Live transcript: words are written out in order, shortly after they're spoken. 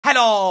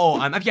Hello,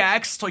 I'm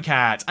FX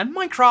Toycat, and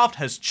Minecraft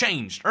has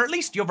changed, or at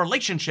least your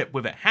relationship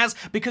with it has,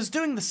 because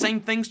doing the same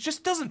things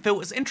just doesn't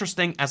feel as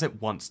interesting as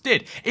it once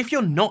did. If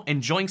you're not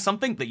enjoying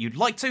something that you'd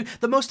like to,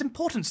 the most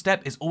important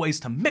step is always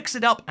to mix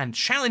it up and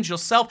challenge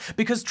yourself,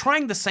 because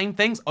trying the same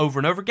things over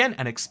and over again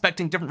and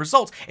expecting different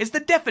results is the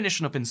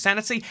definition of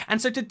insanity.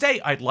 And so today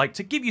I'd like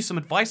to give you some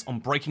advice on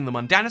breaking the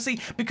mundanity,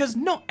 because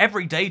not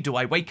every day do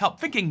I wake up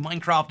thinking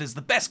Minecraft is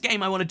the best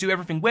game I want to do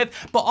everything with,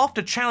 but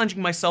after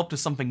challenging myself to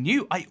something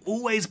new, I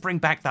always bring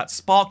back that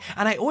spark,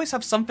 and I always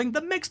have something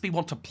that makes me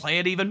want to play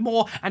it even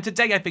more. And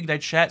today I figured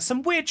I'd share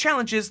some weird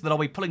challenges that I'll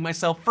be pulling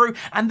myself through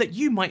and that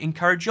you might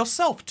encourage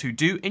yourself to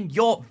do in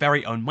your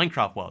very own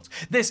Minecraft worlds.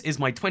 This is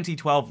my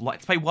 2012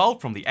 Let's Play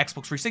world from the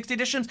Xbox 360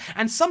 editions,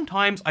 and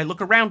sometimes I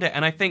look around it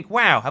and I think,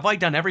 wow, have I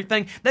done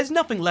everything? There's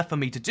nothing left for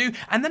me to do.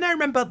 And then I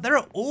remember there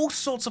are all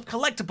sorts of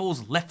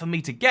collectibles left for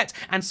me to get,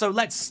 and so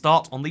let's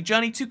start on the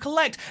journey to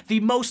collect the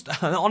most,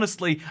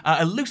 honestly,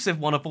 elusive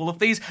one of all of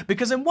these,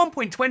 because in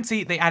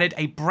 1.20 they added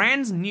a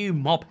brand new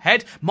mob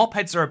head. Mob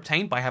heads are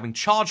obtained by having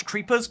charged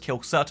creepers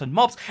kill certain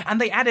mobs,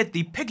 and they added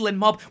the piglin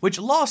mob, which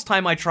last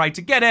time I tried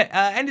to get it,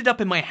 ended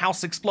up in my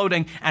house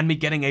exploding and me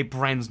getting a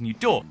brand new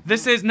door.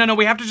 This is, no,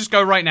 we have to just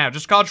go right now.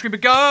 Just charged creeper,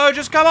 go,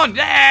 just come on.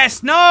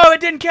 Yes, no, it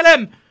didn't kill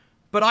him,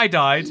 but I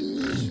died.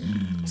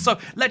 So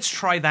let's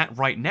try that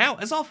right now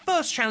as our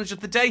first challenge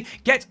of the day,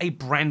 get a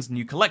brand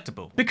new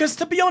collectible. Because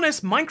to be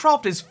honest,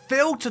 Minecraft is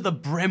filled to the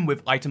brim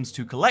with items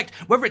to collect,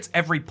 whether it's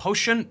every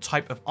potion,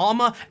 type of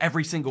armor,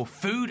 every single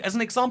food as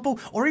an example,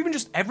 or even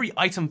just every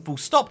item full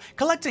stop.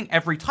 Collecting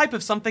every type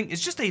of something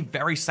is just a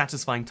very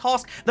satisfying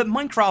task that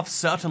Minecraft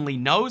certainly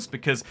knows,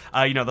 because,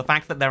 you know, the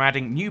fact that they're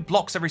adding new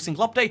blocks every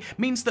single update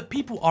means that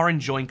people are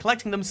enjoying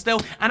collecting them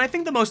still. And I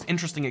think the most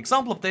interesting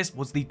example of this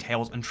was the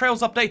Tales and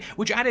Trails update,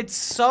 which added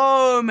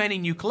so many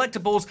new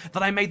collectibles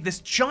that I made this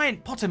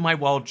giant pot in my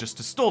world just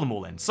to store them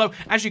all in. So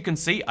as you can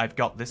see, I've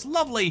got this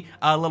lovely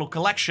little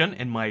collection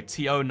in my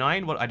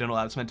TO9, what I don't know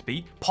what that's meant to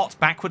be, pot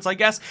backwards I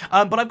guess,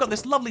 but I've got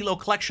this lovely little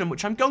collection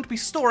which I'm going to be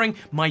storing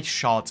my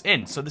shards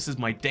in. So this is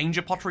my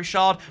Danger Pottery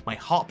Shard, my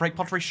Heartbreak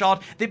Pottery Shard.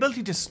 The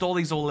ability to store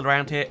these all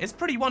around here is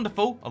pretty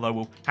wonderful, although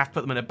we'll have to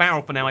put them in a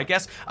barrel for now I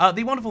guess.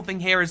 The wonderful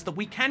thing here is that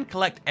we can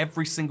collect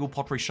every single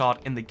pottery shard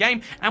in the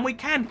game, and we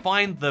can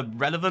find the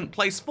relevant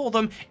place for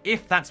them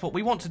if that's what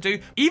we want to do.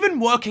 Even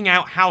working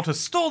out how to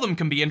store them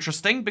can be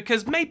interesting,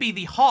 because maybe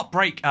the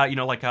Heartbreak, you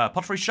know, like a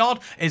pottery shard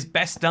is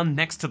best done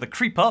next to the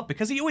creeper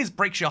because he always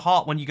breaks your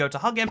heart when you go to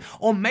hug him,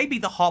 or maybe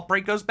the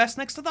Heartbreak goes best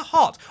next to the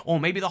heart,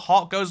 or maybe the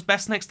heart goes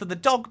best next to the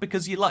dog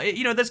because you like,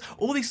 you know, there's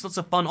all these sorts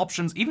of fun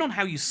options even on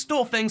how you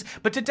store things.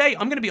 But today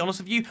I'm going to be honest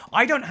with you,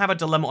 I don't have a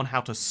dilemma on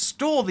how to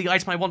store the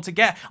item I want to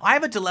get. I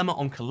have a dilemma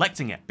on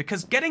collecting it,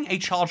 because getting a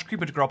charged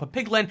creeper to grow up a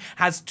piglin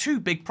has two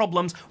big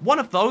problems. One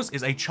of those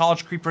is a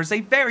charged creeper is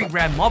a very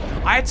rare mob.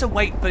 I had to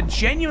wait for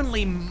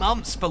genuinely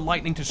months for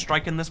lightning to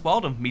strike in this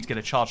world and for me to get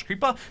a charged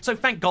creeper, so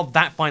thank God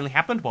that finally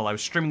happened while I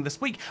was streaming this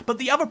week. But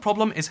the other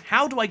problem is,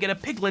 how do I get a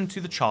piglin to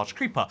the charged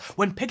creeper?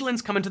 When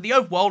piglins come into the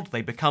overworld,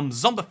 they become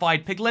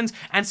zombified piglins,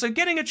 and so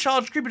getting a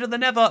charged creeper to the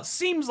nether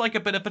seems like a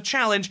bit of a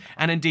challenge,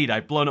 and indeed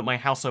I've blown up my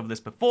house over this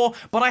before,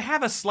 but I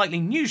have a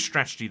slightly new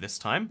strategy this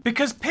time,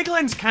 because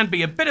piglins can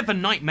be a bit of a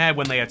nightmare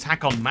when they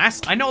attack en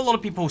masse. I know a lot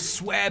of people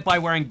swear by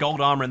wearing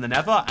gold armor in the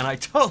nether, and I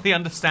totally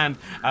understand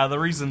the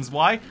reasons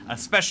why,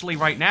 especially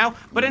right now,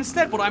 but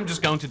instead what I'm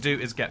just going to do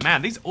is get,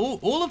 man, these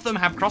all of them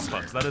have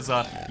crossbows. That is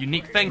a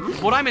unique thing.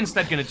 What I'm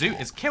instead going to do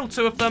is kill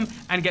two of them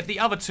and get the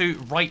other two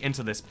right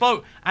into this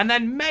boat, and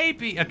then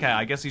maybe, okay,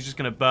 I guess he's just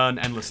going to burn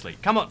endlessly.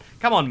 Come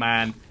on,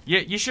 man.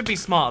 You should be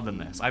smarter than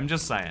this, I'm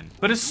just saying.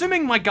 But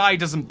assuming my guy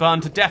doesn't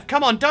burn to death,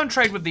 come on, don't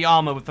trade with the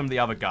armor from the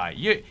other guy.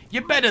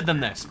 You're better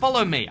than this.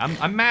 Follow me.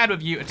 I'm mad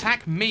with you.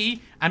 Attack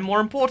me, and more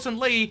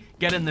importantly,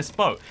 get in this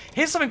boat.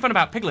 Here's something fun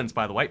about piglins,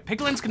 by the way.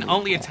 Piglins can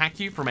only attack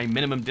you from a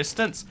minimum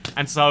distance,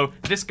 and so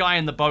this guy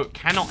in the boat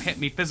cannot hit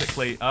me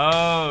physically.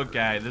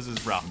 Okay, this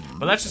is rough.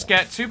 But let's just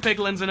get two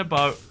piglins in a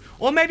boat,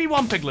 or maybe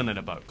one piglin in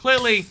a boat.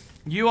 Clearly,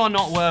 you are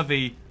not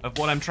worthy of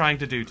what I'm trying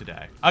to do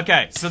today.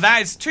 Okay, so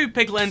that is two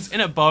piglins in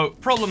a boat.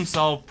 Problem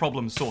solved,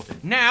 problem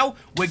sorted. Now,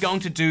 we're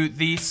going to do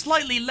the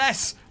slightly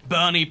less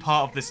burny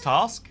part of this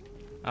task.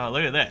 Oh,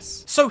 look at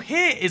this. So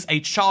here is a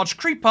charged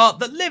creeper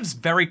that lives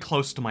very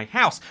close to my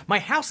house. My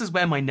house is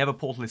where my nether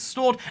portal is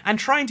stored, and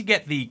trying to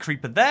get the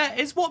creeper there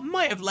is what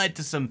might have led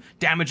to some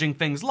damaging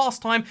things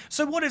last time.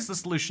 So what is the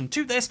solution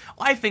to this?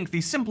 I think the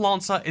simple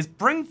answer is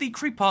bring the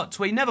creeper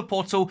to a nether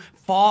portal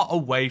far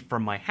away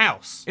from my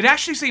house. It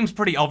actually seems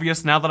pretty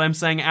obvious now that I'm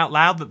saying it out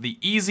loud that the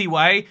easy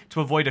way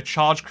to avoid a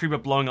charged creeper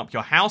blowing up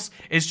your house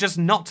is just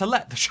not to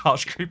let the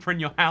charged creeper in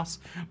your house.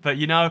 But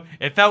you know,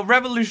 it felt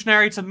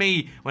revolutionary to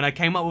me when I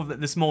came up with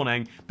this this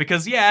morning,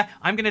 because yeah,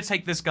 I'm gonna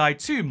take this guy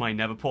to my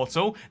nether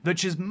portal,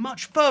 which is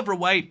much further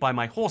away by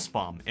my horse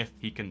farm, if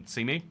he can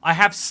see me. I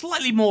have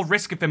slightly more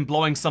risk of him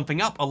blowing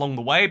something up along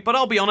the way, but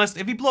I'll be honest,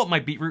 if he blew up my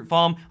beetroot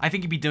farm, I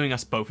think he'd be doing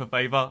us both a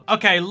favor.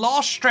 Okay,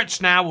 last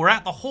stretch now, we're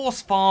at the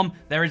horse farm.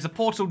 There is a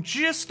portal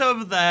just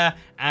over there,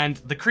 and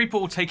the creeper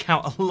will take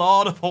out a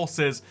lot of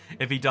horses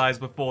if he dies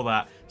before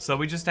that. So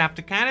we just have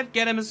to kind of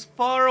get him as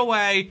far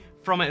away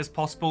from it as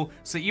possible,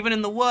 so even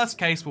in the worst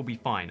case, we'll be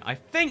fine. I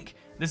think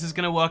this is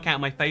going to work out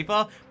in my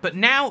favor, but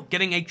now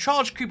getting a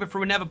charged creeper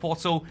through a nether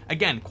portal,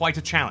 again, quite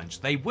a challenge.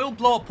 They will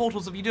blow up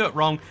portals if you do it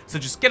wrong, so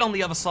just get on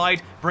the other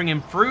side, bring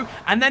him through,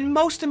 and then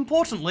most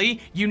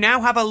importantly, you now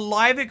have a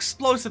live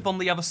explosive on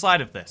the other side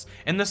of this.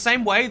 In the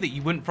same way that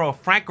you wouldn't throw a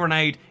frag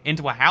grenade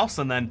into a house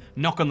and then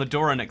knock on the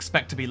door and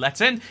expect to be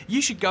let in,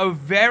 you should go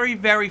very,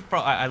 very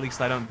far. At least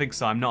I don't think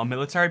so. I'm not a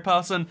military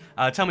person.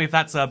 Tell me if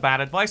that's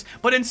bad advice.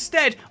 But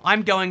instead,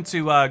 I'm going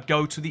to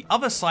go to the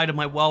other side of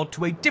my world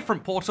to a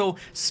different portal,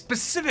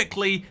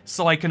 specifically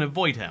so I can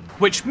avoid him.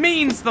 Which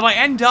means that I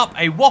end up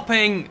a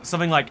whopping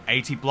something like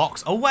 80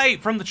 blocks away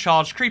from the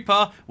charged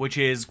creeper, which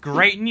is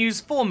great news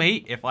for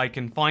me if I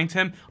can find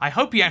him. I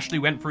hope he actually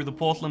went through the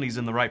portal and he's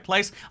in the right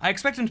place. I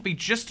expect him to be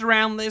just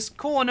around this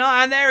corner,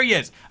 and there he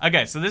is.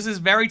 Okay, so this is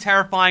very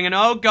terrifying, and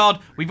oh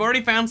god, we've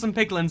already found some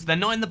piglins. They're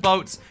not in the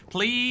boats.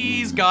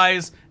 Please,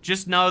 guys,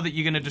 just know that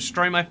you're gonna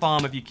destroy my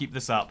farm if you keep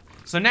this up.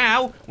 So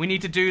now, we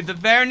need to do the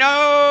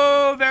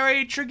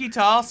very tricky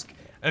task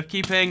of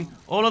keeping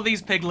all of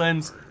these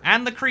piglins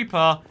and the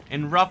creeper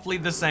in roughly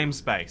the same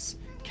space.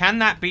 Can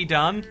that be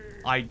done?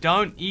 I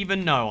don't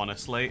even know,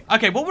 honestly.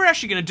 Okay, what we're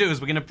actually going to do is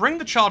we're going to bring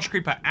the charged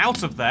creeper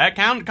out of there,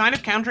 kind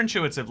of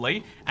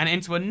counterintuitively, and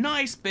into a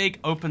nice big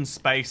open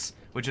space,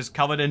 which is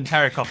covered in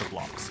terracotta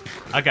blocks.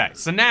 Okay,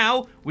 so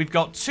now we've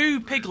got 2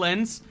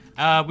 piglins.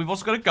 We've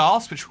also got a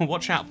ghast, which we'll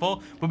watch out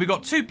for, but we've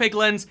got 2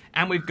 piglins,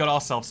 and we've got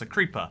ourselves a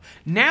creeper.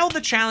 Now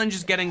the challenge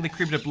is getting the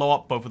creeper to blow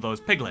up both of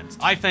those piglins.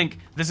 I think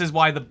this is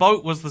why the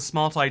boat was the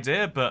smart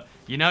idea, but,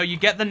 you know, you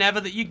get the nether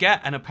that you get,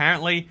 and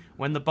apparently,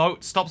 when the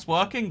boat stops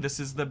working, this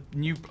is the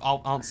new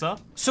answer.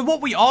 So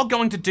what we are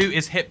going to do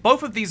is hit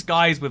both of these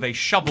guys with a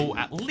shovel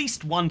at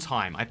least 1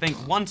 time. I think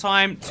 1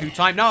 time, 2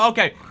 times, no,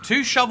 okay,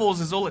 2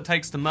 shovels is all it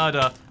takes to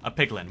murder a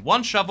piglin.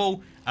 1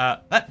 shovel,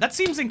 that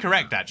seems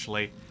incorrect,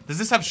 actually. Does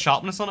this have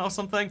sharpness on it or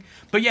something?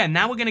 But yeah,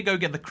 now we're going to go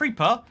get the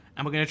creeper,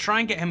 and we're going to try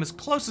and get him as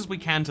close as we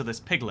can to this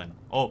piglin.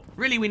 Or,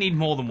 really, we need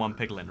more than 1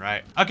 piglin,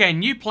 right? Okay,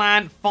 new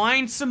plan.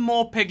 Find some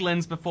more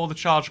piglins before the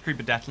charged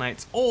creeper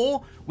detonates,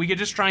 or we could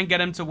just try and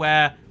get him to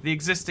where the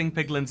existing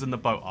piglins in the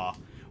boat are.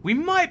 We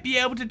might be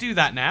able to do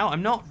that now.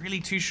 I'm not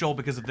really too sure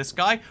because of this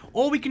guy.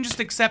 Or we can just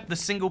accept the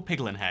single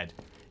piglin head.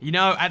 You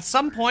know, at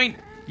some point,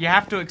 you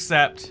have to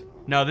accept...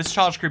 No, this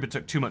charged creeper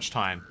took too much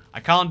time. I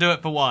can't do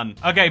it for 1.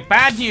 Okay,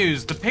 bad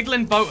news. The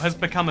piglin boat has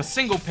become a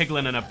single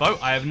piglin in a boat.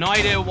 I have no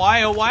idea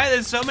why or why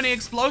there's so many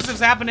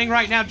explosives happening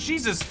right now.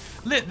 Jesus,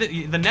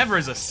 the Nether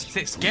is a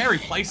scary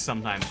place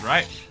sometimes,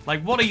 right?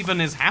 Like, what even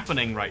is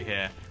happening right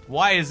here?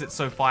 Why is it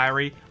so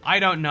fiery? I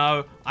don't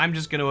know. I'm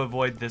just going to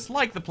avoid this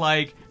like the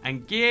plague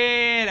and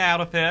get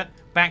out of here.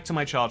 Back to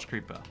my charged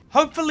creeper.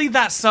 Hopefully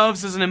that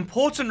serves as an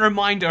important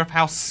reminder of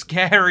how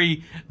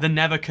scary the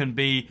Nether can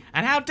be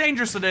and how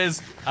dangerous it is,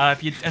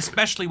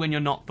 especially when you're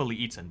not fully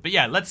eaten. But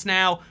yeah, let's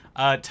now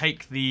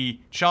take the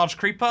charged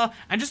creeper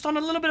and just on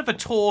a little bit of a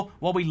tour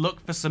while we look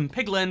for some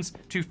piglins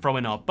to throw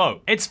in our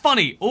boat. It's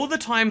funny, all the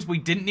times we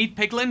didn't need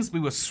piglins, we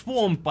were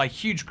swarmed by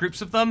huge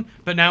groups of them,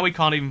 but now we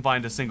can't even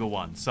find a single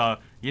one. So,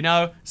 you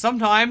know,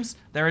 sometimes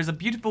there is a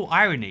beautiful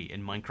irony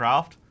in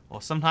Minecraft, or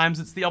sometimes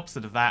it's the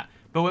opposite of that.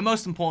 But we're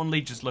most importantly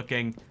just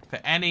looking for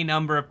any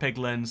number of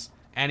piglins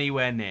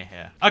anywhere near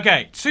here.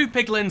 Okay, 2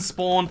 piglins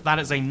spawned. That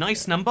is a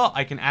nice number.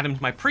 I can add them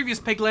to my previous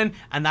piglin,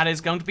 and that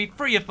is going to be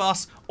 3 of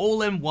us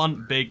all in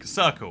one big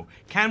circle.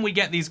 Can we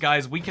get these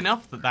guys weak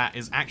enough that that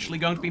is actually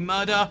going to be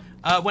murder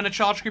when a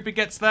charged creeper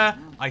gets there?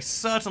 I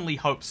certainly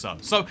hope so.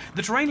 So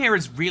the terrain here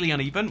is really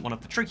uneven. One of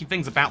the tricky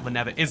things about the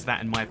Nether is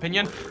that, in my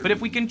opinion. But if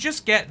we can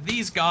just get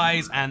these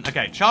guys and...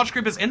 Okay, charged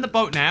creeper's in the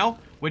boat now,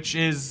 which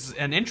is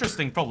an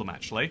interesting problem,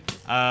 actually,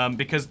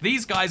 because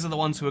these guys are the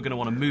ones who are going to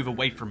want to move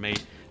away from me.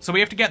 So we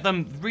have to get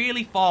them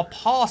really far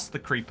past the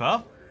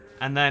creeper,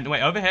 and then,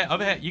 wait, over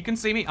here, you can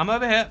see me, I'm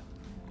over here.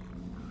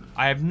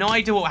 I have no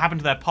idea what happened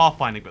to their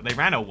pathfinding, but they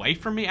ran away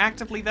from me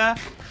actively there.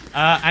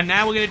 And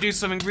now we're going to do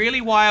something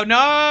really wild.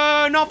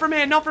 No, not from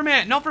here, not from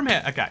here, not from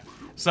here. Okay,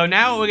 so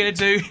now what we're going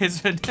to do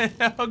is,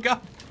 oh god,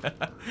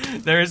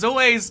 there is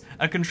always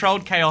a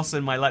controlled chaos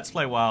in my Let's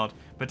Play Wild.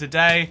 But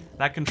today,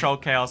 that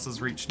controlled chaos has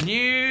reached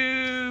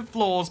new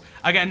floors.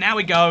 Okay, now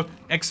we go.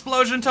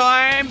 Explosion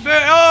time!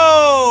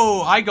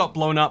 Oh! I got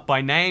blown up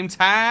by name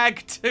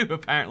tag too,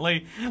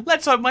 apparently.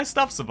 Let's hope my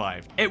stuff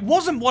survived. It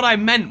wasn't what I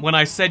meant when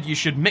I said you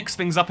should mix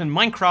things up in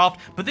Minecraft,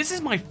 but this is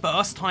my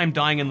first time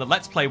dying in the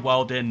Let's Play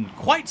world in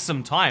quite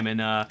some time, in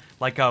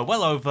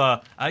well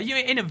over,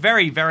 in a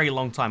very, very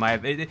long time.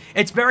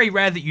 It's very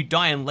rare that you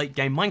die in late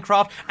game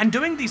Minecraft, and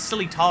doing these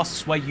silly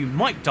tasks where you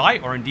might die,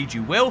 or indeed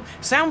you will,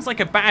 sounds like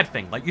a bad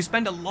thing. Like, you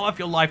spend a lot of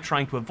your life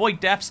trying to avoid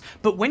deaths,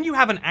 but when you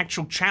have an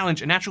actual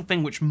challenge, an actual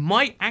thing which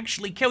might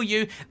actually kill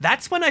you,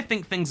 that's when I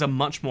think things are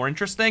much more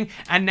interesting.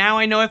 And now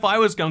I know if I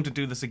was going to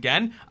do this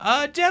again,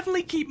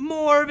 definitely keep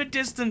more of a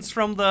distance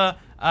from the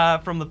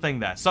thing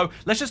there. So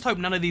let's just hope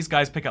none of these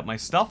guys pick up my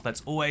stuff.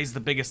 That's always the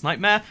biggest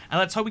nightmare. And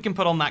let's hope we can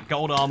put on that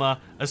gold armor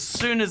as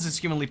soon as is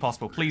humanly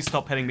possible. Please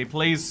stop hitting me.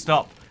 Please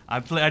stop. I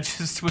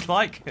just would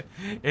like,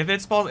 if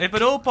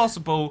at all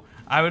possible,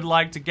 I would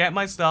like to get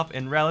my stuff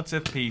in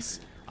relative peace.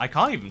 I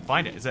can't even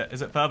find it. Is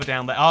it further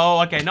down there?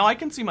 Oh, okay. No, I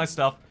can see my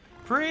stuff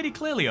pretty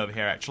clearly over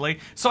here, actually.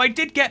 So I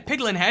did get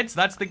piglin heads,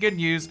 that's the good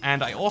news,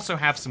 and I also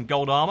have some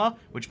gold armor,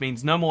 which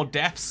means no more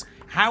deaths.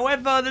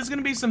 However, there's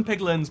gonna be some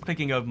piglins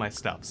picking over my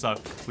stuff, so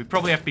we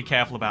probably have to be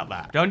careful about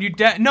that. Don't you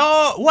dare—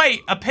 No!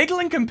 Wait, a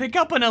piglin can pick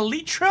up an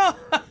elytra?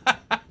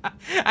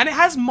 And it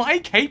has my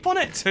cape on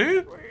it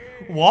too?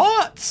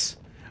 What?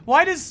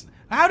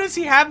 How does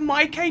he have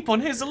my cape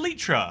on his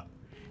elytra?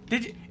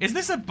 Is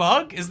this a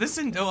bug? Is this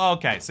in— Oh,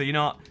 okay, so you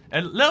know what? A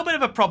little bit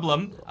of a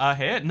problem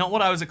here, not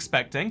what I was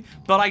expecting,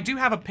 but I do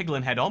have a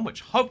piglin head on,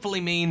 which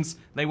hopefully means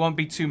they won't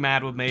be too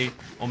mad with me,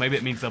 or maybe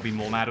it means they'll be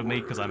more mad with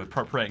me because I'm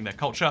appropriating their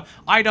culture.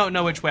 I don't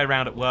know which way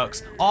around it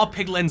works. Are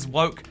piglins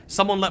woke?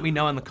 Someone let me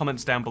know in the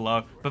comments down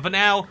below. But for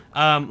now,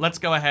 let's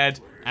go ahead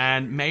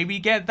and maybe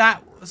get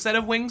that set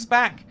of wings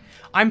back.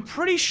 I'm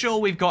pretty sure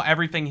we've got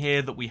everything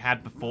here that we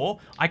had before.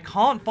 I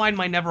can't find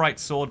my netherite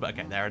sword, but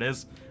okay, there it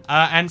is.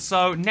 And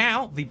so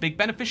now, the big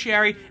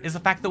beneficiary is the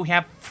fact that we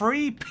have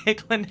 3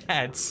 piglin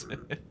heads.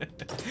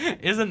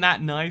 Isn't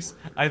that nice?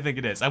 I think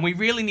it is. And we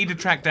really need to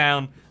track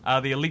down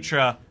the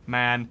elytra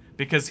man,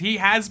 because he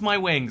has my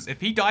wings. If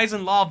he dies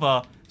in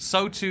lava,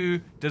 so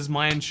too does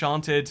my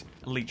enchanted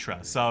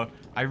elytra. So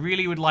I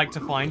really would like to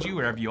find you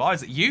wherever you are.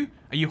 Is it you?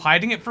 Are you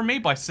hiding it from me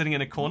by sitting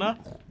in a corner?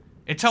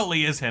 It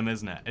totally is him,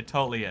 isn't it? It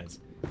totally is.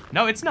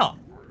 No, it's not.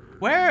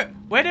 Where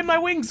did my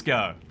wings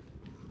go?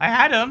 I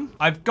had them.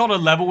 I've got a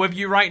level with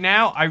you right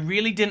now. I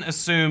really didn't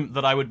assume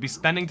that I would be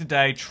spending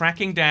today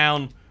tracking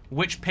down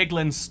which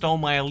piglins stole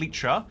my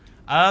elytra.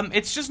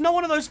 It's just not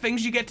one of those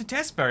things you get to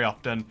test very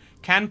often.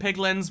 Can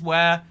piglins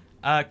wear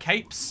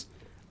capes?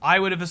 I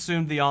would have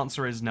assumed the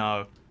answer is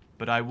no,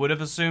 but I would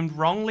have assumed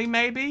wrongly,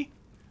 maybe?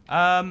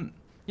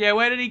 Yeah,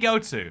 where did he go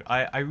to?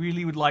 I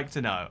really would like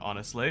to know,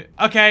 honestly.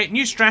 Okay,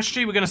 new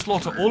strategy. We're going to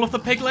slaughter all of the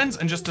piglins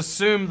and just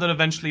assume that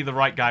eventually the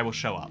right guy will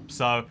show up.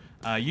 So,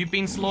 you've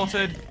been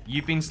slaughtered.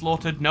 You've been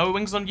slaughtered. No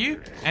wings on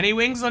you? Any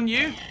wings on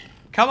you?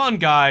 Come on,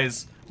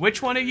 guys.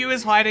 Which one of you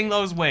is hiding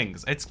those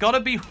wings? It's got to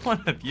be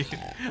one of you.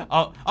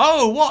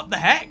 Oh, what the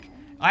heck?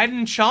 I had an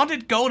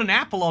enchanted golden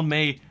apple on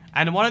me,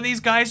 and one of these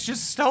guys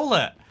just stole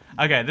it.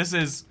 Okay, this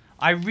is...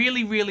 I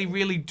really, really,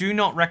 really do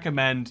not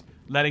recommend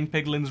letting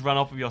piglins run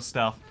off with your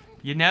stuff.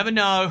 You never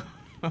know.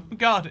 Oh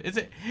god,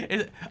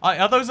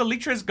 are those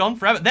elytras gone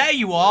forever? There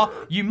you are,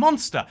 you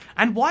monster.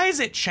 And why has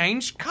it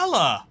changed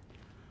color?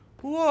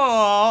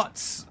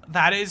 What?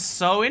 That is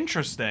so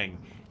interesting.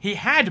 He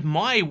had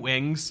my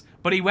wings,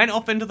 but he went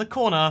off into the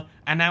corner,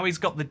 and now he's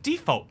got the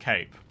default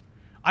cape.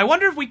 I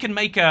wonder if we can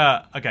make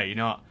a... Okay, you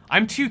know what?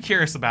 I'm too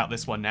curious about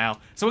this one now.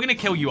 So we're going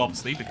to kill you,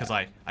 obviously, because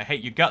I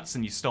hate your guts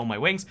and you stole my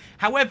wings.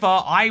 However,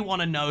 I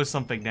want to know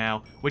something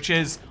now, which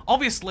is,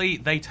 obviously,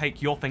 they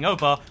take your thing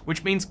over,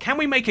 which means, can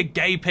we make a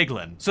gay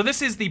piglin? So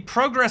this is the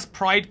Progress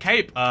Pride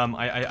cape.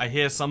 I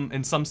hear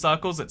in some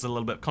circles it's a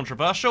little bit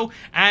controversial.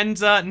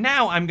 And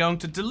now I'm going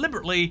to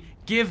deliberately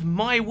give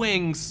my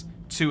wings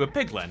to a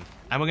piglin.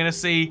 And we're going to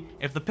see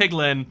if the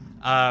piglin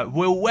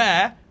will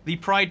wear the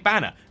Pride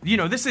banner. You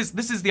know, this is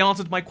the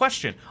answer to my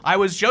question. I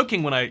was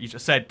joking when I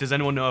said, does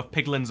anyone know if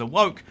piglins are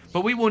woke?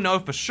 But we will know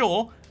for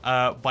sure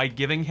by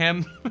giving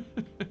him...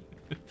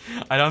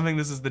 I don't think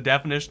this is the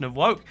definition of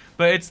woke,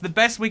 but it's the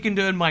best we can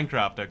do in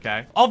Minecraft,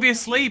 okay?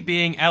 Obviously,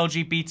 being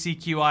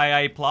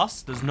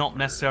LGBTQIA+ does not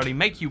necessarily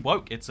make you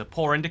woke. It's a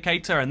poor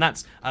indicator, and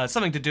that's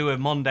something to do with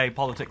modern day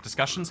politic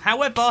discussions.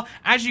 However,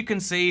 as you can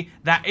see,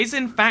 that is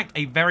in fact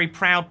a very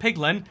proud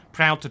piglin.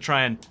 Proud to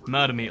try and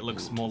murder me, it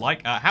looks more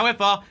like.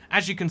 However,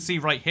 as you can see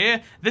right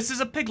here, this is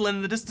a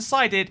piglin that has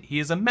decided he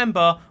is a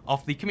member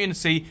of the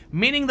community,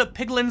 meaning that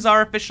piglins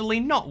are officially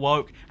not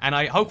woke, and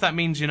I hope that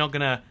means you're not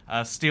gonna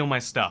steal my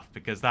stuff,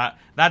 because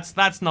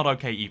that's not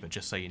okay either,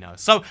 just so you know.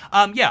 So,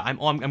 yeah, I'm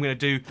gonna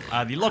do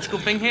the logical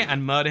thing here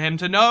and murder him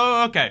to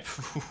no. Okay,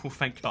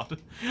 thank God.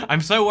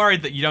 I'm so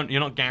worried that you're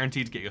not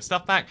guaranteed to get your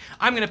stuff back.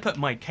 I'm gonna put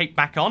my cape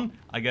back on.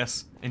 I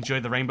guess enjoy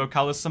the rainbow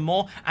colors some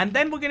more. And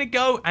then we're gonna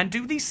go and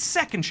do the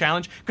second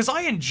challenge, because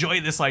I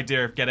enjoy this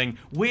idea of getting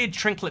weird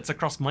trinkets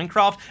across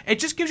Minecraft. It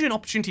just gives you an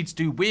opportunity to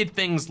do weird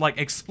things like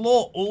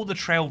explore all the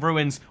trail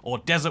ruins or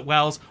desert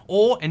wells,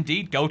 or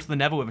indeed go to the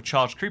Nether with a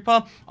charged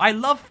creeper. I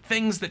love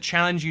things that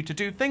challenge you to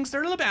do things that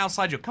are a little bit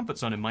outside your comfort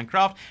zone in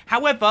Minecraft.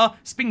 However,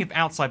 speaking of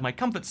outside my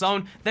comfort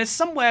zone, there's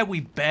somewhere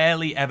we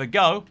barely ever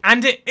go,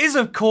 and it is,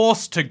 of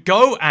course, to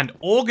go and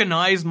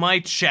organize my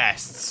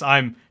chests.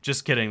 I'm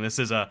just kidding, this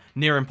is a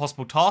near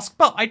impossible task,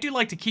 but I do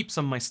like to keep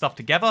some of my stuff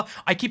together.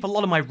 I keep a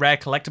lot of my rare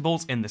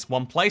collectibles in this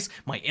one place,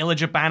 my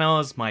Illager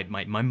banners, my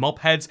mob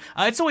heads.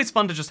 It's always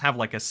fun to just have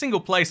like a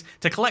single place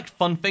to collect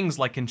fun things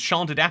like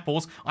enchanted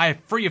apples. I have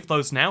 3 of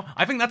those now.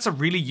 I think that's a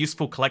really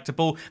useful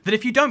collectible that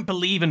if you don't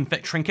believe in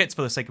trinkets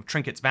for the sake of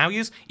trinkets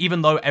values,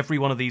 even though every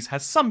one of these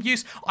has some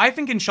use, I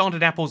think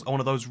enchanted apples are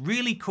one of those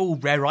really cool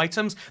rare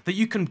items that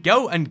you can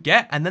go and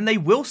get, and then they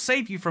will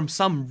save you from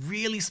some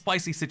really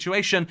spicy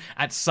situation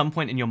at some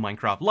point in your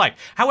Minecraft life.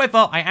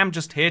 However, I am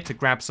just here to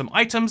grab some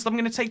items that I'm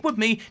going to take with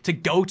me to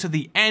go to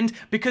the end,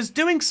 because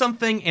doing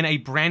something in a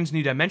brand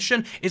new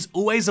dimension is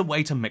always a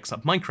way to mix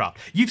up Minecraft.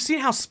 You've seen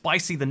how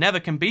spicy the Nether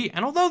can be,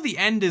 and although the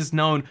end is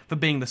known for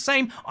being the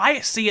same,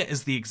 I see it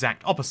as the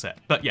exact opposite.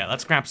 But yeah,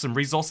 let's grab some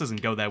resources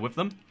and go there with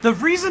them. The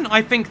reason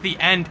I think the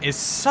end is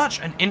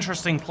such an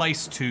interesting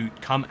place to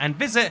come and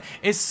visit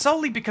is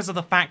solely because of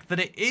the fact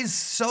that it is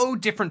so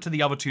different to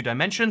the other 2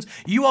 dimensions.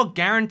 You are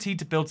guaranteed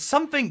to build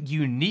something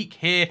unique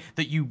here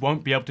that you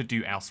won't be able to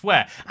do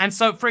elsewhere. And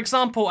so, for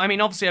example, I mean,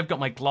 obviously I've got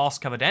my glass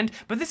covered end,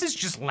 but this is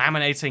just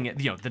laminating,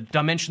 the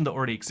dimension that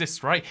already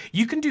exists, right?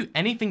 You can do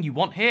anything you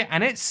want here,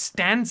 and it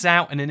stands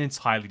out in an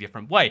entirely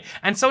different way.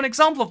 And so an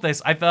example of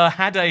this, I've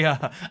had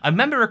a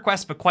member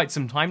request for quite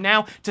some time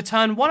now to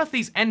turn one of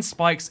these end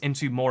spikes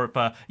into more of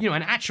a,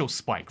 an actual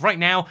spike. Right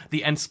now,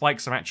 the end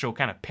spikes are actual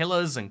kind of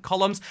pillars and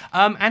columns,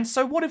 and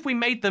so what if we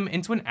made them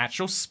into an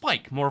actual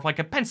spike, more of like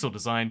a pencil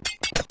design?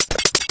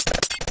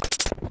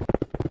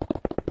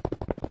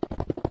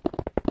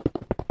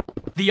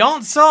 The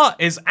answer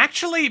is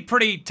actually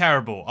pretty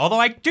terrible, although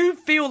I do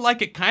feel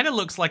like it kind of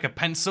looks like a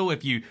pencil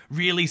if you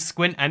really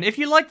squint, and if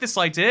you like this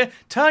idea,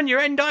 turn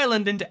your end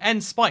island into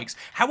end spikes.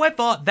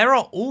 However, there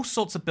are all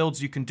sorts of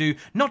builds you can do,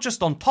 not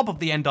just on top of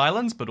the end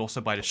islands, but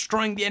also by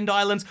destroying the end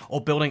islands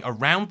or building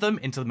around them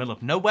into the middle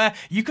of nowhere.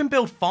 You can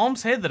build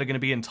farms here that are going to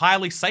be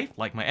entirely safe,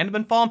 like my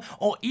Enderman farm,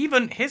 or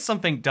even, here's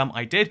something dumb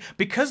I did,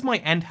 because my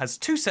end has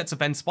 2 sets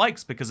of end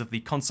spikes because of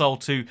the console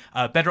to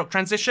Bedrock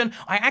transition,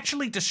 I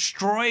actually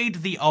destroyed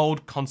the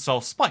old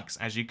console spikes,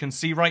 as you can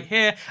see right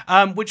here,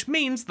 which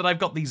means that I've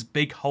got these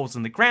big holes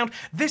in the ground.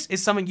 This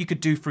is something you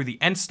could do through the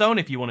endstone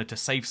if you wanted to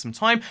save some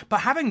time, but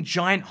having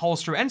giant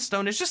holes through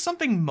endstone is just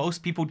something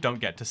most people don't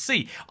get to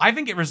see. I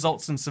think it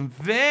results in some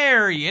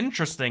very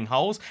interesting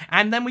holes,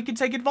 and then we can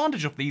take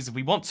advantage of these if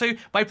we want to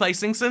by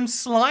placing some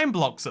slime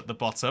blocks at the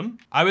bottom.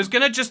 I was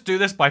gonna just do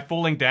this by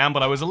falling down,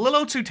 but I was a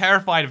little too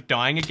terrified of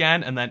dying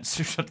again, and then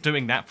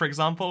doing that, for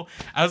example.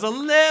 I was a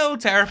little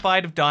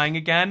terrified of dying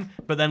again,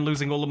 but then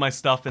losing all of my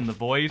stuff in the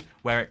void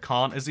where it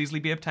can't as easily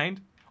be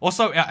obtained.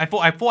 Also, I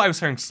thought I was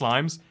hearing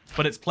slimes,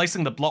 but it's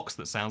placing the blocks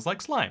that sounds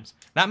like slimes.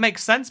 That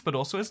makes sense, but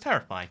also is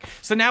terrifying.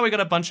 So now we got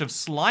a bunch of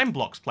slime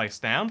blocks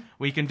placed down.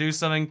 We can do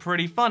something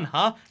pretty fun,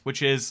 huh?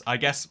 Which is, I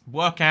guess,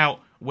 work out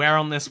where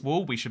on this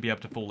wall we should be able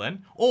to fall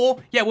in.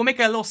 Or, yeah, we'll make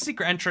a little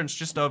secret entrance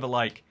just over,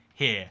 like,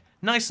 here.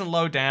 Nice and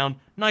low down,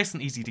 nice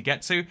and easy to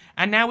get to,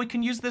 and now we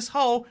can use this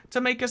hole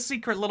to make a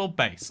secret little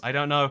base. I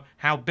don't know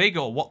how big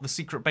or what the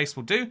secret base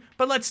will do,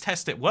 but let's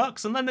test it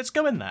works, and then let's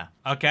go in there.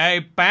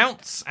 Okay,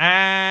 bounce,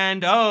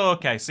 and oh,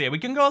 okay, so yeah, we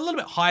can go a little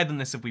bit higher than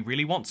this if we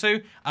really want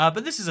to,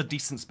 but this is a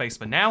decent space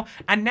for now,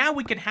 and now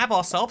we can have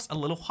ourselves a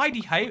little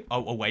hidey-hay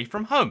away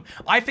from home.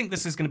 I think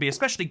this is going to be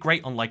especially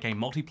great on like a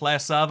multiplayer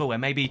server where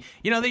maybe,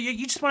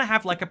 you just want to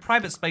have like a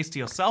private space to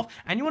yourself,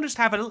 and you want to just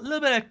have a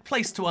little bit of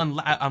place to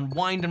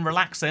unwind and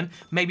relax in.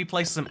 Maybe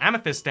place some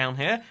amethyst down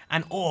here,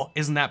 and oh,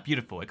 isn't that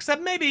beautiful?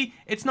 Except maybe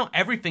it's not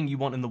everything you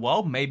want in the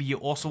world. Maybe you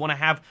also want to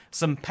have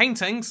some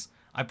paintings.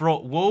 I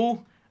brought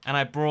wool, and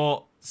I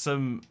brought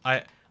some,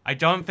 I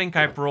don't think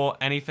I brought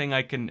anything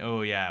I can,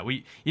 oh yeah,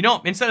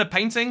 instead of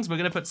paintings, we're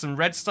gonna put some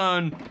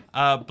redstone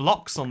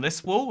blocks on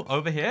this wall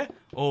over here.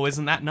 Oh,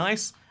 isn't that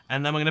nice?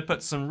 And then we're gonna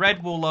put some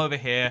red wool over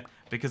here,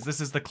 because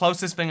this is the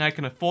closest thing I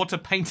can afford to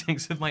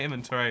paintings with my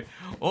inventory.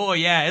 Oh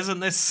yeah, isn't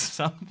this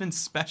something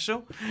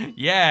special?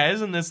 Yeah,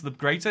 isn't this the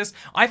greatest?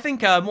 I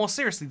think, more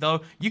seriously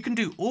though, you can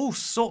do all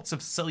sorts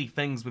of silly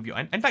things with your,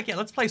 in fact, yeah,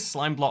 let's place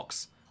slime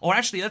blocks. Or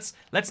actually,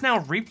 let's now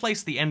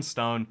replace the end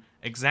stone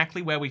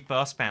exactly where we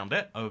first found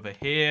it, over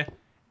here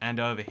and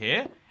over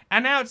here.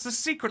 and now it's a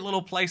secret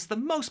little place that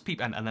most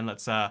people, and then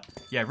let's,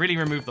 yeah, really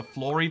remove the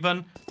floor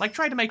even, like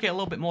try to make it a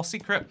little bit more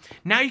secret.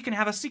 Now you can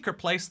have a secret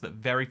place that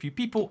very few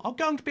people are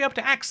going to be able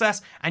to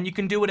access, and you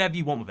can do whatever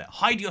you want with it.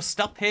 Hide your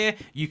stuff here,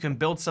 you can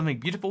build something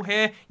beautiful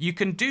here, you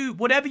can do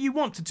whatever you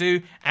want to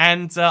do,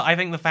 and I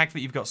think the fact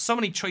that you've got so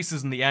many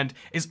choices in the end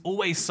is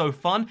always so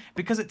fun,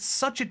 because it's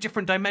such a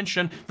different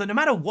dimension that no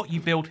matter what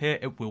you build here,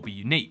 it will be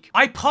unique.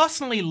 I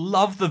personally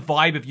love the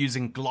vibe of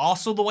using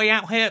glass all the way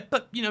out here,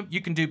 but you know,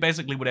 you can do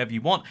basically whatever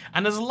you want,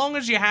 and as long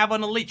as you have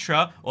an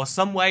elytra or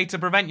some way to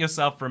prevent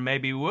yourself from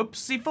maybe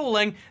whoopsie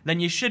falling, then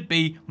you should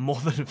be more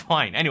than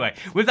fine. Anyway,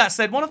 with that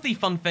said, one of the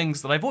fun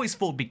things that I've always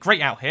thought would be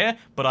great out here,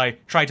 but I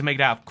tried to make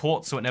it out of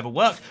quartz so it never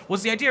worked,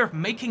 was the idea of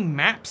making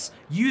maps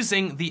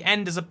using the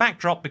end as a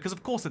backdrop, because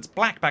of course it's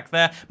black back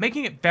there,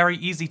 making it very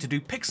easy to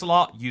do pixel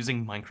art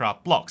using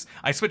Minecraft blocks.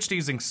 I switched to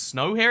using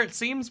snow here, it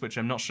seems, which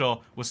I'm not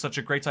sure was such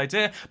a great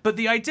idea, but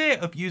the idea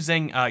of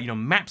using, you know,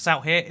 maps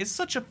out here is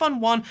such a fun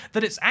one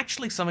that it's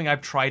actually something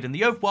I've tried in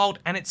the overworld,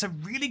 and it's a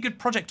really good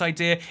project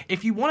idea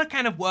if you want to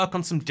kind of work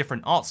on some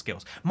different art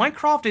skills.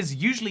 Minecraft is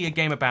usually a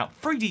game about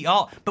 3D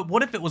art, but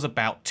what if it was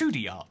about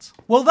 2D art?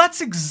 Well, that's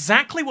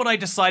exactly what I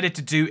decided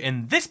to do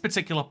in this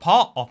particular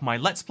part of my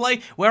Let's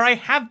Play, where I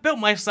have built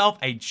myself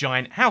a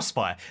giant house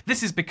fire.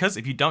 This is because,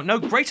 if you don't know,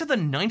 greater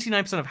than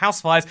 99% of house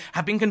fires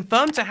have been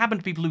confirmed to happen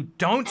to people who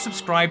don't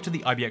subscribe to the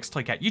IBX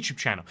Toycat YouTube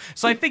channel.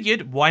 So I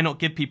figured, why not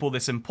give people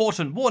this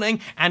important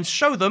warning and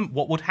show them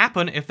what would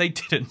happen if they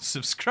didn't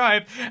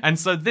subscribe? And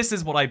so this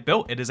is what I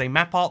built. It is a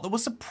map art that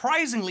was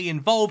surprisingly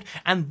involved,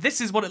 and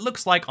this is what it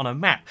looks like on a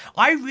map.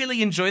 I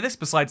really enjoy this,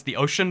 besides the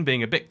ocean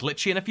being a bit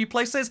glitchy in a few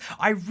places.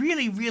 I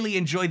really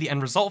enjoy the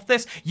end result of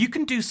this. You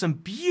can do some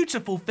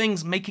beautiful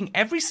things, making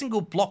every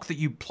single block that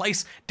you place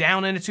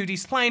down in a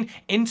 2D plane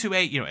into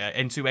a,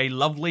 into a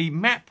lovely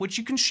map, which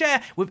you can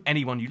share with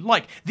anyone you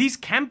like. These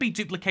can be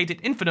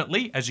duplicated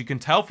infinitely, as you can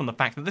tell from the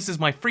fact that this is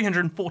my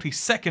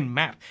 342nd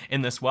map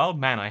in this world.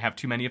 Man, I have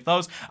too many of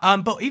those.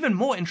 But even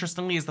more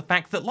interestingly is the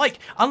fact that, like,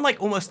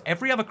 unlike almost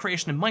every other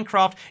creation in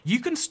Minecraft, you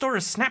can store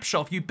a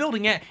snapshot of you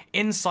building it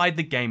inside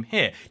the game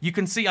here. You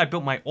can see I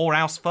built my ore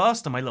house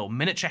first, and my little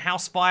miniature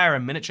house fire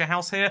and miniature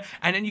house here,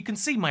 and then you can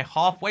see my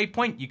halfway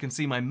point, you can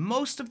see my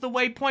most of the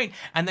way point,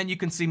 and then you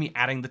can see me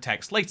adding the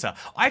text later.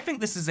 I think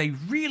this is a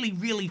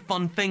really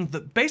fun thing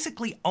that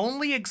basically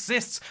only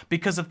exists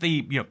because of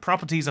the,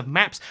 properties of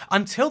maps.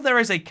 Until there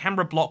is a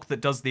camera block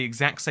that does the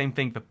exact same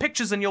thing for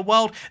pictures in your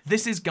world,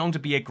 this is going to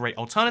be a great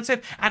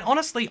alternative. And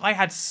honestly, I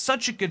had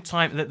such a good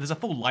time. There's a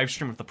full live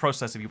stream of the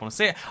process if you want to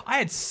see it. I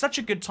had such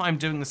a good time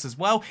doing this as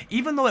well,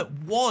 even though it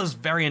was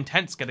very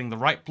intense getting the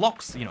right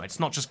blocks. It's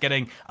not just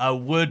getting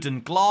wood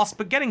and glass,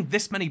 but getting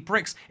this many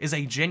bricks is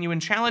a genuine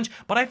challenge.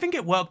 But I think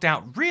it worked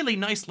out really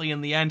nicely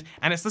in the end,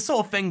 and it's the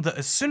sort of thing that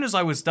as soon as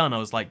I was done, I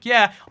was like,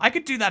 yeah, I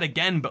could do that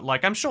again, but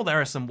like, I'm sure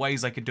there are some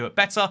ways I could do it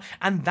better,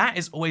 and that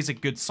is always a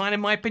good sign,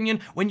 in my opinion,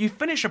 when you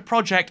finish a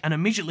project and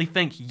immediately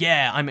think,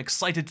 yeah, I'm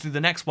excited to do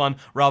the next one,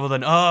 rather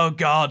than, oh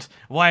god,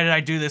 why did I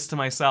do this to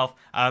myself?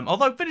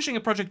 Although finishing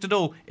a project at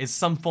all is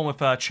some form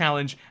of a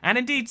challenge, and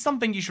indeed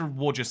something you should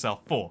reward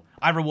yourself for.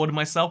 I rewarded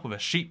myself with a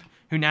sheep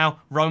who now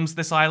roams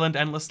this island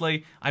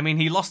endlessly. I mean,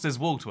 he lost his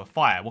wool to a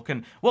fire. What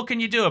can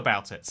you do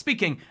about it?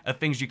 Speaking of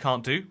things you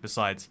can't do,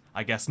 besides,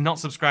 I guess, not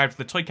subscribe to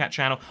the Toycat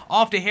channel,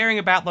 after hearing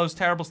about those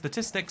terrible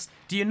statistics,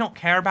 do you not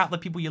care about the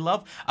people you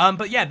love?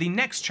 But yeah, the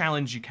next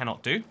challenge you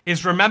cannot do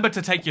is remember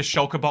to take your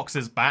shulker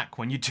boxes back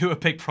when you do a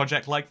big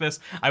project like this.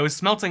 I was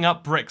smelting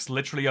up bricks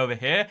literally over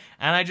here,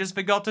 and I just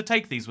forgot to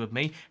take these with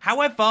me.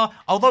 However,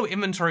 although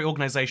inventory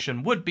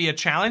organization would be a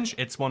challenge,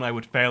 it's one I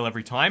would fail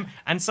every time,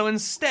 and so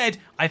instead,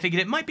 I figured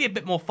it might be a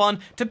bit more fun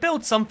to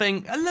build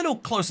something a little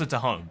closer to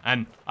home.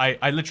 And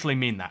I literally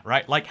mean that,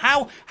 right? Like,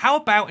 how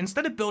about,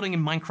 instead of building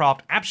in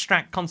Minecraft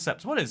abstract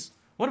concepts, what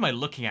am I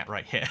looking at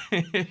right here?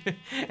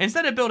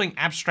 Instead of building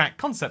abstract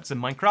concepts in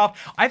Minecraft,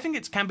 I think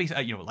it can be,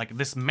 like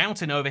this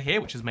mountain over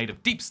here, which is made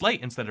of deep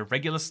slate instead of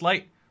regular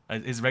slate.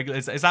 Is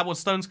that what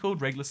stone's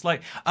called? Regular slate?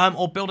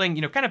 Or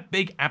building, kind of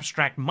big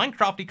abstract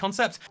Minecrafty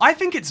concepts. I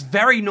think it's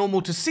very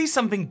normal to see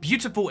something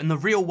beautiful in the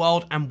real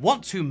world and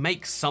want to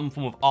make some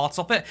form of art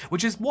of it,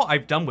 which is what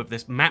I've done with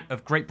this map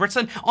of Great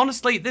Britain.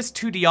 Honestly, this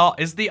 2D art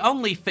is the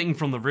only thing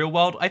from the real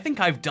world I think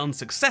I've done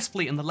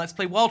successfully in the Let's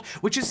Play world,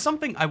 which is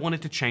something I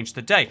wanted to change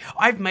today.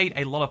 I've made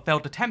a lot of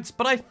failed attempts,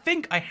 but I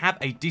think I have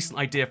a decent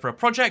idea for a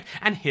project,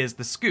 and here's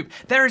the scoop.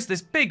 There is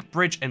this big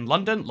bridge in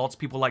London. Lots of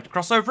people like to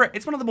cross over it.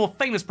 It's one of the more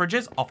famous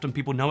bridges. Often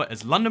people know it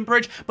as London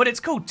Bridge, but it's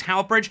called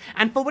Tower Bridge,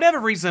 and for whatever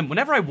reason,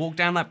 whenever I walk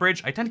down that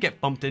bridge, I tend to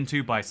get bumped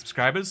into by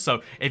subscribers,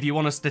 so if you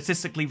want to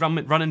statistically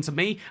run into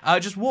me,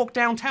 just walk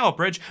down Tower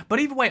Bridge.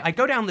 But either way, I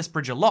go down this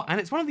bridge a lot, and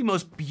it's one of the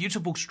most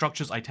beautiful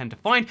structures I tend to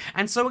find,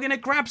 and so we're going to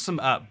grab some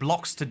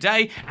blocks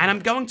today, and I'm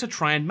going to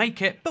try and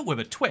make it, but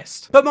with a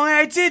twist. But my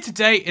idea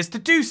today is to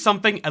do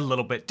something a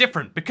little bit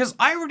different, because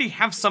I already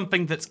have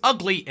something that's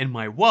ugly in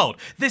my world.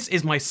 This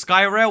is my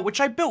sky rail,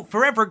 which I built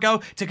forever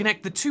ago to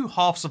connect the two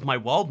halves of my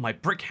world, my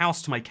brick brick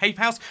house to my cave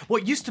house,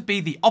 what used to be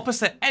the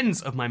opposite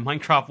ends of my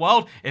Minecraft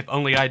world, if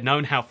only I'd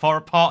known how far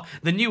apart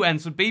the new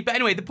ends would be. But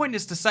anyway, the point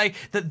is to say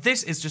that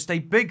this is just a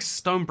big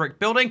stone brick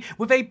building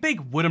with a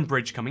big wooden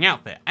bridge coming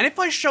out there. And if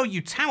I show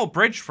you Tower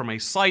Bridge from a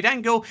side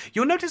angle,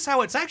 you'll notice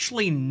how it's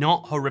actually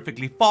not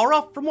horrifically far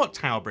off from what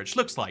Tower Bridge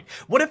looks like.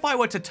 What if I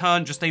were to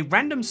turn just a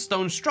random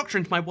stone structure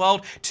into my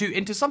world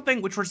into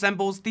something which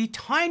resembles the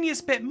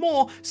tiniest bit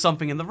more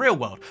something in the real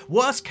world?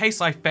 Worst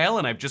case, I fail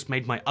and I've just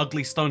made my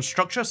ugly stone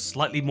structure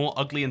slightly more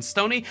ugly and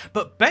stony,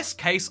 but best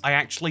case, I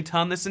actually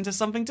turn this into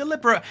something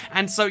deliberate.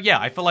 And so yeah,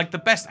 I feel like the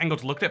best angle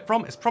to look at it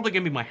from is probably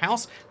gonna be my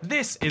house.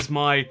 This is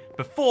my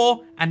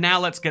before, and now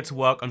let's get to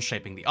work on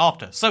shaping the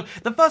after. So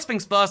the first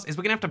things first is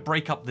we're gonna have to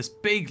break up this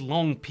big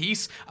long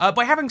piece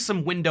by having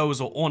some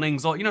windows or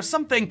awnings or, you know,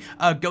 something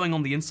going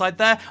on the inside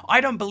there.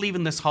 I don't believe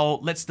in this whole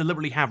let's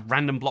deliberately have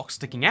random blocks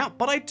sticking out,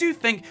 but I do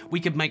think we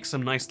could make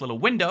some nice little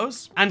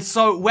windows. And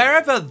so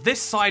wherever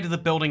this side of the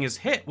building is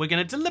hit, we're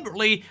gonna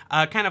deliberately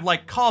kind of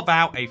like carve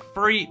out a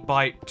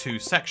 3x2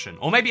 section,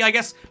 or maybe I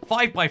guess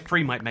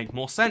 5x3 might make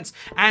more sense.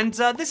 And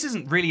this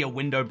isn't really a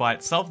window by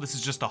itself, this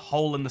is just a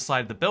hole in the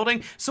side of the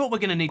building. So what we're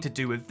gonna need to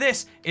do with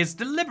this is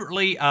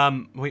deliberately,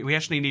 we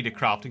actually need a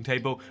crafting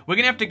table. We're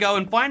gonna have to go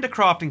and find a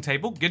crafting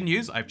table. Good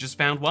news, I've just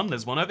found one,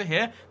 there's one over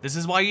here. This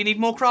is why you need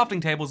more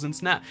crafting tables,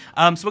 internet.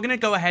 So we're gonna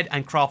go ahead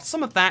and craft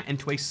some of that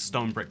into a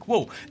stone brick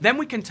wall. Then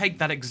we can take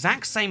that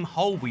exact same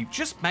hole we've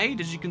just made,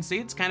 as you can see,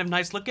 it's kind of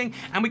nice looking,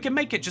 and we can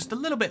make it just a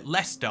little bit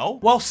less dull,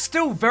 while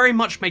still very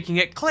much making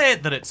it clear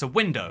that it's a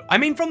window. I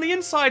mean, from the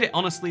inside, it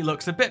honestly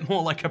looks a bit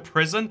more like a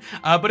prison,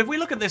 but if we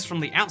look at this from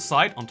the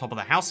outside, on top of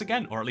the house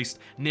again, or at least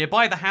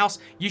nearby the house,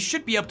 you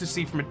should be able to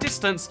see from a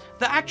distance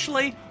that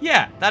actually,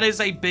 yeah, that is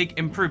a big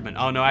improvement.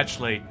 Oh no,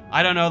 actually,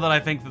 I don't know that I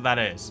think that that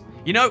is.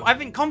 You know, I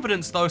think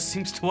confidence, though,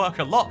 seems to work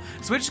a lot,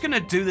 so we're just gonna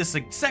do this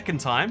a second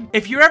time.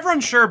 If you're ever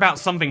unsure about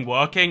something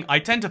working, I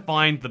tend to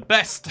find the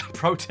best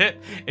pro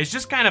tip is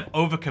just kind of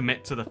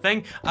overcommit to the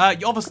thing.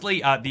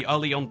 Obviously, the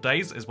early on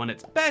days is when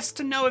it's best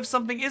to know if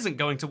something isn't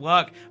going to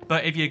work,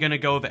 but if you're gonna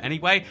go with it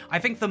anyway, I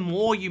think the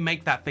more you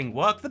make that thing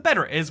work, the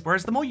better it is,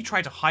 whereas the more you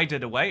try to hide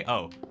it away,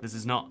 oh, this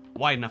is not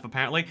wide enough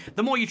apparently,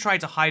 the more you try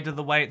to hide it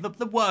away,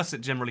 the worse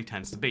it generally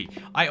tends to be.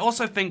 I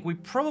also think we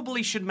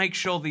probably should make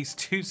sure these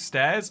two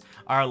stairs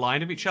are aligned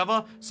of each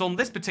other. So on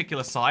this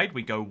particular side,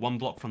 we go one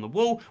block from the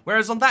wall,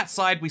 whereas on that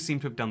side, we seem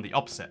to have done the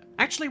opposite.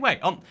 Actually, wait,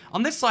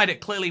 on this side,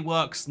 it clearly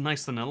works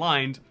nice and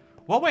aligned.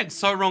 What went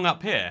so wrong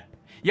up here?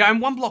 Yeah,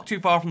 I'm one block too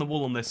far from the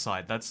wall on this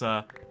side. That's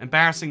an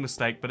embarrassing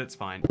mistake, but it's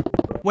fine.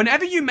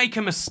 Whenever you make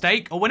a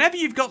mistake, or whenever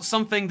you've got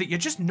something that you're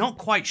just not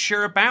quite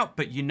sure about,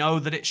 but you know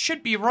that it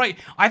should be right,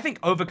 I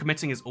think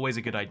overcommitting is always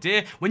a good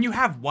idea. When you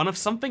have one of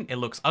something, it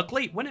looks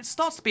ugly. When it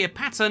starts to be a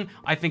pattern,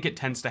 I think it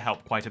tends to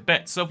help quite a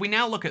bit. So if we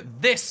now look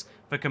at this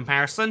for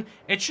comparison,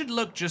 it should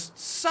look just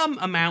some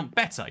amount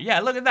better. Yeah,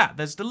 look at that.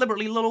 There's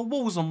deliberately little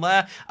walls on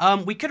there.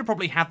 We could have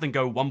probably had them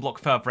go one block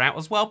further out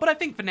as well, but I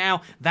think for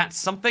now, that's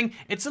something.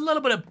 It's a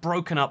little bit of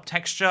broken up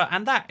texture,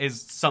 and that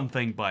is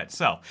something by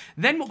itself.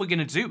 Then what we're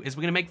gonna do is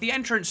we're gonna make the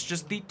entrance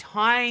just the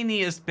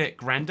tiniest bit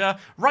grander.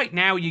 Right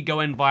now, you go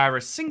in via a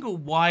single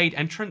wide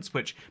entrance,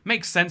 which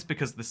makes sense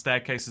because the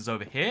staircase is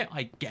over here,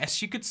 I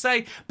guess you could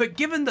say, but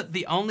given that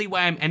the only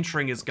way I'm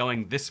entering is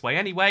going this way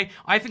anyway,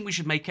 I think we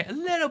should make it a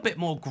little bit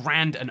more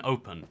grand and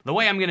open. The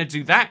way I'm going to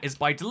do that is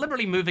by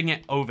deliberately moving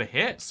it over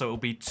here, so it'll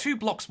be 2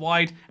 blocks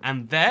wide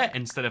and there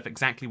instead of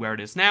exactly where it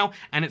is now,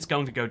 and it's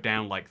going to go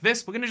down like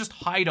this. We're going to just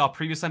hide our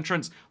previous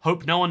entrance,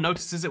 hope no one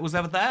notices it was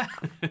ever there,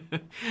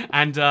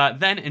 and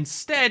then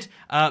instead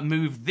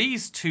move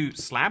these 2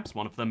 slabs.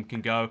 One of them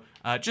can go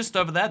just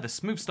over there, the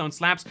smooth stone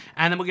slabs,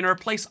 and then we're going to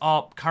replace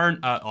our current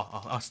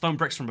our stone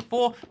bricks from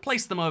before,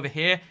 place them over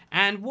here,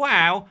 and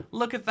wow,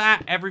 look at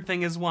that,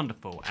 everything is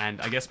wonderful.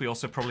 And I guess we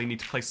also probably need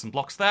to place some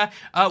blocks there.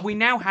 We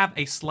now have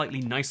a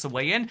slightly nicer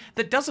way in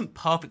that doesn't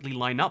perfectly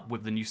line up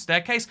with the new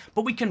staircase,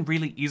 but we can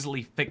really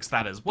easily fix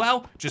that as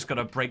well. Just got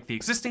to break the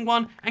existing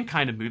one and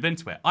kind of move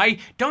into it. I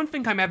don't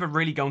think I'm ever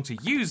really going to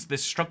use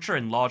this structure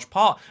in large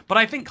part, but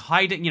I think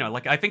hiding, you know,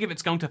 like I think if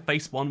it's going to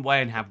face one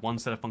way and have one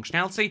set of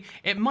functionality,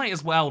 it might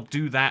as well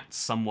do that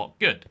somewhat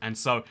good. And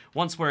so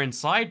once we're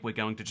inside, we're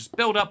going to just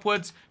build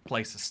upwards,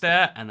 place a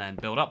stair, and then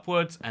build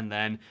upwards, and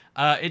then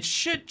it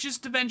should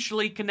just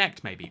eventually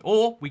connect maybe.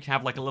 Or we can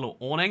have like a little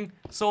awning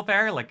sort of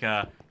area, like you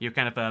know,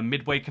 kind of a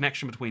midway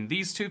connection between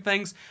these two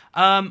things.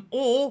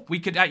 Or we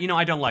could, you know,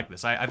 I don't like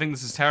this. I think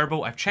this is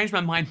terrible. I've changed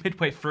my mind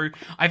midway through.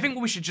 I think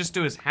what we should just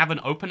do is have an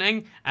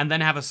opening and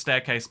then have a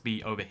staircase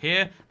be over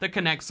here that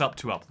connects up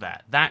to up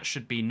there. That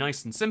should be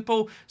nice and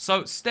simple.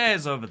 So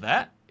stairs over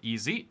there.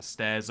 easy.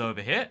 Stairs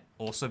over here,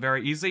 also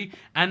very easy.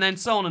 And then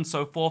so on and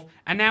so forth.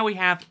 And now we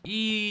have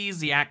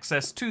easy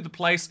access to the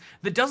place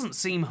that doesn't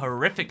seem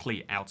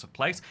horrifically out of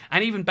place.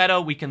 And even better,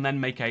 we can then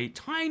make a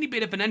tiny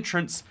bit of an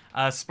entrance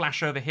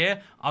splash over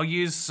here. I'll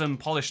use some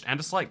polished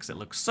andesite because it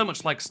looks so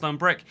much like stone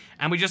brick.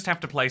 And we just have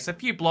to place a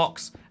few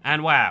blocks.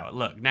 And wow,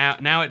 look,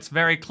 now it's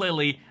very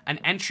clearly an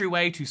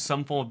entryway to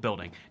some form of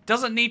building.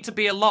 Doesn't need to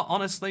be a lot,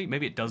 honestly.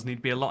 Maybe it does need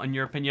to be a lot in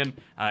your opinion.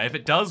 If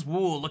it does,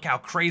 whoa, look how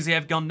crazy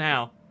I've gone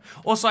now.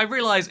 Also, I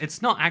realize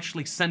it's not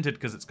actually centered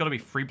because it's got to be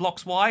 3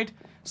 blocks wide.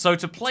 So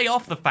to play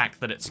off the fact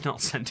that it's not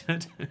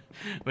centered,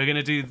 we're going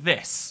to do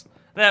this.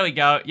 There we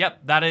go. Yep,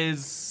 that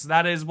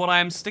is what I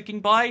am sticking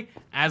by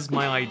as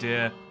my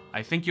idea.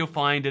 I think you'll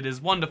find it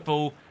is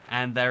wonderful,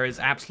 and there is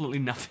absolutely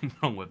nothing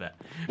wrong with it.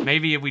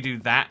 Maybe if we do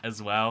that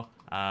as well.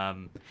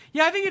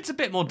 Yeah, I think it's a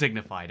bit more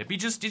dignified. If you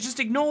just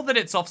ignore that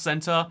it's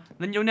off-center,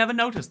 then you'll never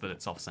notice that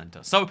it's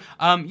off-center. So,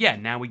 yeah,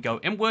 now we go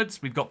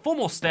inwards. We've got 4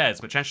 more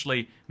stairs, which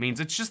actually means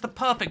it's just the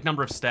perfect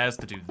number of stairs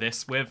to do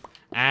this with.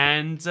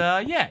 And,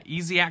 yeah,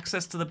 easy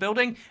access to the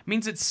building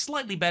means it's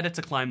slightly better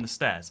to climb the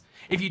stairs.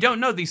 If you don't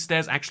know, these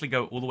stairs actually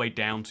go all the way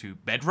down to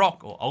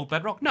Bedrock, or Old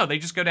Bedrock. No, they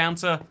just go down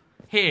to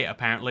here,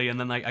 apparently, and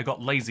then I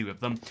got lazy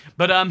with them.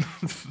 But,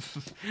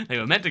 they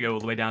were meant to go all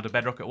the way down to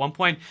Bedrock at one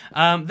point.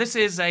 This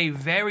is a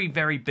very,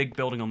 very big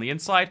building on the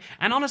inside,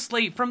 and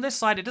honestly, from this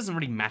side, it doesn't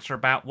really matter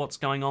about what's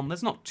going on.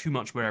 There's not too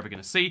much we're ever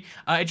going to see.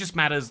 It just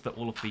matters that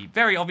all of the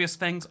very obvious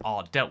things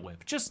are dealt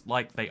with, just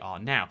like they are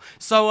now.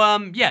 So,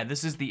 yeah,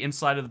 this is the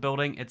inside of the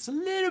building. It's a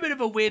little bit of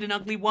a weird and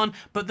ugly one,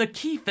 but the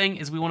key thing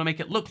is we want to make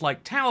it look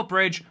like Tower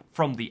Bridge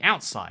from the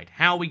outside.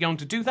 How are we going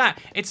to do that?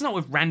 It's not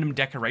with random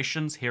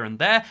decorations here and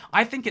there.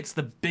 I think it's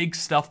the big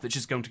stuff that's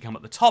just going to come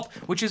at the top,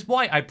 which is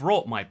why I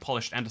brought my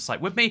polished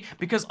andesite with me,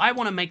 because I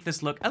want to make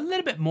this look a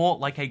little bit more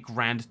like a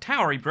grand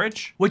towery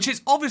bridge, which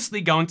is obviously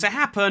going to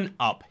happen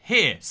up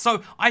here.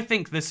 So I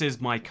think this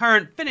is my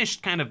current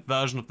finished kind of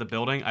version of the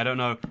building. I don't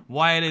know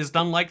why it is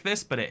done like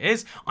this, but it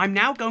is. I'm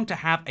now going to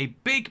have a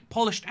big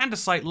polished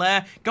andesite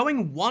layer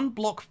going 1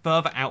 block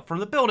further out from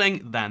the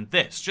building than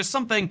this. Just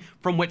something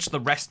from which the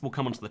rest will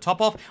come onto the top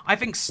of. I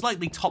think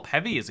slightly top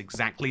heavy is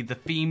exactly the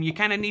theme you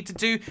kind of need to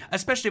do,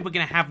 especially if we're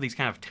going to have these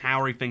kind of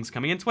towery things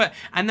coming into it.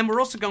 And then we're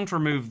also going to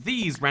remove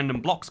these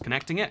random blocks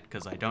connecting it,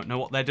 because I don't know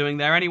what they're doing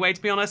there anyway,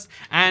 to be honest.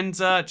 And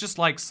just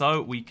like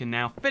so, we can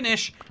now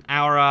finish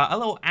our a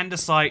little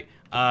andesite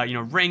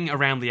ring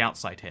around the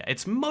outside here.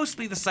 It's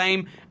mostly the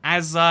same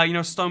as,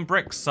 stone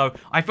bricks. So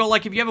I feel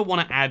like if you ever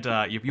want to add,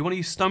 if you want to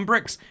use stone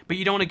bricks, but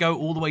you don't want to go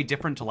all the way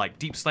different to like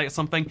deep slate or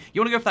something,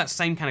 you want to go for that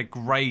same kind of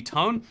gray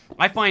tone,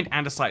 I find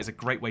andesite is a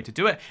great way to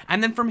do it.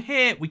 And then from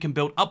here, we can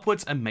build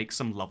upwards and make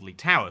some lovely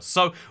towers.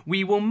 So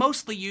we will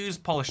mostly use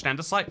polished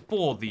andesite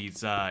for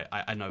these,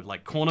 I know,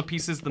 like corner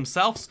pieces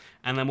themselves,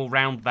 and then we'll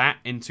round that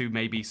into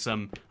maybe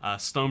some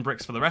stone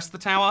bricks for the rest of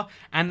the tower.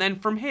 And then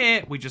from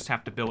here, we just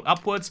have to build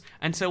upwards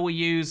until we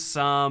use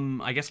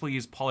some, I guess we'll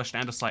use polished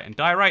andesite and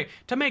diorite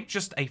to make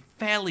just a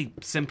fairly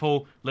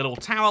simple little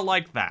tower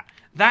like that.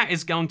 That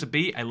is going to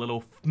be a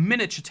little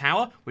miniature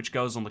tower, which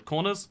goes on the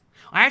corners.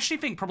 I actually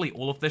think probably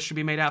all of this should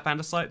be made out of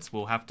andesites.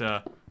 We'll have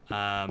to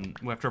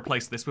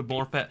replace this with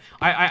more of it.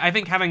 I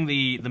think having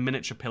the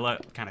miniature pillar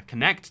kind of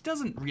connect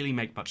doesn't really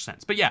make much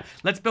sense. But yeah,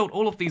 let's build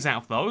all of these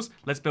out of those.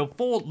 Let's build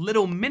 4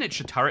 little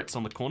miniature turrets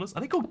on the corners. Are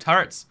they called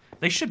turrets?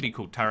 They should be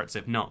called turrets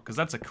if not, because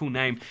that's a cool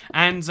name.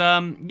 And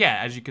yeah,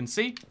 as you can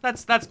see,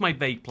 that's my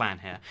vague plan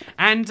here.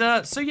 And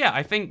so yeah,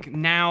 I think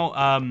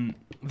now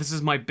this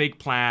is my big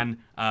plan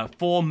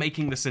for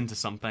making this into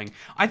something.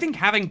 I think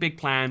having big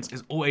plans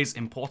is always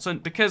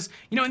important because,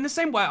 in the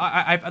same way,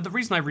 the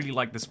reason I really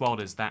like this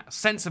world is that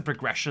sense of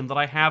progression that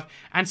I have,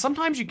 and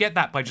sometimes you get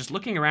that by just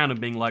looking around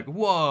and being like,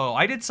 whoa,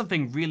 I did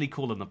something really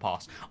cool in the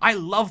past. I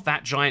love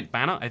that giant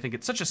banner. I think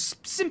it's such a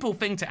simple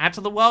thing to add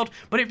to the world,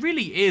 but it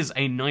really is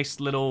a nice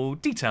little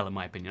detail in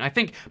my opinion. I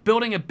think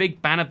building a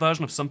big banner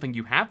version of something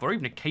you have, or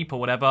even a cape or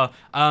whatever,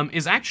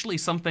 is actually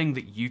something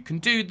that you can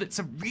do that's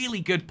a really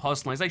good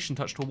personalization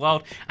touch to a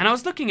world. And I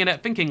was looking at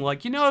it thinking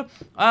like, there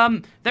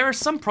are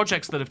some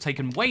projects that have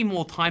taken way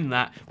more time than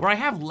that where I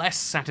have less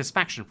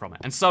satisfaction from it.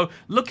 And so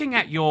looking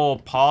at your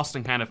past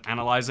and kind of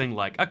analyzing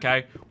like,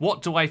 okay,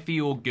 what do I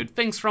feel good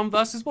things from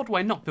versus what do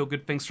I not feel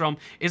good things from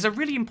is a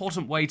really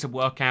important way to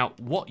work out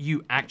what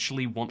you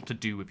actually want to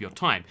do with your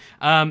time.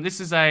 This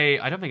is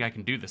I don't think I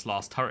can do this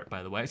last turret,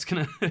 by the way. It's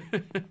gonna,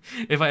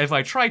 if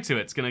I try to,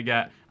 it's gonna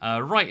get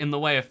right in the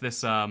way of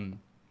this,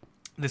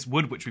 this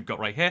wood which we've got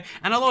right here,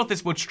 and a lot of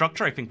this wood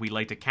structure I think we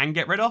later can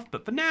get rid of,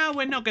 but for now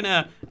we're not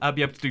gonna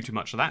be able to do too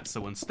much of that,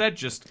 so instead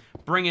just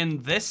bring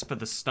in this for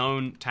the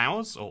stone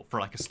towers, or for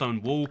like a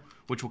stone wall,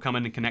 which will come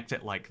in and connect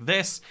it like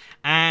this,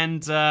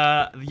 and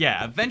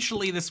yeah,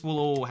 eventually this will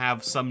all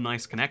have some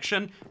nice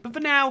connection, but for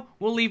now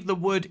we'll leave the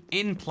wood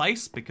in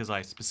place because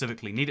I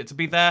specifically need it to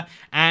be there,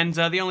 and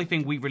the only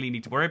thing we really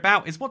need to worry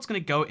about is what's going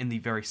to go in the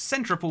very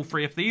center of all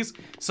 3 of these.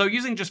 So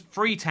using just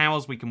 3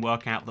 towers we can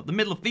work out that the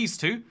middle of these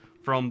 2,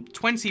 from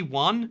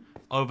 21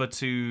 over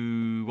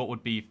to what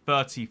would be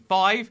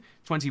 35,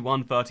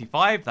 21,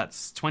 35,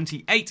 that's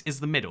 28 is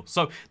the middle.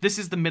 So this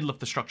is the middle of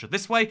the structure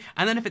this way,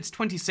 and then if it's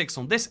 26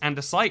 on this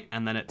andesite,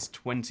 and then it's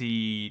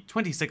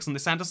 26 on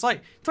this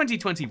andesite,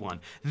 21.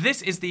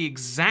 This is the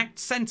exact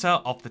center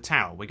of the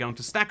tower. We're going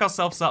to stack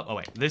ourselves up. Oh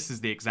wait, this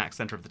is the exact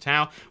center of the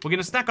tower. We're going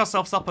to stack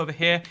ourselves up over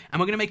here, and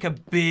we're going to make a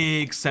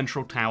big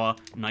central tower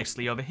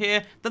nicely over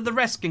here that the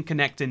rest can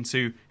connect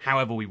into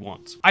however we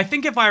want. I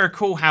think if I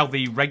recall how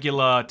the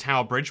regular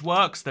tower bridge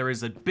works, there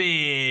is a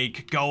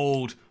big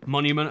gold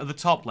monument at the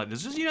top. Like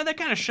this is, you know, they're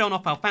kind of showing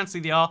off how fancy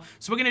they are.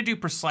 So we're going to do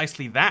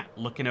precisely that,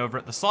 looking over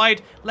at the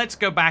side. Let's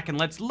go back and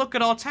let's look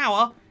at our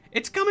tower.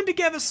 It's coming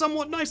together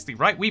somewhat nicely,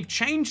 right? We've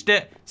changed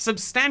it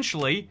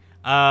substantially.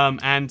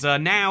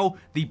 Now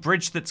the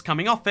bridge that's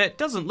coming off it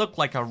doesn't look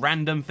like a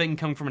random thing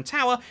coming from a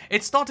tower.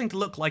 It's starting to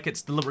look like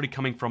it's deliberately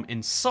coming from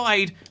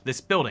inside this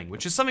building,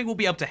 which is something we'll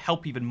be able to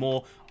help even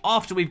more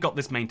after we've got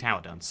this main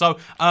tower done. So,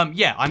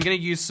 yeah, I'm going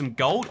to use some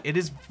gold. It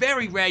is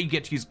very rare you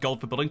get to use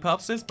gold for building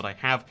purposes, but I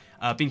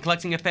have been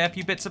collecting a fair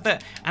few bits of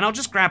it, and I'll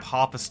just grab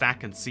half a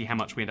stack and see how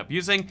much we end up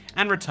using,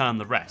 and return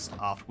the rest,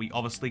 after we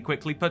obviously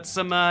quickly put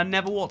some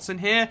Neverwarts in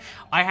here.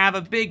 I have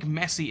a big,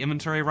 messy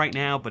inventory right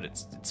now, but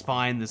it's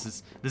fine. This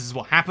is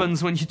what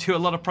happens when you do a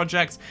lot of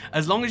projects.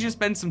 As long as you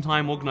spend some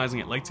time organizing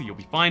it later, you'll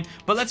be fine.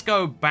 But let's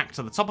go back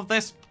to the top of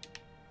this.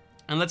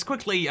 And let's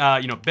quickly,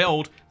 you know,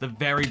 build the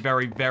very,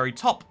 very, very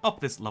top of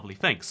this lovely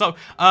thing. So,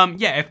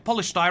 yeah, if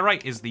polished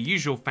diorite is the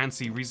usual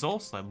fancy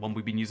resource, the one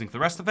we've been using for the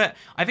rest of it,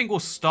 I think we'll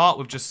start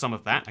with just some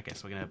of that. I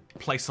guess we're going to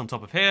place on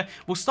top of here.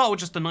 We'll start with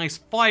just a nice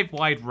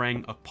 5-wide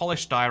ring of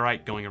polished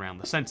diorite going around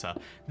the center.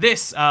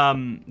 This,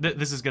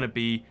 this is going to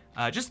be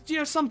just, you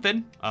know,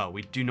 something. Oh,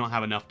 we do not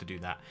have enough to do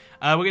that.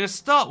 We're going to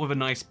start with a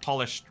nice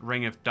polished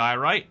ring of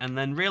diorite and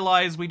then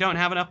realize we don't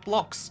have enough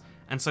blocks.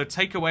 And so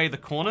take away the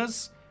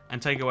corners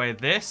and take away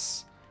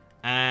this,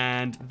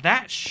 and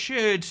that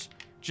should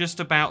just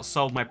about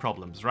solve my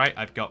problems, right?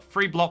 I've got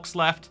 3 blocks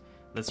left.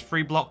 There's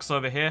 3 blocks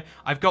over here.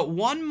 I've got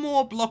 1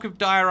 more block of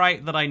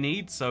diorite that I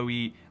need, so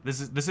this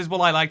is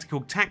what I like to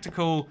call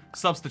tactical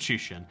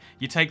substitution.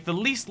 You take the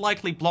least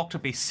likely block to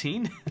be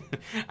seen,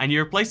 and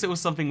you replace it with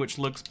something which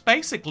looks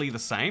basically the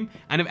same,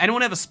 and if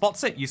anyone ever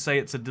spots it, you say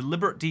it's a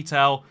deliberate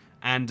detail,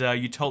 and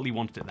you totally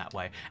wanted it that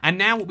way. And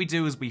now what we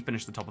do is we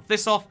finish the top of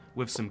this off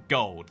with some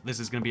gold. This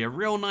is going to be a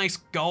real nice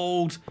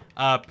gold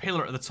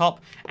pillar at the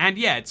top. And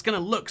yeah, it's going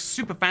to look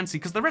super fancy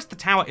because the rest of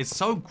the tower is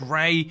so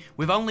grey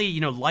with only, you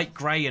know, light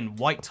grey and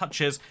white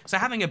touches. So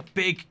having a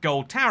big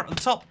gold tower at the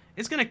top,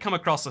 it's going to come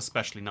across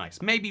especially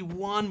nice. Maybe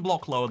 1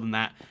 block lower than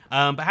that,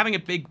 but having a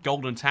big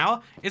golden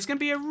tower is going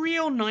to be a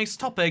real nice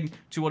topping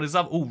to what is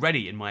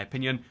already, in my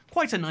opinion,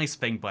 quite a nice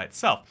thing by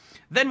itself.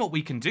 Then what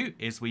we can do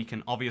is we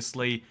can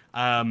obviously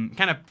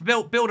kind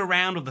of build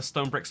around with the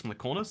stone bricks from the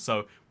corners.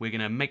 So we're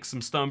going to make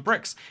some stone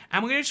bricks,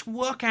 and we're going to just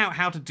work out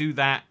how to do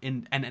that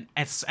in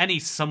any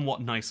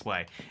somewhat nice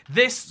way.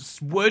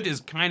 This wood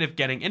is kind of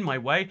getting in my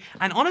way,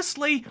 and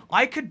honestly,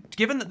 I could,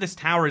 given that this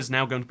tower is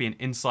now going to be an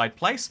inside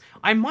place,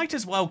 I might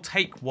as well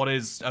take what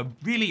is a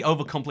really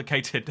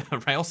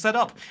overcomplicated rail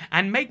setup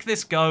and make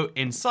this go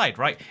inside,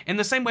 right? In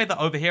the same way that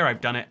over here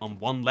I've done it on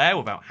 1 layer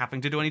without having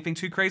to do anything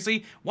too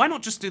crazy, why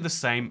not just do the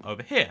same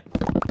over here?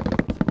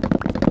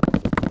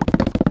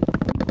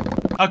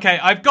 Okay,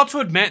 I've got to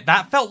admit,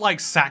 that felt like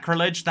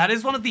sacrilege. That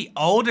is one of the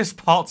oldest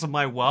parts of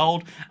my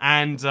world,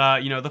 and,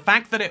 you know, the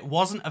fact that it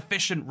wasn't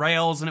efficient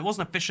rails and it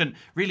wasn't efficient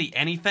really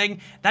anything,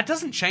 that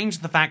doesn't change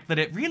the fact that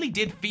it really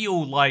did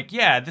feel like,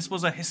 yeah, this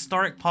was a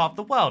historic part of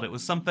the world. It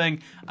was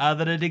something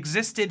that had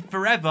existed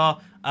forever,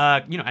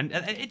 you know, and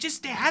it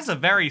has a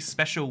very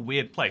special,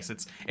 weird place.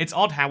 It's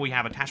odd how we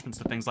have attachments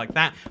to things like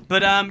that,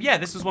 but yeah,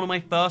 this was one of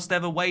my first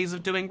ever ways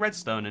of doing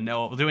redstone, and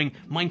now doing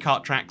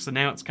minecart tracks, and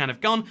now it's kind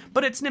of gone,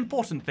 but it's an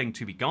important thing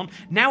to be gone.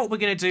 Now what we're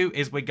going to do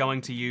is we're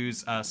going to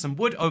use some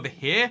wood over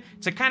here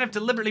to kind of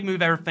deliberately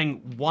move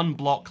everything 1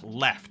 block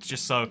left,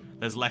 just so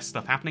there's less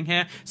stuff happening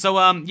here. So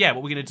yeah,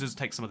 what we're going to do is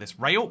take some of this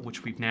rail,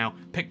 which we've now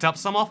picked up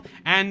some of,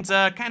 and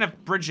kind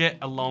of bridge it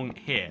along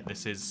here.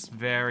 This is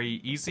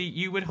very easy,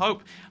 you would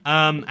hope.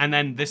 And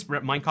then this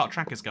minecart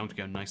track is going to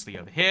go nicely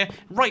over here,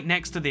 right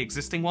next to the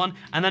existing one.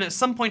 And then at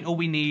some point, all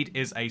we need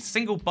is a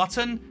single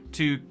button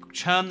to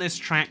turn this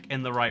track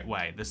in the right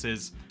way. This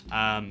is,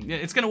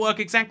 it's going to work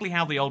exactly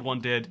how the old one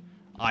did,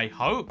 I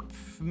hope,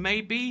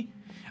 maybe.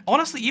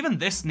 Honestly, even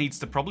this needs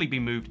to probably be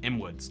moved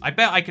inwards. I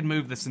bet I could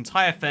move this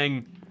entire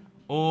thing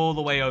all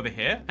the way over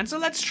here. And so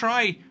let's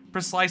try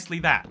precisely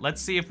that. Let's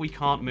see if we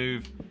can't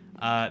move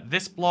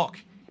this block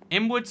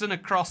inwards and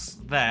across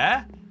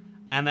there.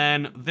 And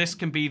then this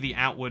can be the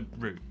outward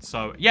route.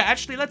 So yeah,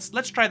 actually, let's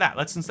try that.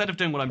 Let's, instead of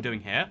doing what I'm doing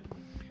here,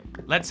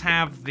 let's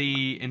have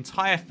the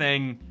entire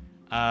thing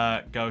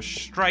go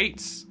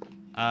straight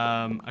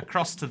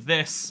across to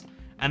this,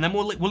 and then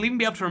we'll even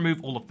be able to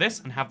remove all of this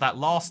and have that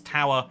last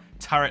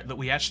turret that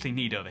we actually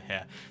need over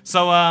here.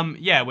 So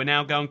yeah, we're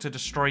now going to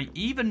destroy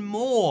even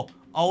more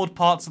old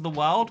parts of the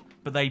world,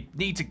 but they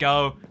need to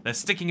go. They're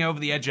sticking over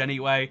the edge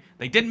anyway.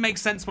 They didn't make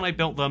sense when I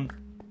built them.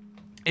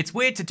 It's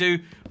weird to do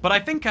But I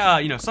think,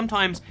 you know,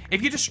 sometimes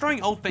if you're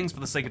destroying old things for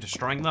the sake of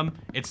destroying them,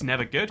 it's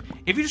never good.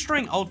 If you're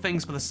destroying old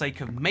things for the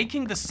sake of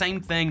making the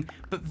same thing,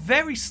 but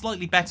very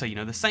slightly better, you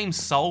know, the same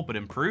soul but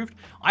improved,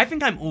 I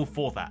think I'm all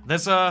for that.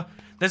 There's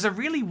a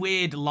really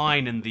weird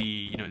line in the,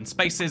 you know, in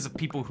spaces of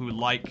people who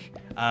like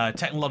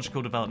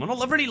technological development,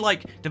 or really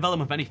like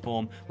development of any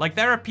form. Like,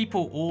 there are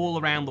people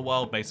all around the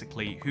world,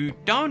 basically, who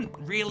don't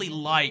really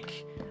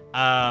like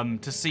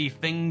to see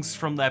things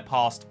from their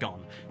past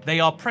gone. They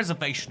are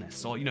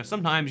preservationists, or, you know,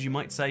 sometimes you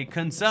might say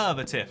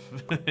conservative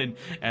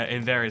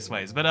in various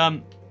ways.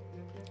 But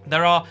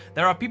there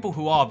are people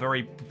who are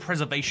very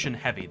preservation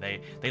heavy.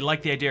 They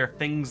like the idea of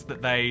things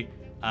that they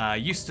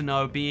used to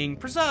know being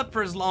preserved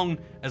for as long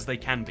as they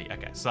can be.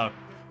 Okay, so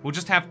we'll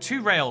just have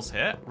 2 rails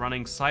here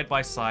running side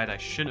by side. I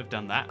shouldn't have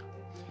done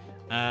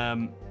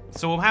that.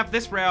 So we'll have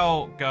this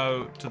rail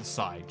go to the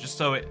side, just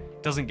so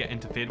it doesn't get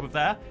interfered with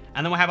there.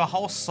 And then we'll have a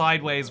whole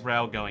sideways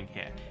rail going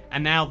here.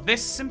 And now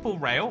this simple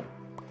rail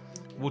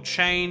will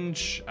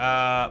change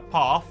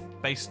path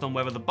based on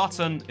whether the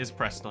button is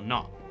pressed or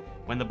not.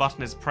 When the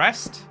button is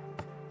pressed,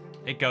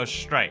 it goes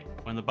straight.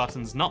 When the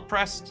button's not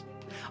pressed,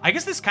 I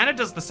guess this kind of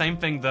does the same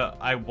thing that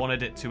I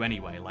wanted it to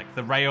anyway. Like,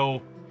 the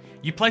rail,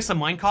 you place a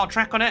minecart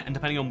track on it, and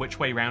depending on which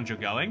way round you're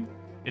going,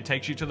 it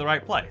takes you to the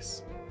right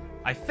place.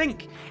 I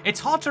think it's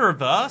hard to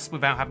reverse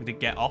without having to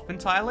get off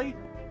entirely,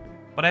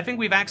 but I think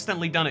we've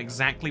accidentally done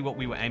exactly what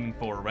we were aiming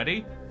for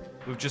already,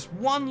 with just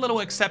one little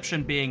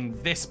exception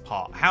being this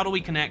part. How do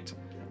we connect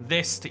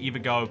this to either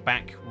go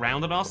back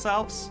round on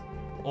ourselves,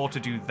 or to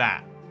do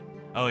that?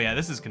 Oh yeah,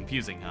 this is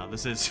confusing, huh?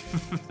 This is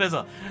there's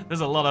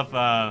a lot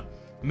of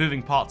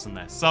moving parts in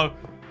this. So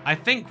I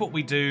think what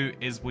we do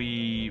is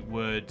we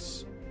would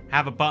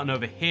have a button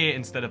over here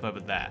instead of over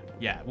there.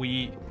 Yeah,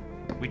 we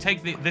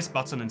take this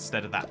button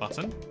instead of that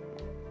button.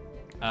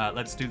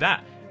 Let's do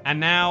that. And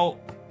now,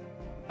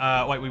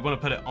 wait, we want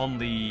to put it on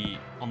the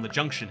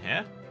junction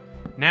here.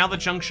 Now the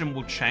junction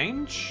will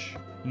change.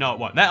 No, it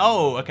won't.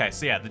 Oh, okay.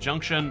 So yeah, the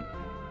junction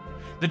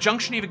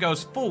either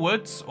goes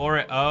forwards or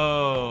it.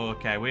 Oh,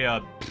 okay. We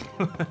are.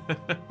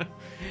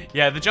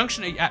 Yeah, the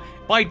junction,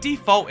 by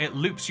default, it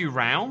loops you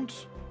round,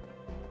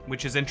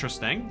 which is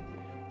interesting.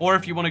 Or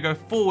if you want to go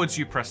forwards,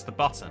 you press the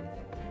button.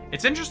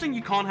 It's interesting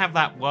you can't have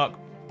that work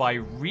by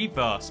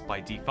reverse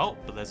by default,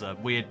 but there's a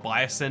weird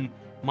bias in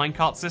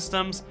minecart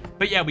systems.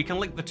 But yeah, we can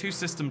link the 2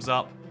 systems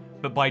up,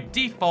 but by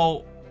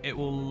default, it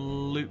will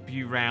loop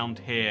you round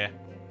here,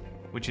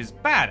 which is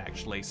bad,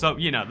 actually. So,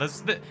 you know,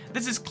 this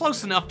is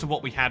close enough to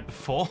what we had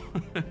before.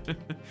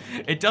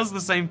 It does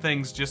the same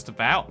things just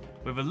about,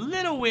 with a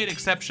little weird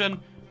exception.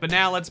 But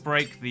now let's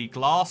break the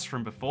glass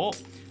from before.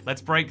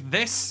 Let's break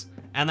this,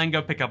 and then go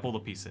pick up all the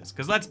pieces.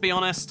 Because let's be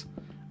honest,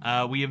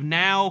 we have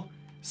now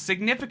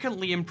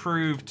significantly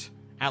improved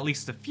at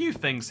least a few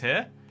things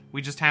here.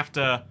 We just have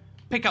to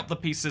pick up the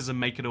pieces and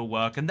make it all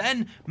work, and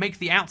then make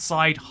the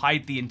outside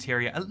hide the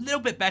interior a little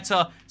bit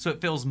better so it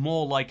feels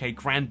more like a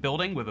grand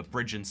building with a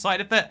bridge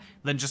inside of it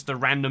than just a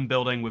random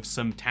building with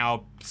some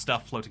tower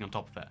stuff floating on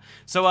top of it.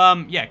 So,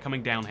 yeah,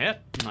 coming down here,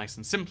 nice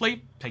and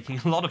simply, taking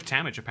a lot of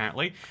damage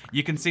apparently,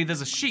 you can see there's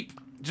a sheep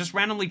just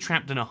randomly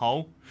trapped in a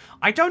hole.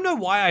 I don't know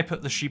why I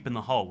put the sheep in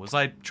the hole. Was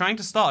I trying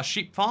to start a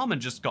sheep farm and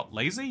just got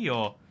lazy,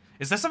 or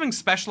is there something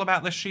special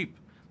about this sheep?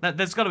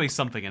 There's got to be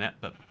something in it,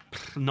 but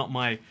not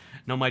my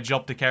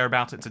job to care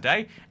about it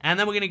today. And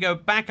then we're going to go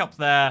back up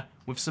there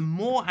with some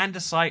more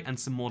andesite and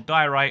some more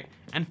diorite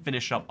and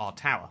finish up our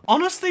tower.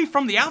 Honestly,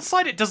 from the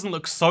outside, it doesn't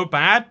look so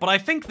bad, but I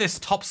think this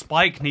top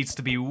spike needs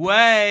to be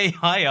way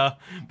higher,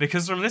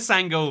 because from this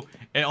angle,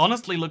 it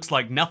honestly looks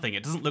like nothing.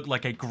 It doesn't look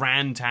like a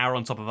grand tower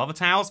on top of other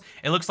towers.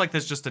 It looks like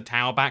there's just a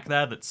tower back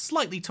there that's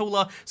slightly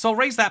taller, so I'll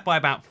raise that by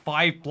about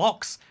 5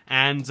 blocks,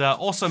 and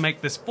also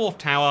make this 4th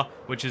tower,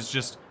 which is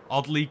just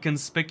oddly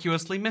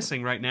conspicuously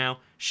missing right now,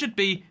 should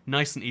be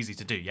nice and easy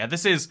to do. Yeah,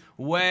 this is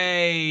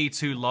way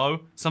too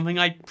low, something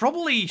I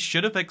probably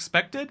should have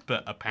expected,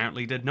 but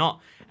apparently did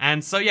not.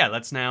 And so yeah,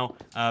 let's now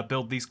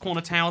build these corner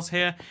towers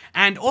here.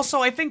 And also,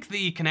 I think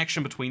the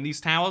connection between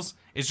these towers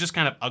is just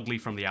kind of ugly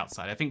from the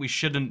outside. I think we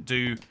shouldn't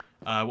do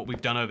what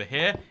we've done over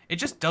here. It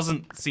just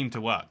doesn't seem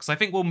to work. So I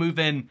think we'll move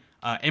in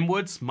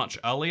inwards much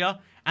earlier,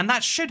 and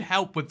that should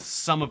help with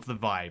some of the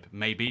vibe,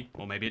 maybe,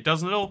 or maybe it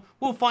doesn't at all.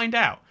 We'll find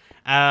out.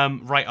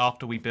 Right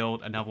after we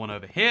build another one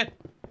over here,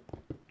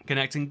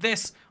 connecting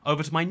this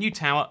over to my new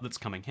tower that's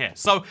coming here.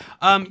 So,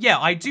 yeah,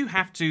 I do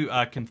have to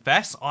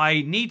confess,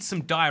 I need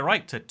some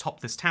diorite to top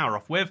this tower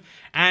off with,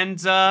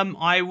 and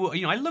I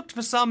looked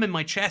for some in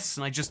my chests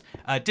and I just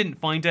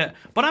didn't find it.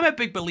 But I'm a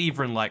big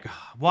believer in, like,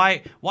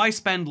 why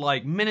spend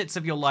like minutes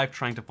of your life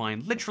trying to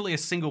find literally a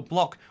single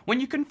block when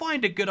you can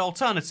find a good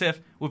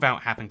alternative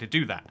without having to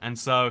do that? And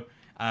so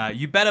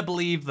you better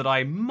believe that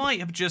I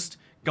might have just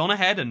gone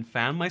ahead and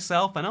found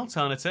myself an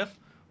alternative.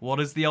 What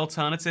is the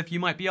alternative, you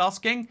might be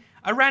asking?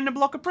 A random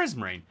block of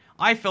prismarine.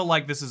 I feel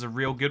like this is a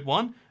real good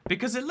one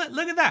because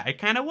look at that, it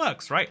kind of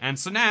works, right? And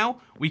so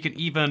now we can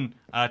even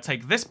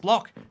take this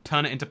block,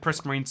 turn it into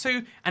prismarine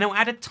too, and it'll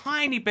add a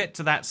tiny bit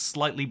to that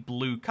slightly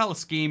blue color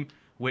scheme,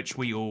 which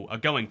we all are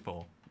going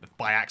for.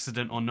 by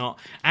accident or not.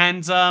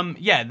 And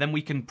yeah, then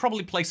we can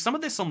probably place some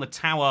of this on the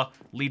tower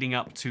leading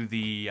up to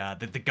the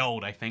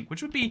gold, I think,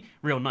 which would be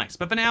real nice.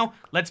 But for now,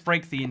 let's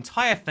break the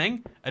entire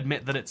thing,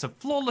 admit that it's a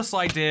flawless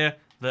idea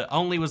that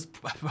only was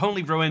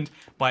only ruined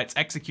by its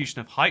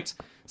execution of height.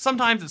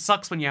 Sometimes it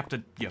sucks when you have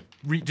to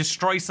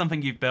destroy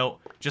something you've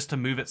built just to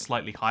move it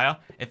slightly higher.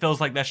 It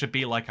feels like there should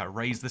be like a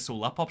raise this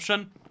all up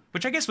option,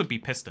 which I guess would be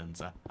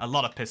pistons, a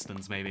lot of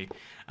pistons maybe.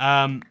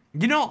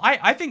 You know,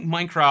 I think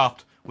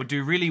Minecraft would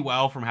do really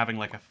well from having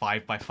like a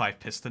 5x5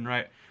 piston,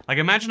 right? Like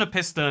imagine a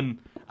piston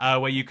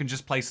where you can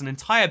just place an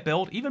entire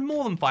build, even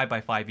more than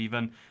 5x5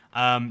 even,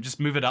 just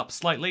move it up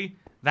slightly.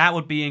 That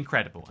would be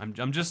incredible.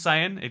 I'm just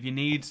saying, if you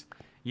need...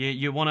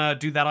 You want to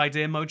do that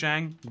idea,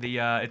 Mojang?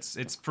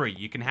 It's free.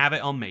 You can have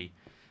it on me.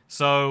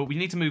 So we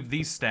need to move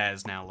these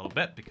stairs now a little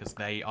bit because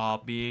they are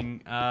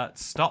being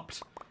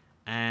stopped.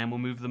 And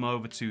we'll move them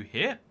over to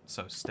here.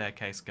 So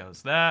staircase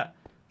goes there.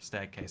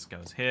 Staircase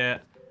goes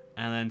here.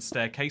 And then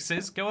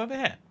staircases go over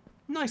here.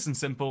 Nice and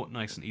simple,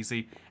 nice and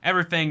easy.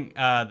 Everything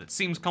that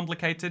seems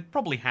complicated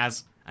probably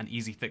has an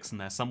easy fix in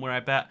there somewhere, I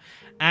bet.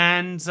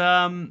 And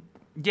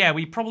yeah,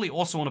 we probably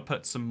also want to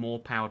put some more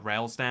powered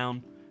rails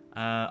down.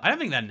 I don't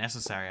think they're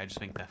necessary, I just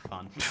think they're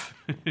fun.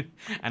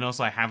 And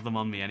also I have them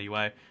on me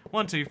anyway.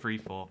 1, 2, 3,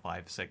 4,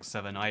 5, 6,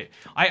 7,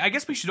 I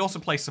guess we should also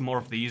place some more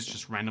of these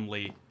just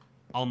randomly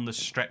on the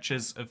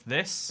stretches of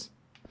this.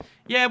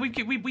 Yeah,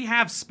 we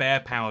have spare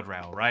powered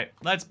rail, right?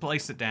 Let's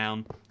place it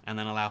down and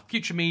then allow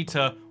future me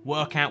to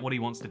work out what he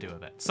wants to do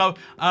with it. So,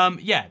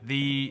 yeah,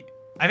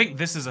 I think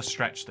this is a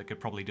stretch that could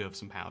probably do with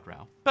some powered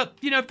rail. But,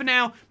 you know, for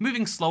now,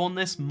 moving slow on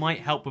this might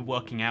help with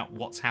working out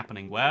what's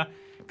happening where.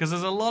 Because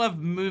there's a lot of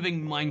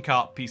moving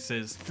minecart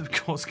pieces that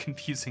cause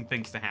confusing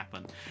things to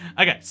happen.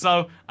 Okay,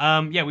 so,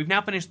 yeah, we've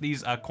now finished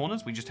these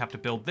corners. We just have to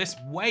build this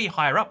way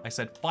higher up. I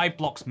said 5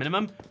 blocks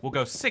minimum. We'll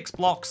go 6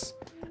 blocks,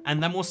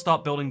 and then we'll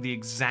start building the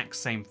exact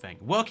same thing.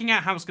 Working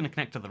out how it's going to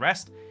connect to the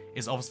rest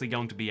is obviously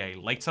going to be a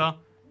later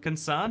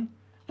concern,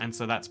 and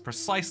so that's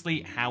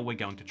precisely how we're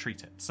going to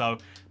treat it. So,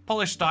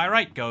 polished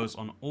diorite goes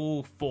on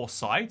all 4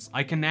 sides.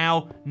 I can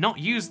now not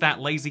use that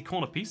lazy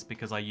corner piece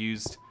because I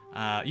used...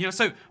 you know,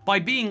 so by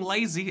being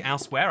lazy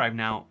elsewhere, I've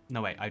now...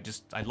 No, wait,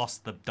 I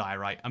lost the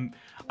diorite.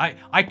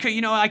 I could,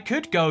 you know, I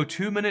could go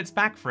 2 minutes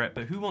back for it,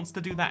 but who wants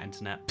to do that,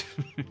 internet?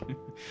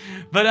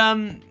 But,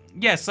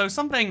 yeah, so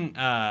something...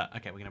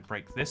 okay, we're gonna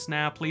break this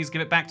now. Please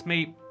give it back to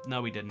me.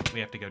 No, we didn't. We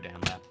have to go down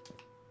there.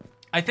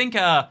 I think,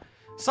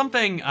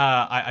 something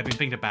I've been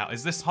thinking about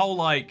is this whole,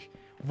 like,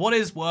 what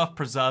is worth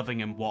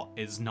preserving and what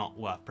is not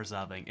worth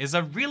preserving is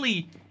a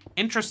really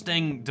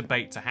interesting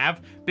debate to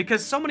have,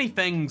 because so many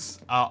things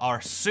are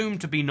assumed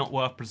to be not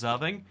worth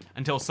preserving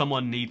until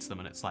someone needs them,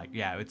 and it's like,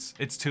 yeah,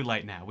 it's too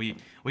late now.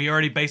 We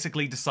already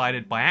basically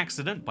decided by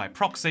accident, by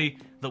proxy,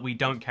 that we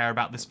don't care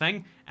about this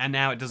thing, and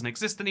now it doesn't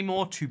exist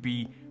anymore to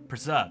be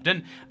preserved.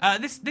 And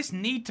this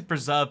need to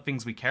preserve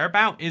things we care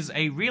about is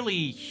a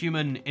really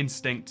human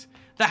instinct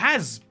that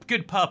has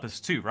good purpose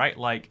too, right?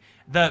 Like,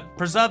 the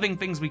preserving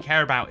things we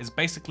care about is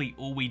basically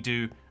all we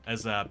do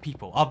as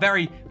people. Our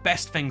very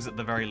best things at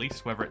the very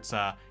least, whether it's,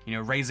 you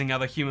know, raising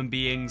other human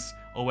beings,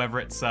 or whether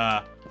it's,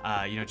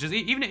 you know, just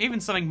even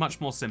something much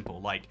more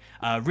simple, like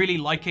really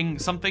liking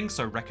something,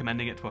 so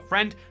recommending it to a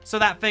friend, so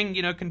that thing,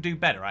 you know, can do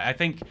better. I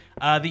think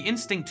the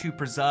instinct to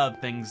preserve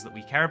things that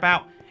we care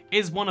about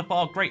is one of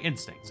our great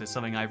instincts. It's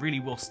something I really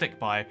will stick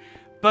by.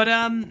 But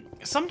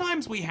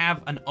sometimes we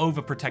have an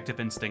overprotective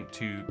instinct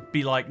to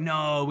be like,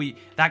 no,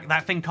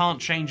 that thing can't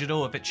change at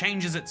all. If it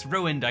changes, it's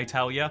ruined, I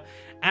tell ya.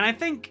 And I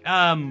think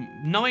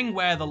knowing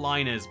where the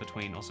line is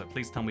between... Also,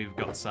 please tell me we've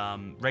got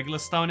some regular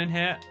stone in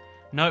here.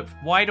 Nope.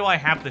 Why do I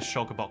have this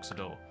shulker box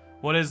at all?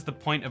 What is the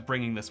point of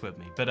bringing this with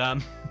me? But yeah,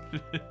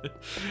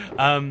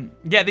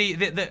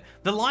 the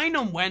line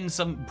on when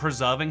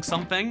preserving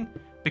something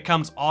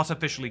becomes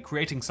artificially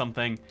creating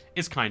something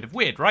is kind of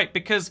weird, right?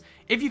 Because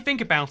if you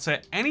think about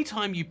it,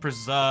 anytime you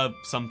preserve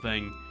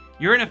something,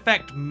 you're in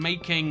effect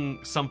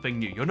making something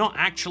new. You're not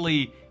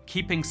actually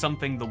keeping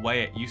something the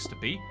way it used to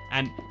be.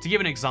 And to give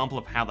an example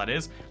of how that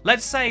is,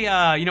 let's say,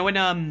 you know,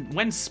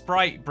 when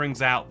Sprite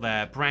brings out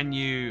their brand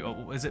new,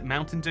 or is it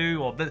Mountain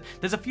Dew? Or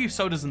there's a few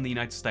sodas in the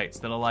United States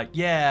that are like,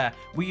 yeah,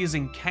 we're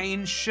using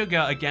cane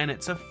sugar again.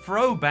 It's a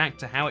throwback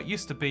to how it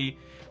used to be.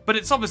 But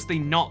it's obviously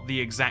not the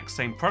exact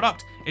same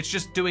product. It's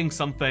just doing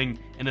something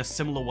in a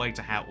similar way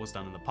to how it was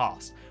done in the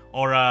past.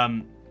 Or,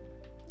 and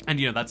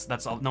you know, that's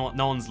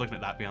no one's looking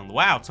at that beyond,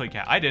 wow, Toy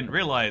Cat, I didn't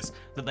realize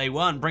that they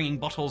weren't bringing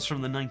bottles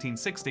from the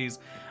 1960s.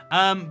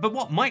 But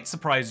what might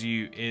surprise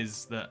you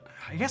is that,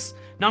 I guess,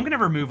 now I'm going to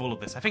remove all of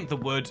this. I think the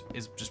wood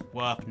is just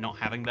worth not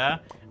having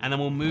there. And then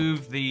we'll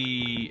move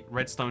the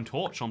redstone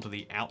torch onto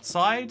the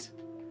outside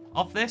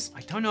of this. I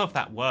don't know if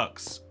that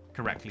works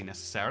correctly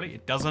necessarily.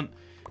 It doesn't.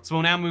 So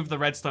we'll now move the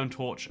redstone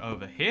torch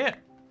over here,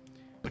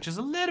 which is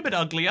a little bit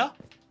uglier.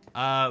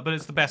 but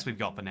it's the best we've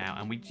got for now,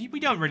 and we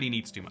don't really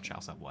need to do much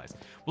else otherwise.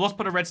 We'll also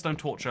put a redstone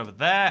torch over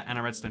there and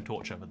a redstone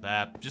torch over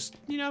there. Just,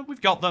 you know,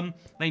 we've got them.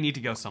 They need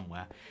to go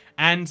somewhere.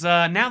 And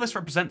now this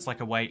represents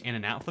like a way in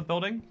and out of the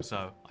building,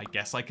 so I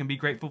guess I can be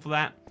grateful for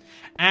that.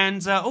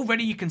 And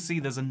already you can see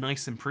there's a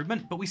nice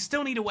improvement, but we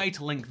still need a way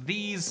to link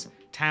these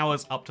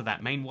towers up to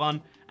that main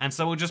one, and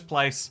so we'll just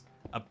place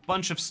a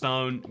bunch of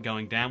stone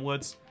going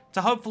downwards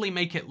to hopefully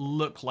make it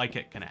look like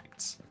it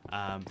connects.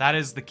 That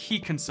is the key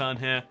concern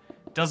here.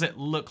 Does it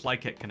look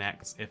like it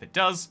connects? If it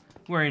does,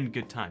 we're in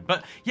good time.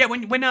 But yeah,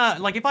 when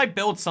like if I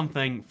build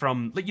something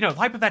from, you know,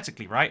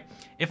 hypothetically, right?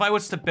 If I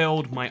was to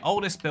build my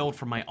oldest build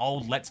from my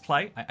old Let's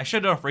Play, I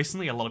showed it off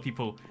recently. A lot of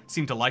people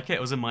seem to like it.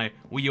 It was in my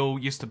We All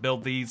Used to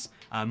Build These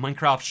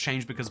Minecraft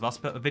Changed Because of Us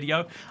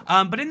video.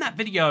 But in that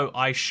video,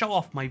 I show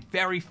off my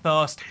very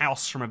first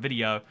house from a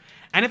video.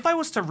 And if I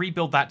was to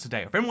rebuild that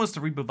today, if anyone was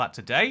to rebuild that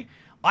today,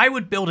 I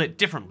would build it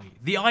differently.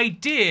 The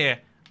idea,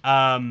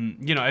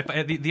 you know,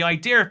 the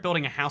idea of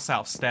building a house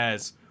out of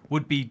stairs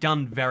would be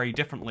done very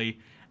differently.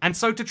 And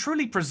so to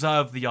truly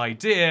preserve the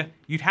idea,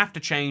 you'd have to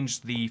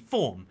change the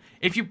form.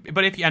 If you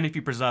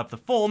preserve the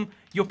form,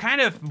 you're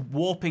kind of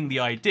warping the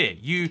idea.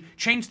 You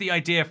change the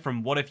idea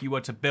from what if you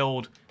were to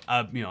build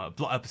you know,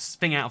 a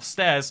thing out of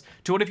stairs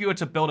to what if you were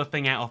to build a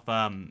thing out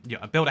of, you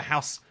know, build a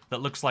house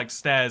that looks like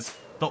stairs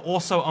that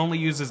also only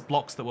uses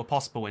blocks that were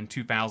possible in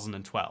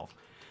 2012.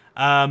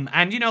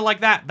 And you know,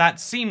 like that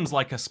seems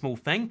like a small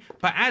thing,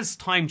 but as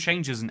time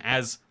changes and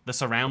as the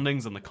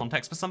surroundings and the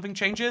context for something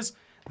changes,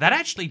 that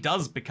actually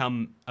does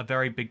become a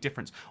very big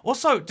difference.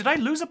 Also, did I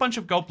lose a bunch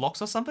of gold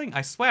blocks or something?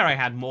 I swear I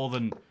had more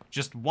than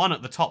just one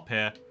at the top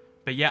here,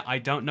 but yeah, I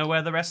don't know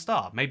where the rest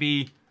are.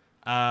 Maybe,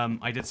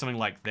 I did something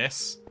like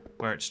this,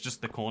 where it's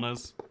just the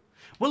corners.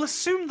 We'll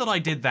assume that I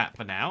did that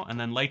for now, and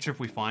then later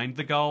if we find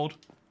the gold,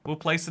 we'll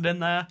place it in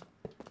there.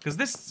 Because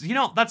this, you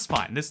know, that's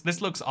fine.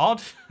 This looks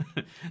odd.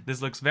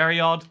 This looks very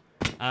odd.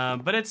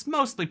 But it's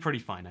mostly pretty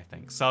fine, I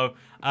think. So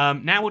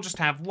now we'll just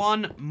have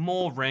one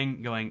more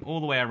ring going all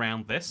the way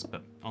around this,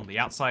 but on the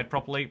outside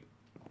properly,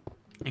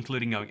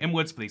 including going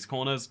inwards for these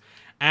corners.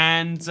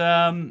 And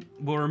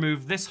we'll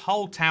remove this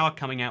whole tower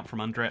coming out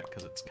from under it,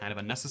 because it's kind of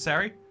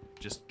unnecessary.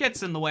 Just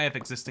gets in the way of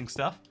existing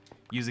stuff.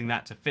 Using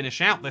that to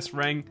finish out this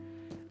ring.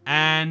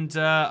 And,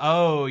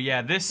 oh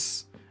yeah,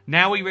 this...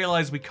 Now we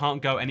realize we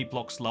can't go any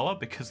blocks lower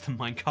because the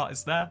minecart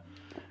is there.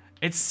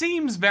 It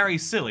seems very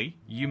silly,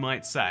 you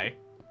might say,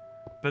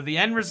 but the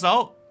end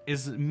result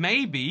is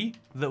maybe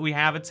that we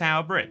have a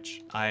tower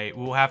bridge. I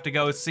will have to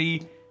go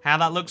see how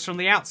that looks from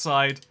the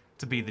outside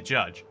to be the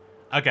judge.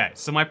 Okay,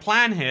 so my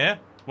plan here,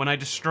 when I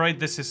destroyed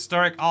this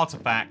historic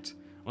artifact,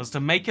 was to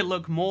make it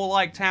look more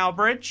like Tower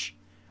Bridge.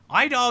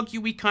 I'd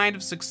argue we kind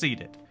of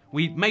succeeded.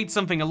 We made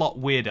something a lot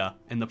weirder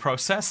in the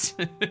process.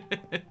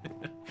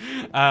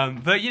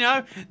 But you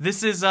know,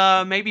 this is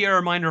maybe a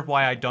reminder of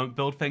why I don't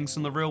build things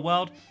from the real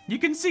world. You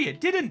can see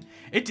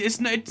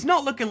it's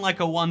not looking like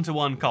a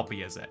one-to-one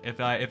copy, is it?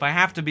 If I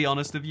have to be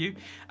honest with you.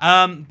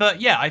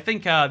 But yeah, I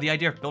think the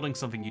idea of building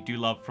something you do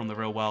love from the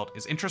real world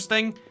is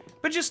interesting.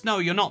 But just know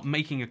you're not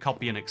making a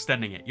copy and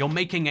extending it. You're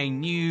making a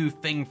new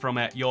thing from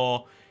it.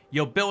 You're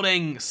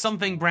building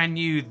something brand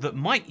new that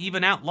might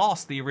even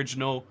outlast the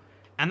original.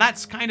 And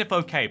that's kind of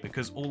okay,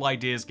 because all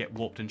ideas get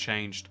warped and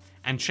changed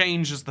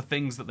as the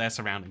things that they're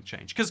surrounding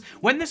change. Because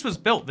when this was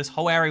built, this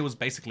whole area was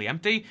basically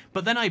empty,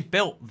 but then I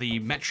built the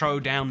metro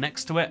down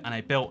next to it, and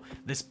I built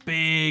this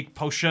big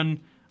potion,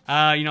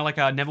 you know, like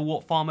a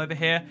Neverwart farm over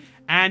here.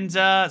 And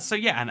so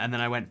yeah, and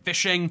then I went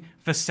fishing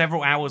for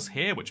several hours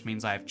here, which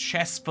means I have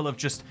chests full of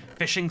just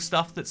fishing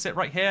stuff that sit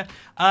right here.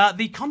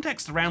 The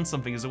context around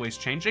something is always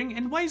changing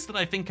in ways that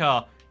I think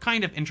are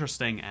kind of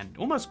interesting and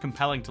almost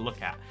compelling to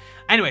look at.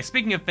 Anyway,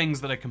 speaking of things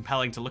that are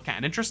compelling to look at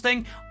and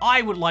interesting,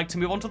 I would like to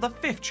move on to the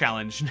 5th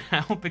challenge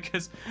now,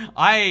 because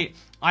I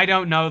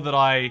don't know that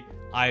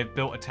I've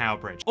built a tower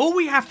bridge. All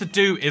we have to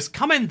do is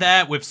come in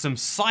there with some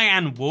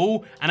cyan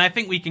wool, and I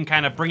think we can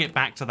kind of bring it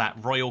back to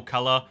that royal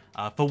color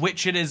for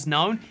which it is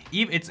known.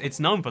 It's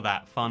known for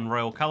that fun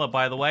royal color,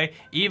 by the way,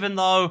 even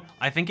though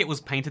I think it was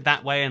painted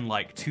that way in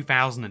like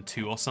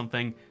 2002 or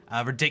something.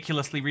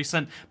 Ridiculously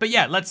recent. But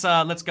yeah, let's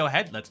go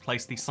ahead. Let's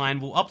place the cyan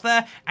wool up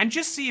there and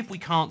just see if we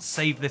can't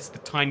save this the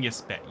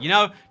tiniest bit. You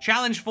know,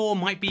 challenge 4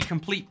 might be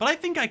complete, but I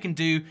think I can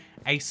do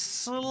a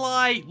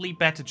slightly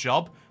better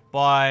job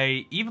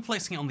by either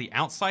placing it on the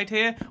outside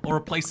here or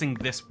replacing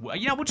this.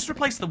 You know, we'll just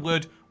replace the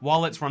wood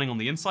while it's running on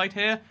the inside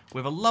here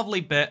with a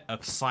lovely bit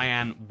of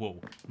cyan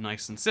wool.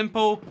 Nice and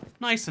simple,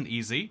 nice and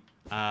easy.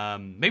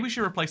 Maybe we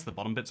should replace the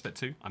bottom bits of it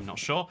too, I'm not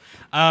sure.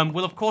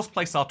 We'll of course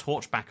place our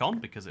torch back on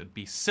because it would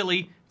be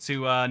silly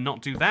to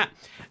not do that.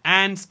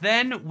 And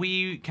then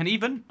we can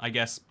even, I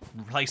guess,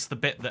 replace the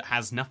bit that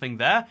has nothing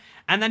there.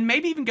 And then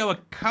maybe even go a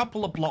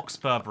couple of blocks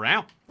further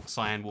out,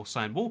 cyan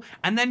wool,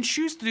 and then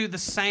choose to do the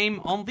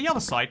same on the other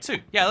side too.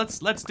 Yeah,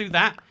 let's do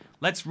that.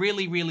 Let's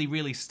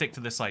really stick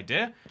to this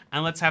idea.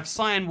 And let's have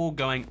cyan wool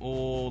going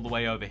all the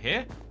way over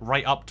here,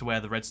 right up to where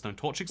the redstone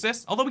torch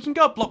exists. Although we can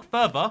go a block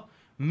further,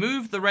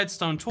 move the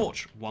redstone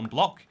torch 1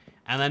 block,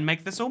 and then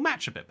make this all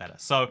match a bit better.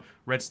 So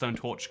redstone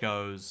torch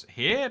goes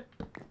here,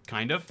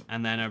 kind of,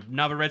 and then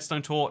another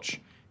redstone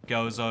torch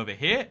goes over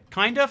here,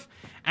 kind of.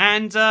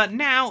 And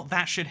now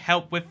that should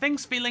help with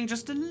things feeling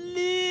just a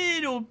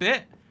little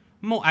bit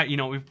more, you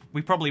know,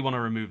 we probably want to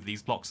remove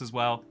these blocks as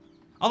well.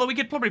 Although we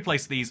could probably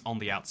place these on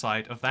the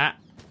outside of that.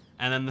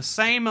 And then the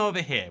same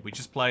over here. We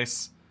just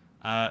place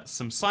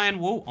some cyan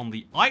wool on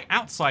the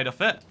outside of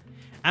it.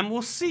 And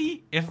we'll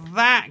see if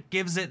that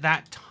gives it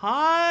that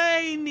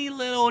tiny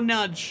little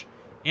nudge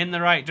in the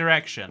right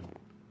direction.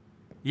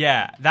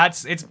 Yeah,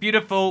 it's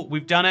beautiful.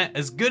 We've done it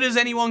as good as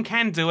anyone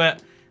can do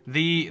it.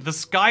 The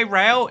sky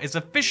rail is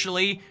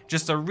officially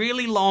just a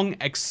really long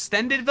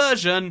extended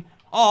version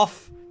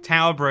of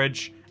Tower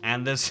Bridge.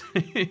 And this,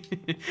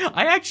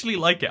 I actually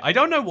like it. I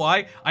don't know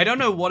why. I don't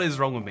know what is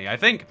wrong with me. I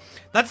think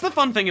that's the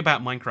fun thing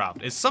about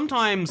Minecraft is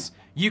sometimes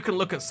you can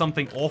look at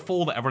something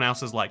awful that everyone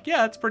else is like,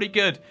 yeah, it's pretty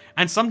good.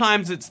 And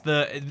sometimes it's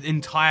the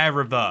entire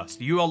reverse.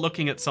 You are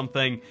looking at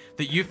something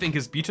that you think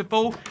is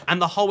beautiful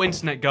and the whole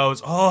internet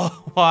goes,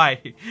 oh,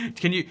 why?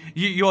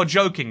 You're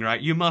joking,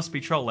 right? You must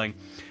be trolling.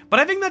 But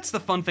I think that's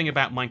the fun thing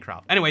about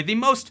Minecraft. Anyway, the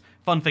most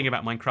fun thing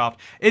about Minecraft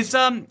is,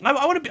 I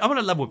want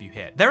to level with you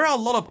here. There are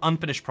a lot of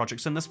unfinished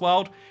projects in this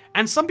world,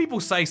 and some people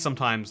say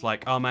sometimes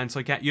like, oh man,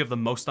 Toycat, you have the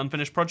most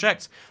unfinished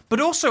projects. But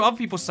also other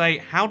people say,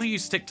 how do you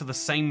stick to the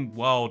same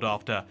world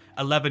after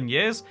 11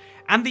 years?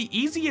 And the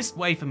easiest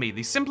way for me,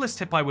 the simplest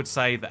tip I would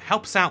say that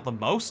helps out the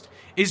most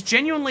is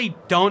genuinely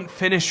don't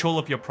finish all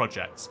of your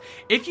projects.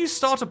 If you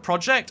start a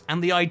project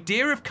and the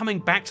idea of coming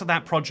back to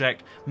that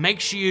project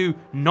makes you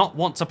not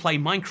want to play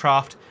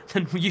Minecraft,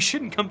 then you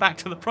shouldn't come back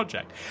to the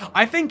project.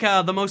 I think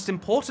the most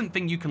important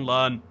thing you can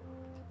learn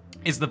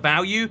is the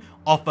value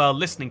of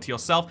listening to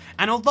yourself.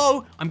 And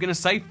although I'm going to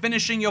say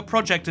finishing your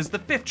project is the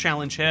 5th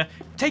challenge here,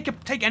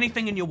 take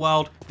anything in your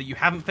world that you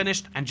haven't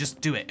finished and just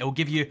do it. It will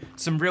give you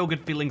some real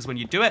good feelings when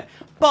you do it.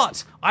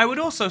 But I would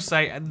also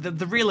say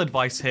the real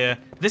advice here,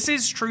 this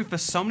is true for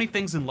so many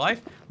things in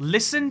life.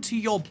 Listen to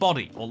your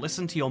body or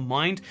listen to your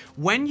mind.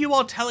 When you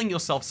are telling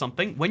yourself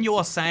something, when you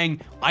are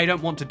saying, I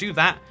don't want to do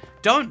that,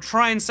 don't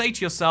try and say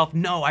to yourself,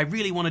 no, I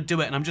really want to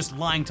do it and I'm just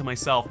lying to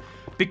myself.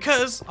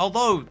 Because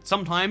although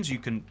sometimes you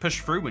can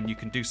push through and you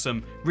can do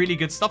some really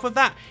good stuff with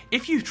that,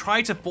 if you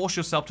try to force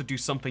yourself to do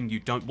something you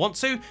don't want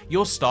to,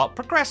 you'll start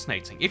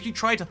procrastinating. If you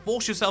try to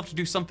force yourself to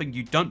do something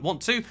you don't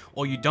want to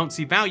or you don't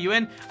see value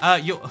in,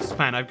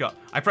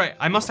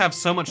 I must have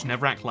so much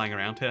Netherrack lying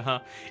around here, huh?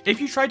 If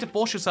you try to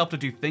force yourself to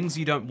do things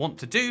you don't want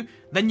to do,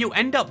 then you'll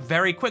end up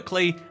very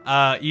quickly,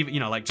 coming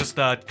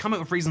up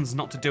with reasons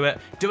not to do it,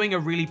 doing a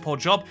really poor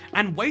job,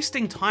 and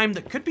wasting time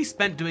that could be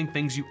spent doing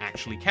things you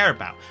actually care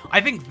about. I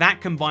think that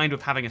combined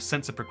with having a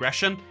sense of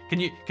progression,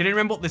 can you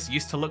remember what this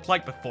used to look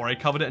like before I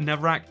covered it in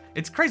Netherrack?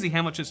 It's crazy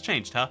how much it's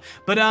changed, huh?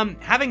 But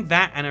having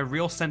that and a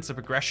real sense of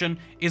progression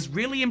is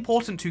really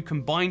important to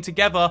combine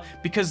together,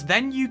 because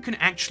then you can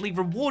actually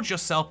reward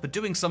yourself for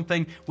doing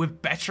something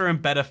with better and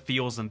better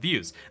feels and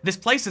views. This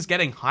place is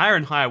getting higher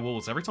and higher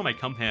walls every time I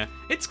come here.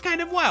 It's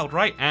kind of wild,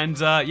 right? And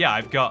yeah,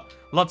 I've got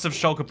lots of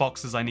shulker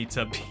boxes I need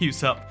to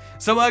use up.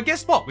 So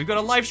guess what? We've got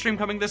a live stream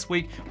coming this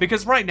week,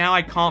 because right now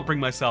I can't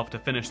bring myself to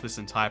finish this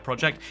entire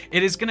project.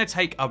 It is going to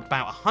take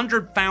about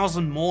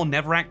 100,000 more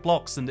Netherrack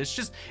blocks, and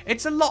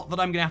it's a lot that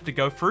I'm going to have to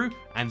go through,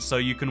 and so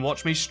you can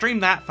watch me stream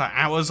that for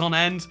hours on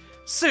end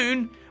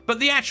soon. But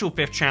the actual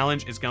 5th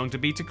challenge is going to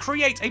be to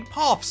create a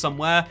path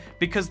somewhere,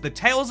 because the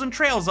Tails and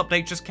Trails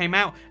update just came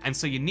out, and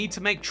so you need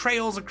to make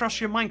trails across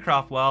your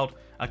Minecraft world.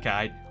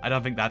 Okay, I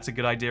don't think that's a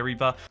good idea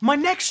either. My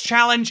next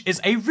challenge is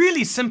a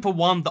really simple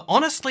one that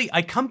honestly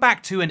I come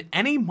back to in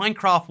any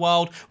Minecraft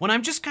world when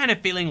I'm just kind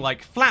of feeling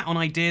like flat on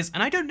ideas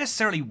and I don't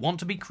necessarily want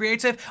to be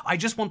creative. I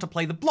just want to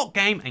play the block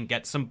game and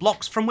get some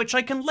blocks from which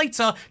I can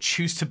later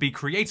choose to be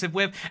creative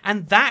with,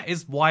 and that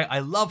is why I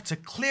love to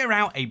clear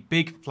out a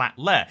big flat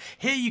layer.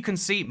 Here you can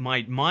see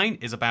mine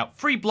is about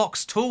 3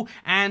 blocks tall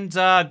and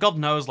God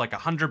knows like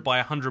 100 by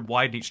 100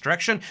 wide in each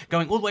direction,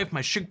 going all the way from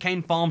my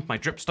sugarcane farm to my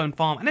dripstone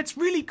farm, and it's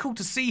really cool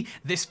to see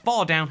this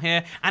far down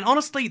here. And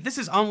honestly, this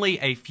is only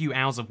a few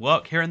hours of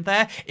work here and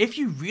there. If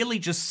you really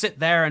just sit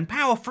there and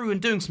power through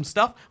and doing some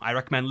stuff, I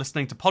recommend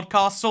listening to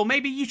podcasts or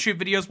maybe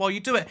YouTube videos while you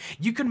do it.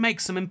 You can make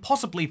some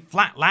impossibly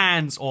flat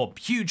lands or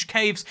huge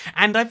caves,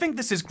 and I think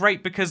this is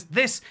great because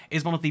this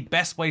is one of the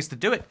best ways to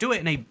do it. Do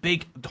it in a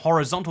big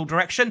horizontal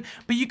direction,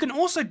 but you can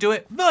also do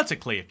it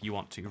vertically if you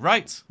want to,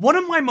 right? One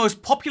of my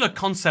most popular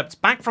concepts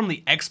back from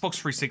the Xbox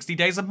 360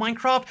 days of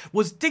Minecraft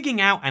was digging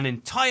out an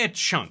entire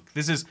chunk.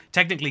 This is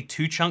technically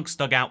 2 chunks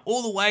dug out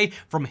all the way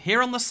from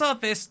here on the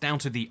surface down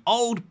to the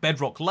old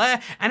bedrock layer,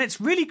 and it's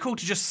really cool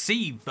to just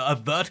see a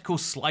vertical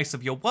slice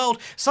of your world,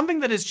 something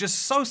that is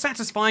just so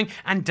satisfying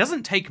and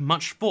doesn't take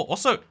much thought.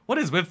 Also, what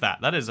is with that?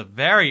 That is a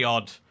very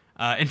odd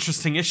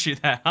Interesting issue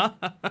there, huh?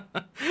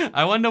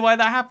 I wonder why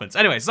that happens.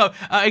 Anyway, so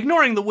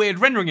ignoring the weird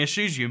rendering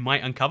issues you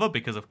might uncover,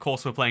 because of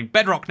course we're playing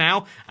Bedrock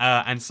now,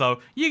 and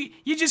so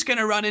you're just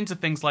gonna run into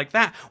things like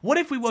that. What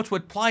if we were to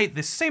apply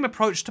this same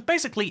approach to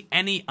basically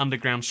any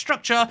underground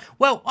structure?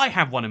 Well, I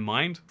have one in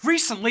mind.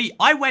 Recently,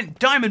 I went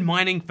diamond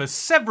mining for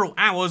several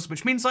hours,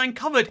 which means I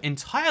uncovered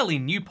entirely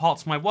new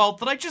parts of my world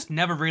that I just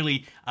never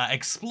really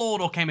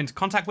explored or came into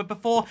contact with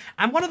before.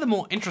 And one of the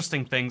more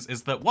interesting things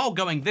is that while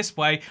going this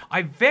way,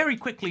 I very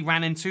quickly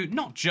ran into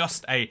not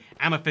just a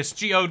amethyst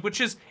geode,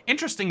 which is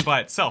interesting by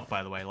itself,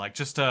 by the way, like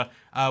just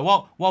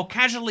while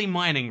casually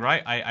mining,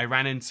 right, I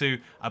ran into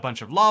a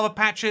bunch of lava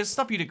patches,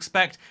 stuff you'd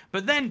expect,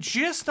 but then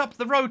just up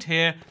the road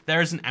here,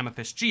 there is an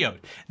amethyst geode.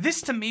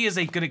 This to me is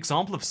a good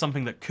example of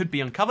something that could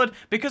be uncovered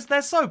because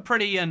they're so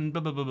pretty and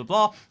blah blah blah blah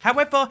blah.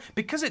 However,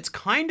 because it's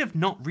kind of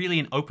not really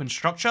an open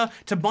structure,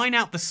 to mine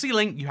out the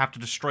ceiling, you have to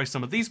destroy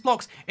some of these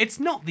blocks. It's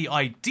not the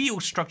ideal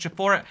structure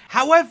for it.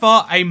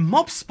 However, a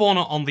mob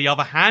spawner, on the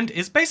other hand,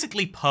 is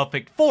basically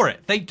perfect for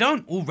it. They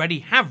don't already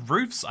have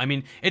roofs. I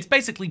mean, it's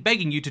basically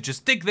begging you to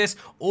just dig this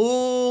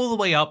all the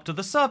way up to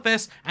the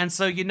surface, and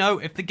so, you know,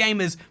 if the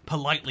game is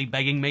politely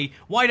begging me,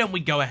 why don't we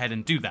go ahead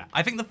and do that?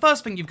 I think the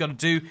first thing you've got to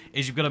do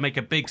is you've got to make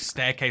a big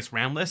staircase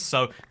around this,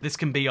 so this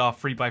can be our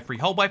 3x3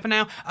 hole for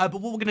now, but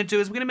what we're going to do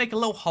is we're going to make a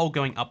little hole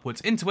going upwards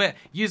into it,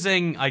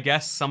 using, I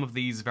guess, some of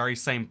these very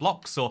same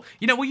blocks, or,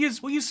 you know, we'll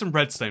use some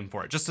redstone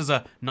for it, just as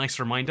a nice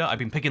reminder. I've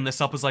been picking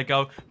this up as I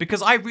go,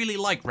 because I really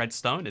like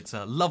redstone. It's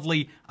a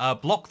lovely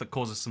block that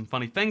causes some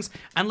funny things,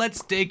 and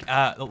let's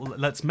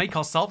make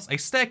ourselves a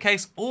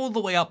staircase all the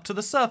way up to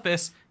the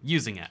surface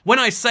using it. When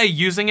I say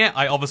using it,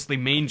 I obviously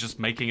mean just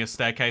making a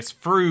staircase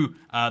through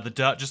the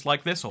dirt just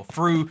like this, or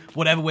through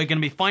whatever we're going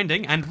to be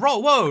finding, and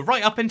whoa,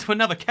 right up into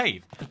another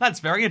cave.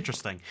 That's very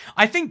interesting.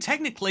 I think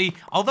technically,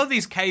 although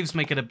these caves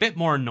make it a bit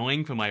more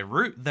annoying for my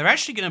route, they're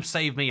actually going to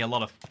save me a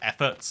lot of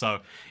effort, so,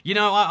 you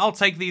know, I'll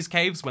take these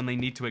caves when they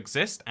need to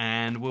exist,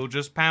 and we'll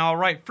just power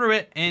right through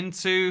it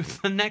into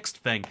the next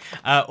thing.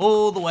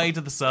 All the way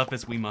to the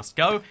surface we must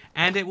go,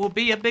 and it will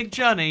be a big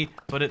journey,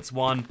 but it's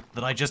one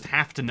that I just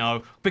have to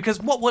know,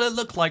 because what will it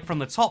look like from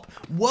the top?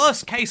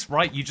 Worst case,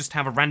 right, you just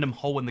have a random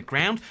hole in the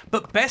ground,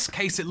 but best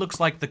case, it looks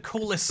like the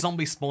coolest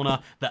zombie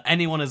spawner that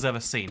anyone has ever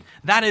seen.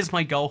 That is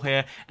my goal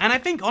here, and I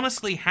think,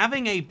 honestly,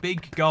 having a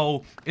big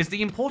goal is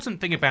the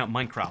important thing about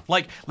Minecraft.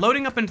 Like,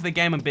 loading up into the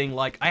game and being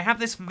like, I have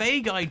this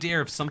vague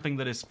idea of something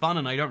that is fun,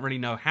 and I don't really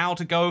know how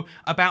to go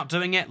about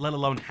doing it, let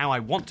alone how I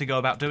want to go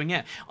about doing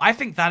it. I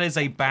think that is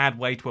a bad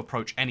way to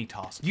approach any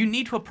task. You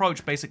need to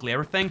approach basically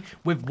everything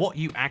with what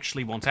you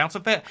actually want out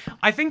of it.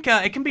 I think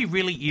it can be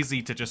really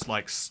easy to just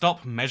like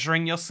stop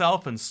measuring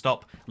yourself and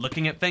stop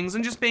looking at things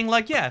and just being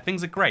like, yeah,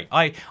 things are great.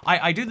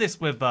 I do this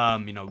with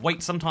you know,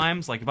 weight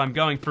sometimes. Like if I'm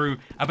going through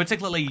a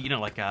particularly, you know,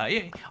 like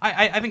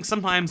I think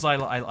sometimes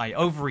I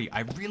overeat.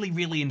 I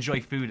really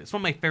enjoy food. It's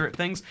one of my favorite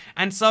things.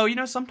 And so, you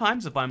know,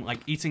 sometimes if I'm like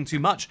eating too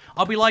much,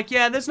 I'll be like,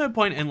 yeah, there's no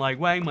point in like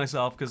weighing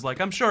myself because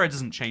like I'm sure it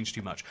doesn't change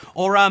too much.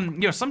 Or you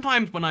know,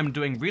 sometimes when I'm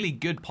doing really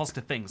good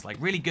positive things, like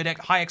really good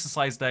high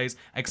exercise days,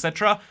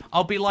 etc.,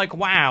 I'll be like,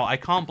 wow, I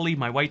can't believe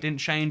my weight didn't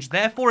change.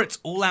 Therefore, it's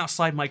all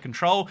outside my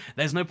control.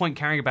 There's no point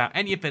caring about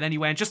any of it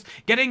anyway. And just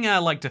getting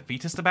like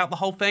defeatist about the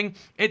whole thing.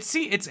 It's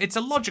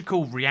a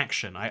logical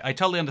reaction. I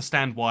totally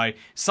understand why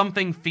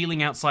something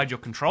feeling outside your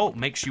control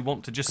makes you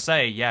want to just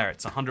say, yeah,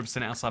 it's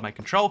 100% outside my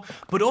control.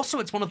 But also,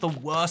 it's one of the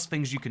worst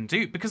things you can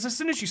do, because as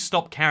soon as you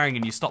stop caring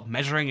and you stop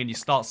measuring and you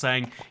start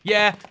saying,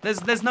 yeah,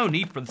 there's no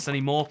need for this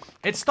anymore,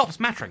 it stops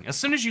mattering. As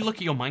soon as you look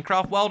at your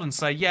Minecraft world and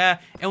say, yeah,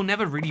 it'll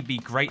never really be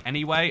great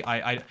anyway,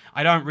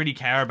 I don't really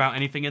care about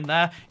anything in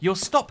there, you'll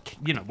stop,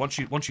 you know, once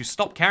you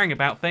stop caring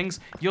about things,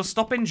 you'll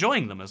stop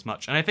enjoying them as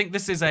much. And I think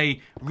this is a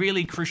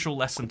really crucial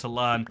lesson to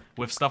learn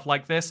with stuff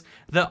like this,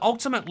 that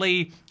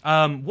ultimately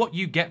what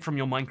you get from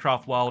your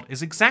Minecraft world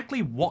is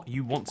exactly what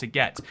you want to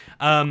get.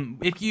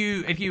 If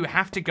you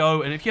have to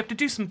go and if you have to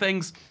do some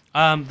things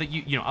that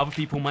you know, other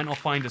people might not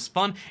find as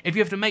fun, if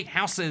you have to make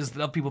houses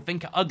that other people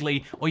think are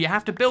ugly, or you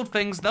have to build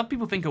things that other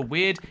people think are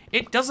weird,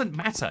 it doesn't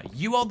matter.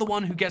 You are the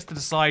one who gets to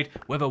decide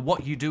whether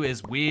what you do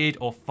is weird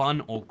or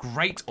fun or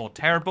great or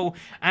terrible.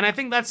 And I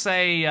think that's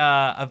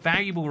a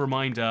valuable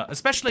reminder,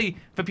 especially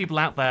for people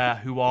out there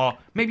who are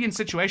maybe in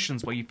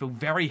situations where you feel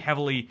very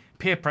heavily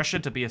peer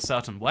pressured to be a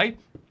certain way.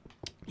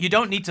 You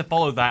don't need to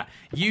follow that.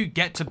 You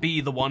get to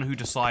be the one who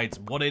decides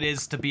what it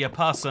is to be a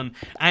person.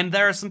 And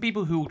there are some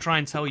people who will try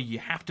and tell you you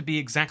have to be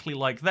exactly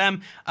like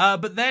them,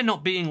 but they're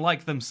not being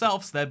like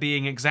themselves. They're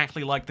being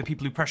exactly like the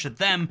people who pressured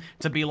them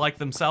to be like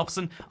themselves.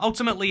 And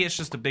ultimately, it's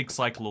just a big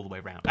cycle all the way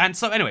around. And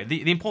so anyway,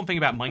 the important thing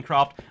about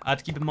Minecraft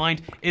to keep in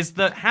mind is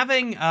that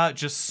having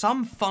just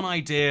some fun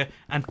idea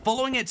and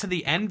following it to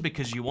the end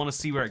because you want to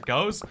see where it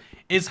goes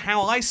is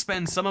how I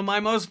spend some of my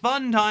most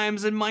fun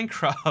times in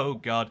Minecraft. Oh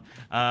god.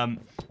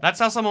 That's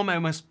how some of my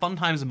most fun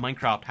times in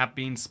Minecraft have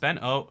been spent.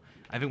 Oh,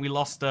 I think we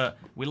lost a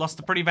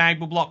pretty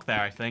valuable block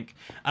there, I think.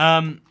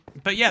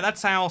 But yeah,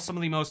 that's how some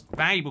of the most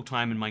valuable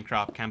time in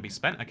Minecraft can be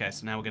spent. Okay,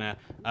 so now we're gonna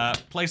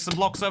place some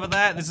blocks over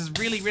there. This is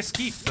really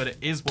risky, but it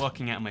is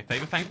working out in my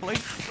favor, thankfully.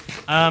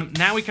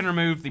 Now we can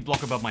remove the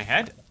block above my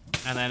head,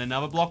 and then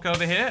another block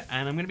over here,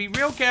 and I'm gonna be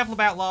real careful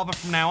about lava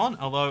from now on,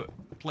 although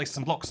place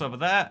some blocks over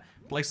there,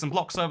 place some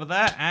blocks over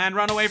there, and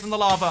run away from the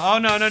lava. Oh,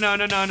 no, no, no,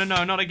 no, no, no,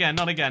 no, not again,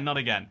 not again, not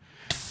again.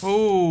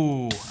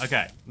 Ooh,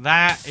 okay,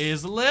 that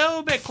is a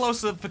little bit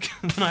closer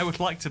than I would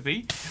like to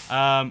be.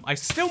 I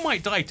still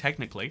might die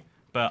technically,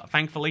 but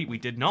thankfully we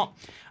did not.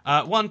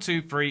 1,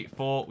 2, 3,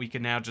 4, we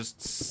can now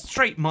just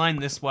straight mine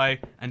this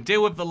way and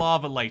deal with the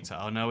lava later.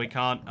 Oh no, we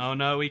can't. Oh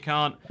no, we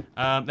can't.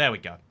 There we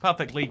go,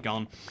 perfectly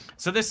gone.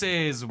 So this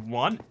is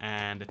 1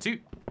 and a 2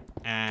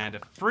 and a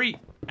 3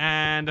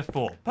 and a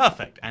 4.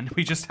 Perfect. And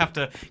we just have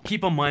to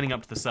keep on mining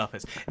up to the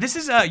surface. This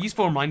is a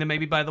useful reminder,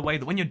 maybe, by the way,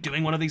 that when you're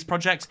doing one of these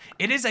projects,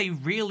 it is a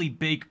really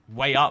big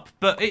way up.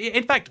 But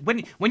in fact,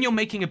 when you're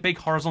making a big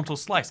horizontal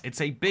slice,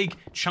 it's a big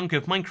chunk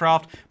of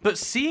Minecraft. But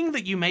seeing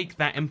that you make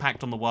that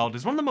impact on the world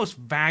is one of the most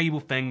valuable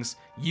things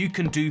you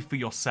can do for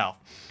yourself.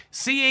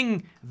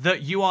 Seeing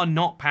that you are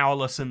not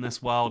powerless in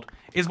this world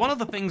is one of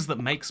the things that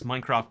makes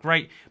Minecraft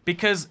great,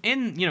 because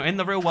in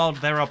the real world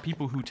there are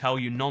people who tell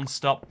you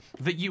non-stop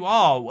that you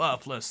are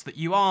worthless, that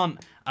you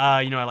aren't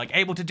like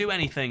able to do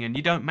anything and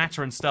you don't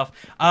matter and stuff.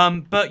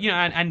 But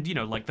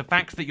like the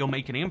fact that you're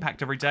making an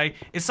impact every day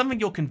is something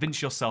you'll convince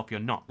yourself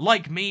you're not.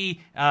 Like me,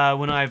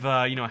 when I've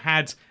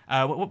had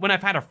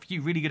a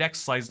few really good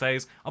exercise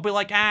days, I'll be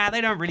like,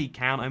 they don't really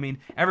count. I mean,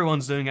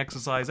 everyone's doing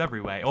exercise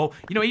everywhere. Or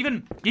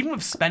even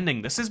with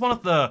spending, this is one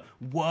of the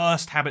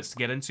worst habits to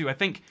get into. I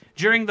think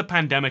during the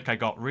pandemic, I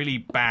got really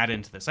bad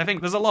into this. I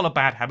think there's a lot of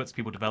bad habits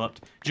people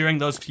developed during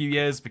those few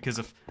years because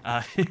of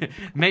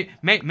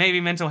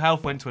maybe mental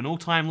health went to an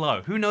all-time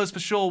low. Who knows for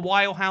sure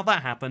why or how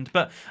that happened,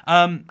 but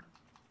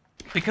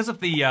because of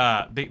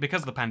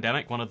the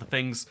pandemic, one of the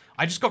things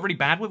I just got really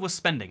bad with was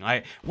spending.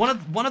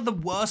 One of the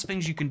worst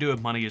things you can do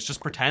with money is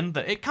just pretend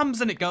that it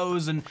comes and it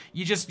goes, and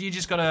you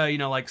just gotta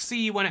like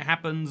see when it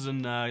happens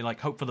and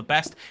like hope for the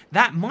best.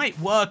 That might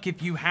work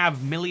if you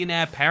have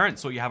millionaire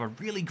parents or you have a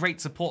really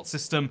great support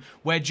system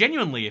where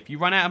genuinely, if you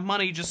run out of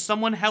money, just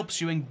someone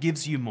helps you and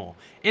gives you more.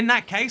 In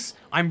that case,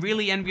 I'm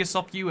really envious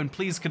of you, and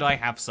please could I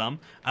have some.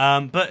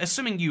 But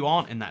assuming you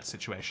aren't in that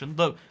situation,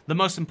 the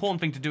most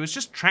important thing to do is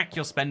just track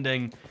your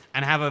spending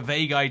and have a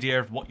vague idea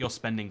of what you're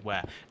spending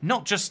where.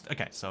 Not just,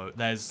 okay, so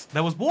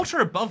there was water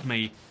above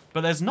me,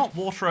 but there's not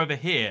water over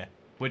here,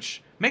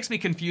 which makes me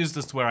confused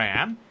as to where I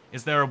am.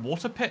 Is there a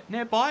water pit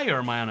nearby, or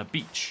am I on a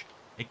beach?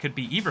 It could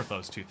be either of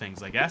those two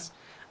things, I guess.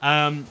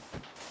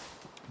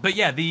 But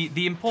yeah,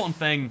 the important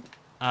thing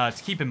to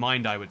keep in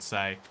mind, I would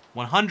say,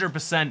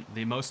 100%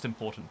 the most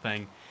important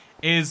thing,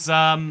 is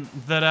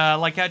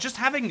that just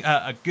having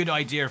a good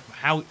idea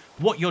of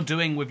what you're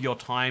doing with your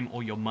time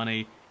or your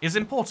money is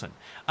important.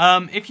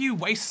 If you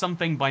waste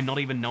something by not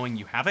even knowing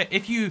you have it,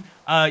 if you,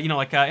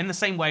 in the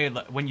same way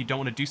that when you don't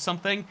want to do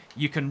something,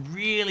 you can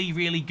really,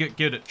 really get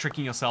good at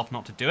tricking yourself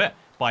not to do it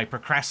by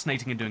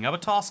procrastinating and doing other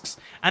tasks,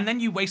 and then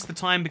you waste the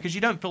time because you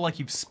don't feel like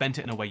you've spent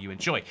it in a way you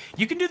enjoy.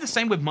 You can do the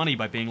same with money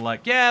by being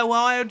like, yeah,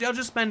 well, I'll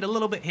just spend a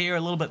little bit here,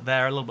 a little bit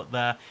there, a little bit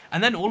there,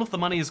 and then all of the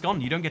money is gone.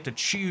 You don't get to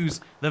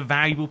choose the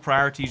valuable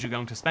priorities you're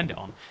going to spend it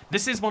on.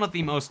 This is one of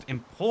the most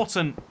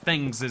important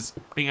things, is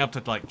being able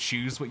to like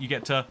choose what you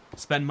get to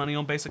spend money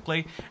on,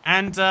 basically.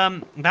 And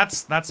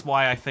that's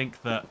why I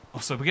think that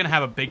also we're gonna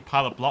have a big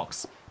pile of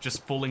blocks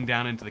just falling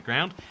down into the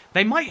ground.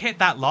 They might hit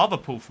that lava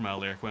pool from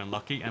earlier if we're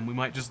unlucky, and we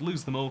might just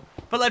lose them all.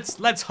 But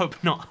let's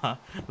hope not, huh?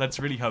 Let's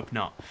really hope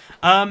not.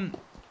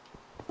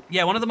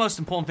 Yeah, one of the most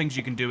important things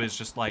you can do is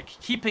just like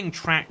keeping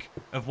track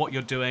of what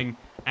you're doing,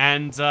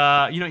 and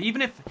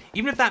even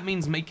if that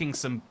means making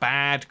some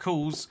bad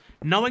calls,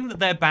 knowing that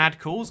they're bad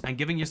calls and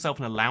giving yourself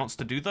an allowance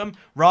to do them,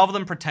 rather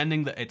than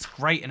pretending that it's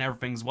great and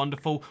everything's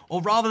wonderful, or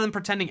rather than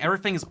pretending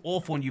everything is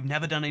awful and you've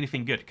never done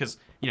anything good, because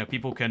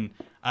people can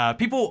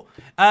have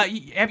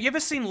you ever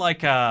seen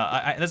like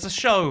there's a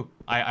show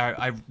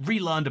I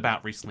relearned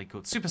about recently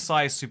called Super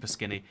Size, Super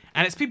Skinny,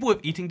 and it's people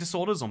with eating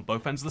disorders on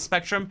both ends of the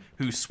spectrum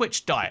who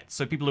switch diets.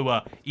 So people who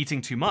are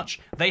eating too much,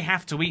 they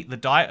have to eat the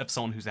diet of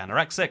someone who's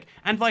anorexic,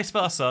 and vice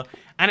versa.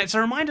 And it's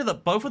a reminder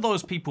that both of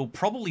those people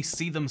probably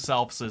see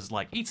themselves as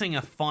like eating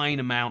a fine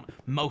amount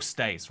most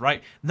days,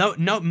 right? No,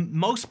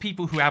 most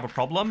people who have a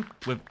problem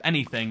with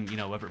anything,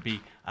 whether it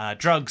be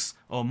drugs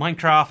or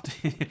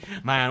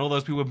Minecraft, man, all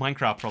those people with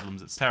Minecraft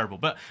problems, it's terrible.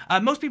 But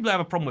most people who have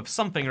a problem with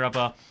something or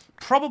other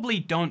probably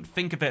don't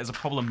think of it as a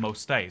problem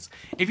most days.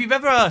 If you've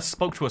ever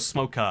spoke to a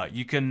smoker,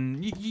 you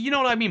know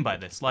what I mean by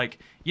this. Like,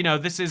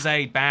 this is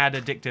a bad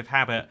addictive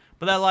habit,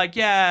 but they're like,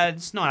 yeah,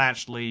 it's not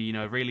actually,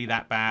 really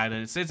that bad,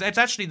 and it's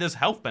actually, there's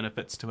health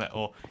benefits to it,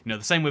 or,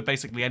 the same with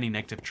basically any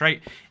negative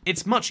trait.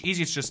 It's much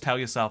easier to just tell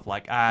yourself,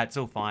 like, it's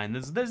all fine,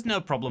 there's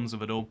no problems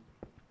with it all,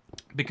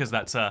 because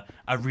that's a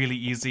really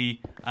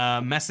easy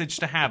message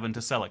to have and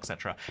to sell,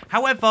 etc.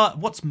 However,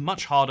 what's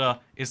much harder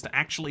is to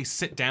actually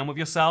sit down with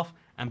yourself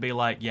and be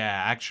like,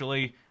 yeah,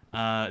 actually,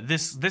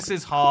 this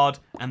is hard,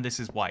 and this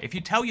is why. If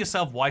you tell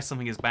yourself why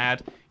something is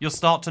bad, you'll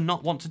start to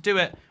not want to do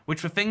it, which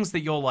for things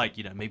that you're like,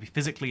 you know, maybe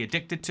physically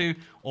addicted to,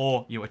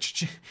 or you know,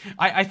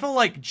 I feel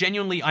like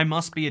genuinely I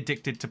must be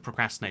addicted to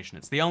procrastination.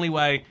 It's the only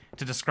way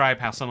to describe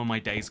how some of my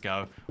days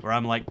go, where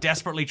I'm like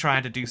desperately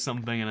trying to do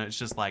something and it's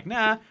just like,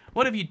 nah,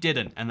 what if you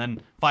didn't? And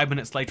then 5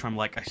 minutes later I'm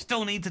like, I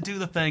still need to do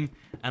the thing,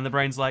 and the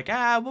brain's like,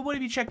 well, what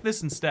if you check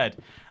this instead?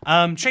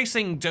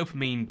 Chasing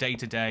dopamine day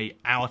to day,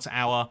 hour to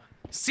hour,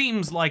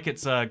 seems like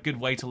it's a good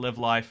way to live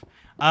life,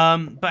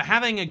 but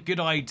having a good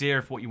idea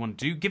of what you want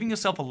to do, giving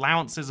yourself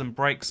allowances and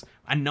breaks,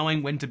 and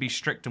knowing when to be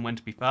strict and when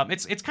to be firm,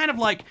 it's kind of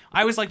like,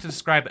 I always like to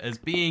describe it as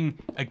being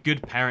a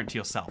good parent to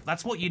yourself.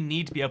 That's what you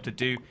need to be able to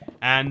do,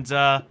 and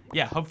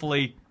yeah,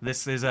 hopefully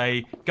this is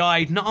a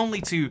guide not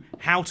only to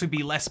how to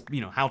be less,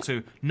 you know, how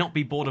to not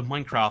be bored of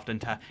Minecraft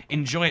and to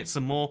enjoy it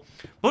some more,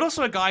 but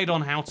also a guide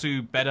on how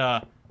to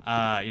better,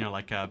 you know,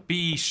 like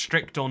be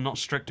strict or not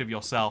strict of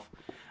yourself.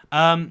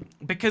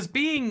 Because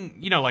being,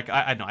 you know, like,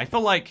 I don't know, I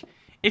feel like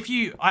if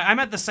you, I'm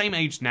at the same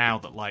age now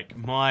that, like,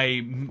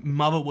 my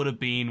mother would have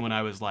been when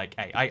I was, like,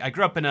 8. I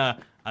grew up in a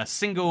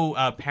single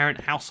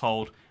parent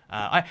household.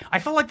 I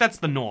feel like that's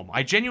the norm.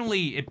 I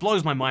genuinely, it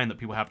blows my mind that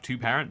people have 2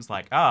 parents.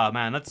 Like,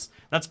 man, that's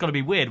gotta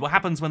be weird. What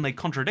happens when they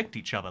contradict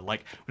each other?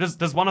 Like,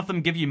 does one of them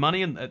give you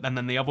money and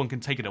then the other one can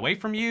take it away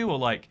from you? Or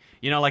like,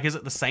 you know, like, is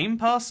it the same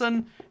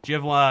person? Do you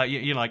ever,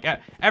 you know, like,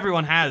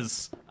 everyone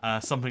has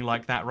something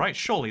like that, right?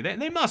 Surely,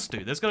 they must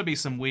do. There's gotta be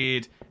some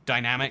weird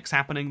dynamics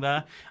happening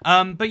there.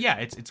 But yeah,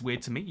 it's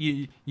weird to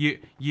me.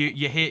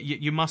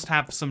 You must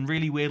have some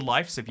really weird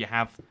lives if you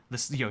have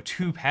this, you know,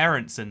 2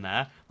 parents in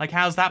there. Like,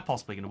 how's that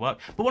possibly gonna work?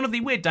 But one of the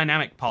weird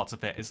dynamic parts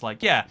of it is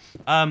like, yeah,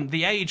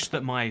 the age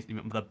that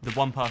the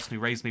one person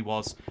who raised me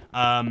was,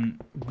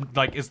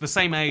 like, is the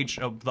same age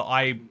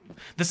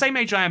the same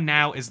age I am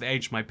now is the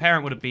age my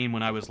parent would have been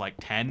when I was like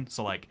 10.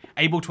 So like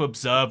able to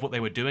observe what they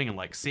were doing and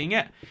like seeing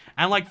it,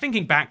 and like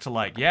thinking back to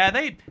like, yeah,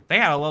 they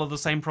had a lot of the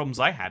same problems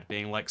I had,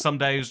 being like some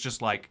days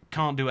just like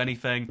can't do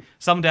anything,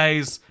 some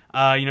days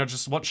you know,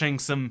 just watching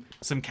some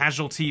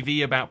casual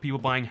TV about people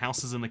buying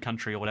houses in the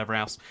country or whatever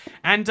else,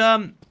 and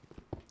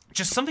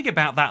just something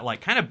about that,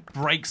 like, kind of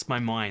breaks my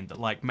mind that,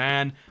 like,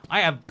 man,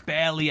 I have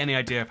barely any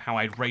idea of how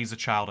I'd raise a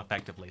child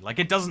effectively. Like,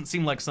 it doesn't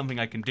seem like something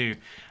I can do.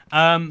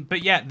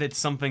 But yeah, that's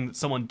something that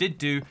someone did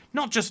do,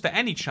 not just for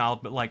any child,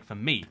 but, like, for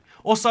me.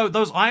 Also,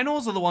 those iron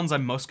ores are the ones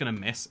I'm most gonna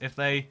miss if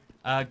they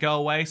go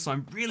away, so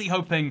I'm really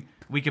hoping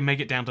we can make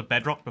it down to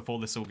Bedrock before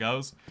this all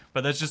goes.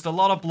 But there's just a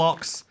lot of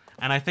blocks,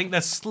 and I think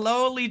they're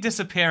slowly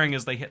disappearing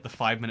as they hit the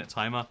 5-minute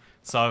timer.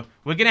 So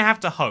we're gonna have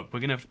to hope.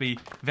 We're gonna have to be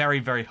very,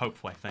 very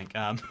hopeful, I think.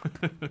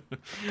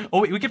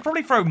 Or we could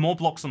probably throw more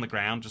blocks on the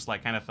ground, just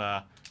like kind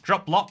of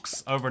drop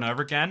blocks over and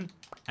over again,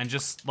 and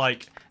just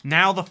like,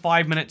 now the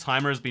 5-minute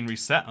timer has been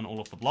reset on all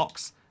of the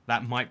blocks.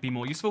 That might be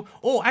more useful.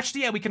 Or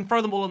actually, yeah, we can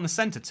throw them all in the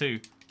center too,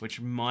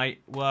 which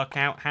might work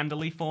out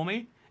handily for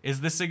me.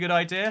 Is this a good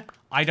idea?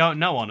 I don't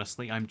know,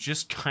 honestly. I'm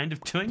just kind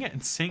of doing it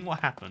and seeing what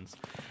happens.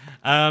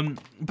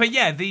 But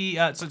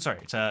yeah, so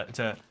sorry,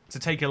 to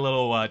take a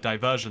little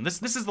diversion.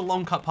 This is the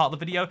long cut part of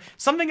the video.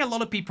 Something a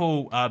lot of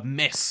people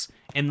miss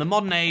in the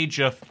modern age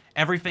of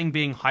everything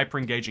being hyper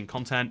engaging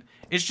content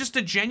is just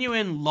a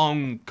genuine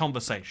long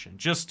conversation.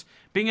 Just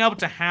being able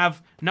to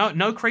have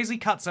no crazy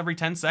cuts every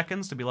 10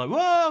 seconds to be like,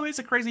 whoa, it's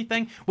a crazy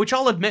thing, which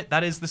I'll admit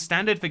that is the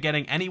standard for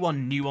getting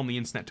anyone new on the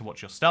internet to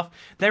watch your stuff.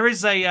 There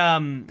is a, you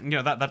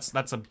know,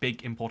 that's a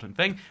big important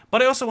thing,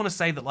 but I also want to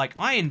say that, like,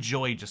 I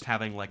enjoy just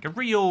having, like, a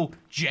real,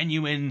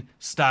 genuine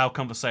style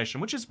conversation,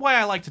 which is why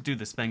I like to do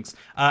these things,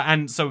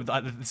 and so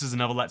this is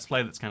another Let's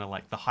Play that's kind of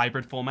like the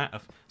hybrid format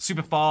of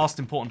super fast,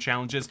 important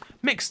challenges,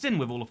 mixed in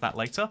with all of that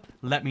later.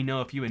 Let me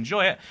know if you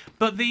enjoy it,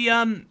 but the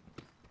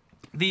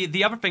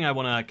other thing I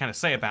want to kind of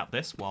say about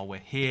this, while we're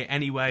here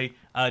anyway,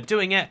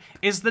 doing it,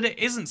 is that it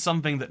isn't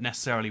something that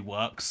necessarily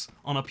works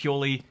on a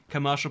purely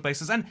commercial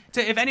basis. And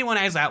if anyone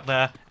is out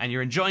there and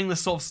you're enjoying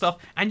this sort of stuff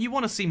and you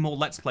want to see more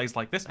Let's Plays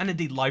like this, and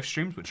indeed live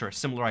streams, which are a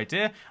similar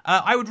idea,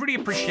 I would really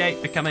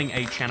appreciate becoming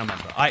a channel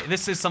member.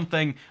 This is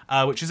something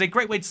which is a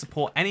great way to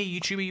support any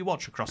YouTuber you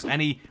watch across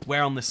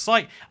anywhere on this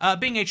site.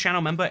 Being a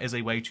channel member is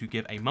a way to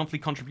give a monthly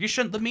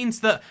contribution that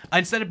means that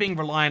instead of being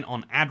reliant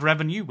on ad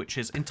revenue, which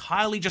is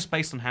entirely just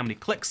based on how many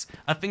clicks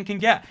a thing can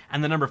get,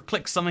 and the number of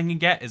clicks something can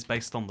get is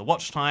based on the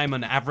watch time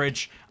and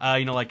average,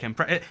 you know, like,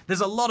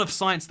 there's a lot of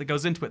science that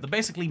goes into it that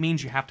basically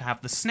means you have to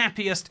have the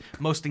snappiest,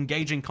 most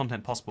engaging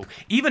content possible.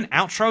 Even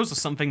outros are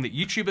something that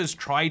YouTubers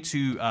try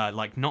to,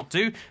 like, not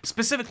do,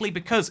 specifically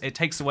because it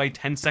takes away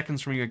 10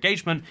 seconds from your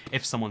engagement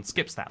if someone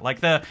skips that.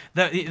 Like,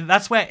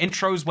 that's where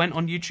intros went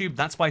on YouTube.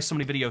 That's why so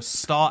many videos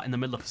start in the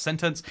middle of a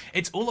sentence.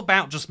 It's all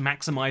about just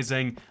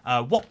maximizing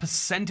what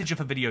percentage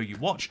of a video you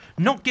watch,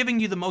 not giving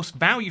you the most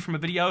value from a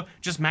video,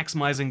 just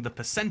maximizing the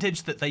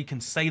percentage that they can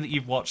say that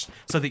you've watched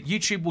so that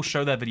YouTube will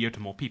show their video to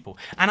more people.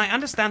 And I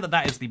understand that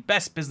that is the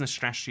best business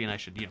strategy and I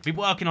should be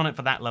working on it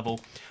for that level.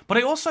 But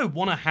I also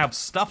want to have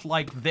stuff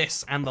like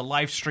this and the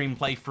live stream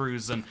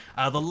playthroughs and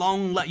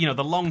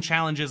the long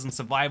challenges and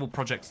survival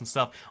projects and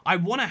stuff. I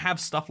want to have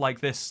stuff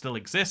like this still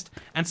exist.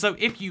 And so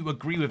if you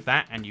agree with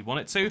that and you want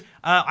it to,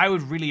 I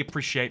would really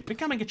appreciate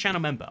becoming a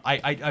channel member.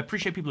 I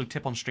appreciate people who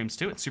tip on streams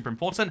too. It's super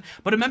important.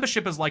 But a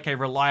membership is like a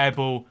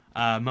reliable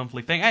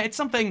monthly thing. It's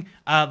something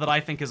that I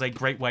think is a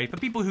great way for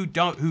people who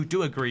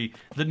do agree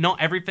that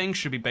not everything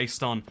should be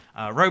based on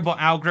robot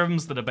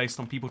algorithms that are based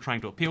on people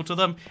trying to appeal to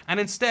them, and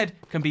instead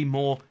can be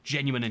more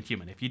genuine and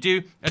human. If you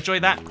do enjoy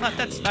that,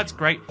 that's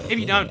great. If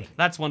you don't,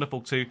 that's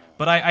wonderful too.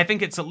 But I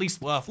think it's at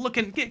least worth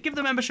looking. Give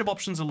the membership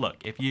options a look.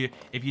 If you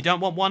don't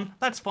want one,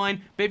 that's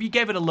fine. But if you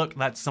gave it a look,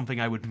 that's something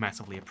I would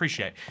massively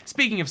appreciate.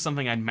 Speaking of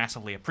something I'd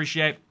massively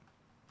appreciate,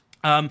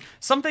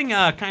 something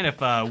kind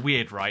of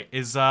weird, right,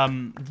 is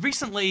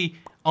recently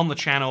on the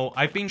channel,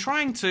 I've been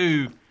trying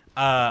to,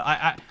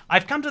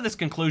 I've come to this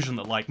conclusion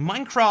that, like,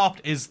 Minecraft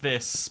is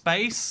this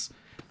space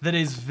that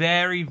is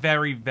very,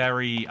 very,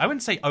 very, I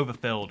wouldn't say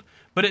overfilled,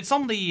 but it's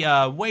on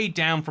the way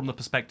down from the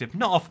perspective,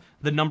 not of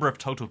the number of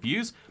total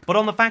views, but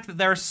on the fact that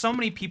there are so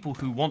many people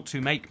who want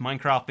to make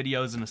Minecraft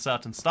videos in a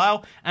certain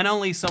style, and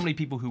only so many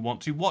people who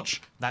want to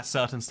watch that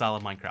certain style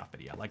of Minecraft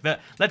video. Like,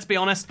 let's be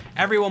honest,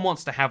 everyone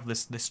wants to have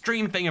this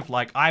dream thing of,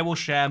 like, I will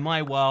share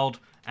my world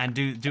and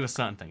do a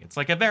certain thing. It's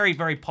like a very,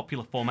 very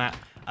popular format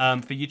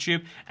for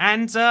YouTube,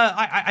 and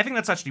I think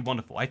that's actually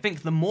wonderful. I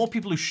think the more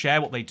people who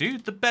share what they do,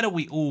 the better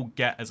we all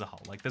get as a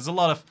whole. Like, there's a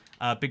lot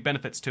of big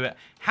benefits to it.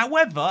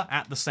 However,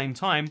 at the same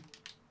time,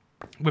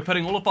 we're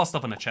putting all of our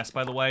stuff in a chest,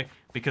 by the way,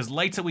 because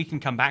later we can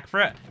come back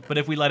for it, but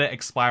if we let it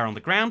expire on the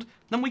ground,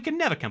 then we can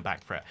never come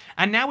back for it.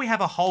 And now we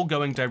have a hole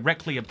going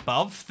directly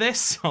above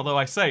this, although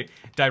I say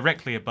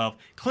directly above.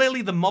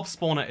 Clearly the mob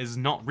spawner is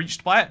not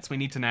reached by it, so we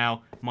need to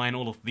now mine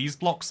all of these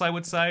blocks, I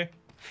would say.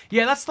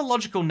 Yeah, that's the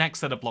logical next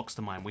set of blocks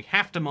to mine. We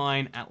have to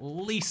mine at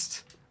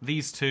least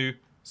these two,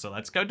 so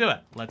let's go do it.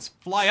 Let's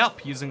fly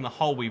up using the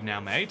hole we've now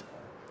made.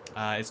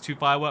 Is 2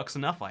 fireworks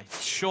enough? I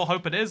sure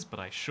hope it is, but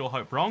I sure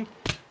hope wrong.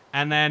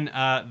 And then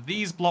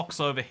these blocks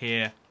over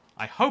here,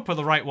 I hope are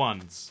the right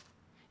ones.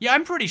 Yeah,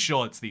 I'm pretty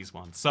sure it's these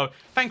ones. So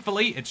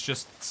thankfully, it's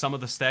just some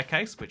of the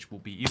staircase, which will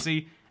be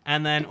easy.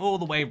 And then all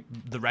the way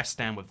the rest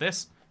down with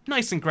this.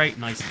 Nice and great,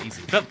 nice and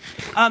easy. But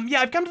yeah,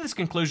 I've come to this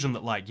conclusion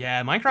that, like,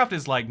 yeah, Minecraft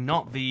is like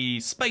not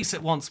the space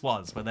it once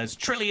was, where there's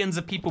trillions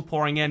of people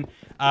pouring in.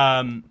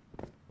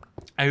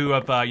 Who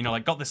have,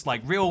 like, got this,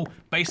 like, real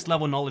base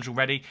level knowledge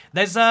already.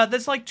 There's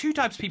like, 2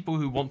 types of people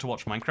who want to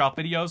watch Minecraft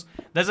videos.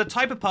 There's a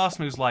type of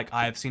person who's like,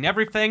 I have seen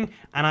everything,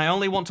 and I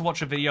only want to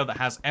watch a video that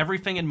has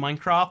everything in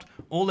Minecraft,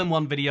 all in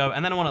one video,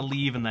 and then I want to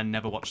leave and then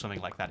never watch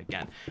something like that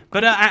again.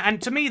 But, and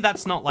to me,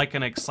 that's not, like,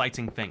 an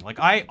exciting thing. Like,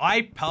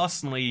 I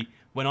personally,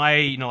 when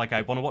I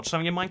want to watch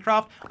something in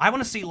Minecraft, I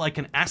want to see, like,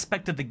 an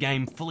aspect of the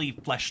game fully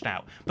fleshed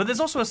out. But there's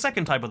also a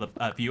second type of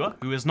the viewer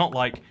who is not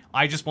like,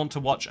 I just want to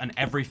watch an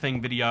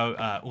everything video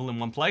all in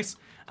one place.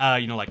 I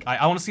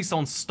want to see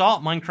someone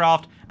start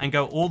Minecraft and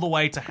go all the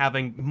way to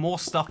having more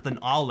stuff than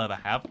I'll ever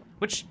have.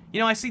 Which,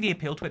 I see the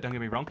appeal to it, don't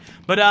get me wrong.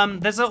 But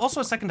there's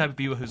also a second type of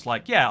viewer who's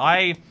like, yeah,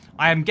 I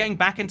am getting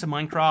back into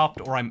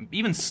Minecraft, or I'm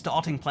even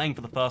starting playing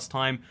for the first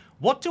time.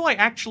 What do I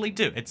actually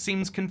do? It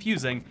seems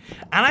confusing.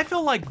 And I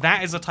feel like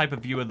that is a type of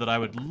viewer that I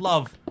would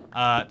love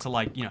to,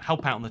 like,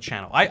 help out on the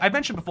channel. I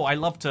mentioned before, I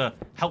love to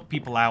help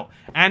people out.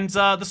 And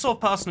the sort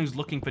of person who's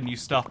looking for new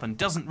stuff and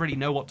doesn't really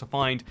know what to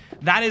find,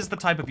 that is the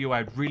type of viewer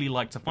I'd really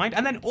like to find.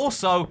 And then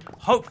also,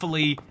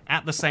 hopefully,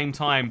 at the same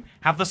time,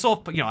 have the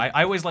sort of,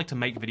 I always like to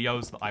make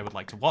videos that I would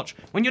like to watch.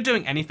 When you're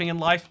doing anything in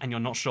life and you're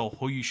not sure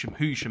who you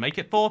should make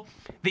it for,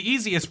 the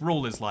easiest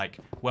rule is like,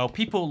 well,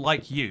 people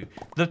like you.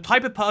 The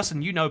type of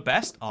person you know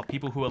best are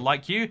people who are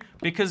like you,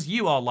 because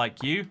you are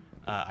like you.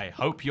 I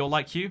hope you're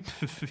like you.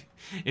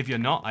 If you're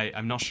not,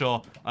 I'm not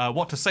sure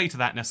what to say to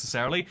that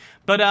necessarily.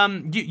 But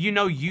you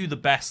know you the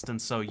best,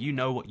 and so you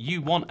know what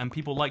you want, and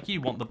people like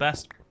you want the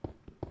best.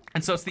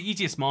 And so it's the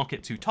easiest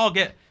market to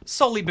target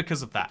solely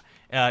because of that.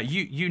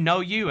 You know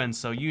you, and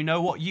so you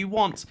know what you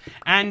want.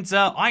 And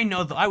I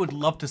know that I would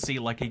love to see,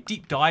 like, a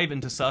deep dive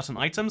into certain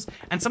items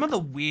and some of the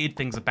weird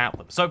things about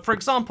them. So, for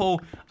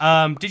example,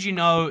 did you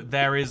know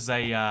there is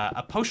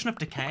a potion of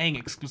decaying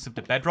exclusive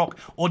to Bedrock?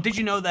 Or did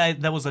you know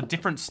there was a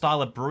different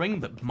style of brewing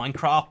that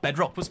Minecraft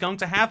Bedrock was going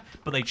to have,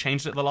 but they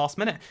changed it at the last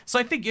minute? So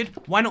I figured,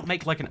 why not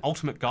make, like, an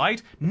ultimate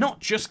guide, not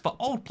just for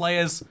old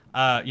players,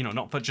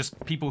 not for just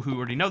people who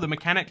already know the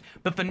mechanic,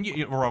 but for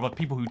new, or rather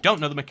people who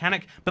don't know the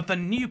mechanic, but for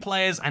new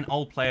players and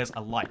old players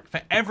alike, for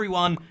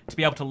everyone to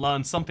be able to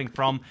learn something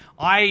from.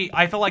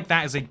 I feel like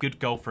that is a good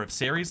goal for a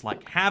series,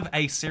 like have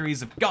a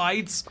series of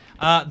guides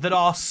that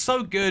are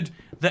so good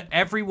that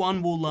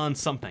everyone will learn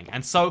something.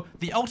 And so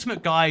the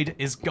ultimate guide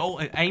is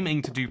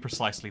aiming to do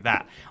precisely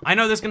that. I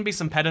know there's going to be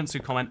some pedants who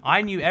comment,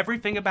 I knew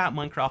everything about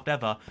Minecraft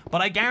ever,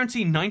 but I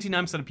guarantee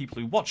 99% of people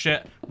who watch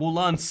it will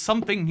learn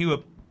something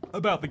new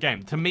about the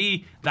game. To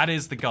me, that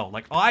is the goal.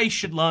 Like, I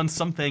should learn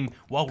something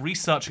while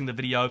researching the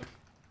video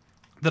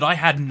that I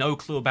had no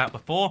clue about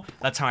before.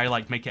 That's how I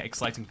like make it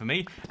exciting for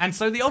me. And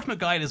so the ultimate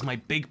guide is my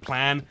big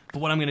plan for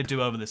what I'm going to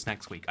do over this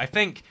next week. I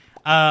think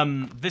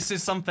this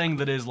is something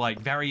that is like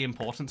very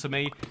important to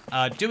me.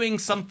 Doing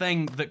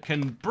something that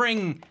can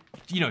bring,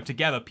 you know,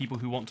 together people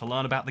who want to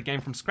learn about the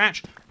game from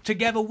scratch,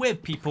 together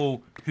with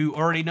people who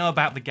already know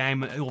about the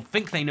game or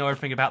think they know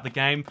everything about the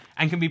game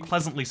and can be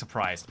pleasantly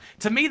surprised.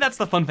 To me, that's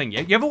the fun thing.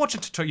 You ever watch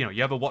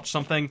you ever watch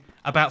something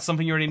about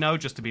something you already know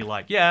just to be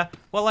like, yeah,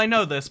 well, I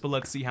know this, but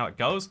let's see how it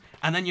goes.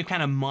 And then you're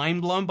kind of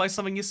mind blown by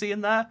something you see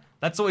in there.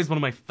 That's always one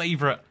of my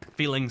favorite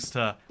feelings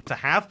to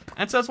have.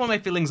 And so that's one of my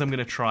feelings I'm going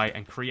to try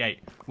and create.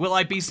 Will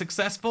I be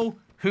successful?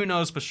 Who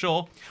knows for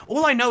sure.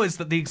 All I know is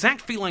that the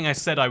exact feeling I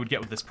said I would get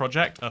with this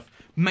project of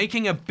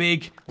making a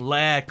big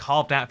lair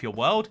carved out of your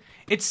world,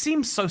 it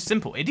seems so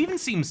simple. It even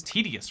seems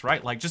tedious,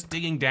 right? Like just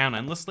digging down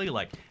endlessly,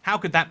 like how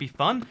could that be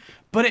fun?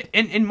 But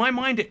in my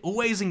mind, it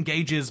always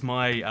engages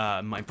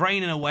my my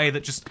brain in a way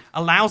that just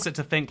allows it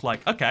to think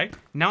like, okay,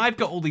 now I've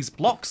got all these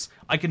blocks,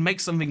 I can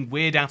make something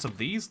weird out of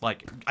these.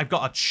 Like I've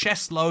got a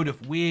chest load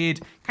of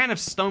weird kind of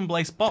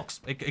stone-based blocks.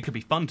 It could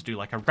be fun to do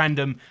like a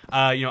random,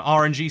 you know,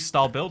 RNG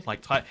style build,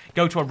 like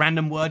go to a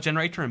random word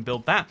generator and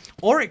build that.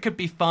 Or it could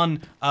be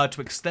fun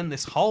to extend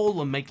this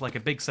hole and make like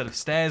a big set of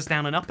stairs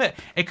down and up it.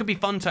 It could be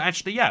fun to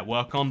actually, yeah,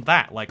 work on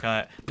that. Like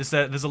there's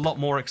a lot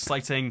more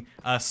exciting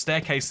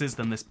staircases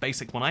than this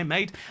basic one I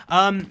made.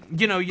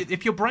 You know,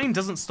 if your brain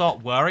doesn't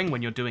start whirring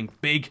when you're doing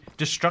big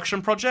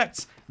destruction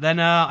projects, then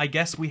I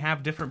guess we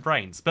have different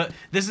brains. But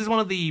this is one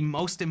of the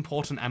most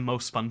important and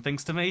most fun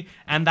things to me,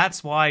 and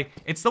that's why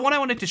it's the one I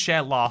wanted to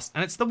share last,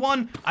 and it's the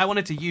one I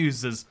wanted to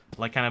use as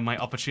like kind of my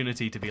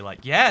opportunity to be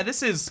like, yeah,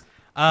 this is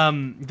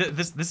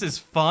this is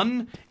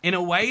fun in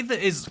a way that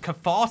is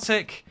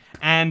cathartic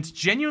and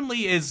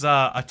genuinely is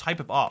a type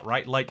of art,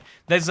 right? Like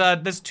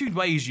there's two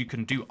ways you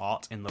can do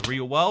art in the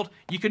real world.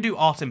 You can do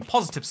art in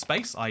positive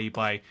space, i.e.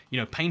 by, you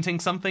know, painting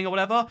something or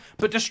whatever,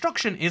 but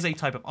destruction is a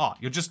type of art.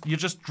 You're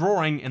just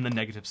drawing in the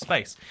negative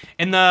space.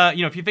 In the,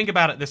 you know, if you think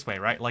about it this way,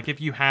 right? Like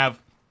if you have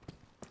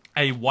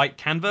a white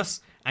canvas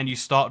and you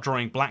start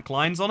drawing black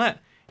lines on it,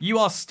 you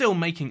are still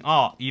making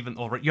art,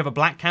 or you have a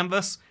black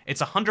canvas,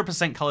 it's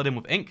 100% colored in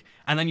with ink,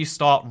 and then you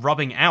start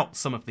rubbing out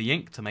some of the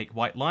ink to make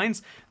white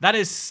lines. That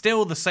is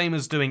still the same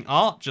as doing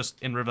art, just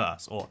in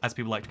reverse, or as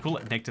people like to call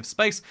it, negative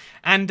space.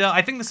 And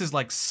I think this is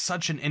like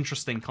such an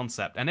interesting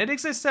concept, and it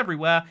exists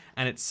everywhere,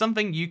 and it's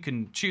something you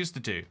can choose to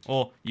do,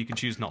 or you can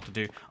choose not to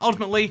do.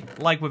 Ultimately,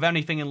 like with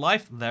anything in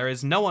life, there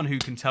is no one who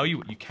can tell you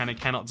what you can and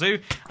cannot do,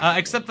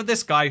 except for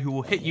this guy who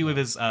will hit you with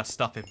his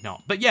stuff if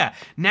not. But yeah,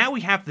 now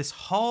we have this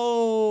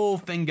whole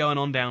thing going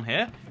on down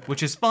here,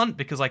 which is fun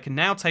because I can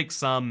now take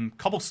some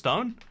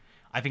cobblestone.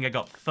 I think I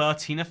got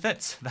 13 of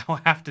it that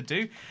I'll have to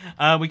do.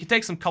 We can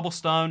take some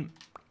cobblestone,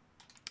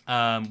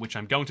 which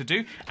I'm going to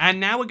do. And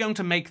now we're going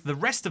to make the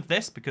rest of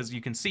this, because you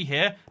can see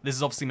here, this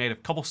is obviously made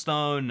of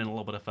cobblestone and a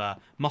little bit of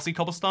mossy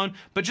cobblestone.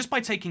 But just by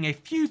taking a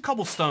few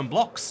cobblestone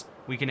blocks,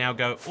 we can now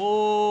go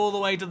all the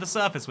way to the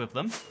surface with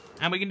them.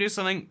 And we can do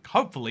something,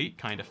 hopefully,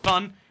 kind of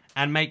fun,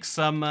 and make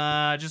some,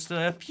 just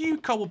a few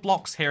cobble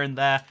blocks here and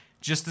there,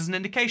 just as an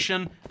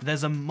indication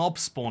there's a mob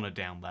spawner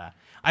down there.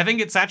 I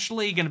think it's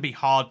actually going to be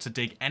hard to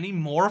dig any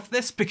more of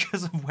this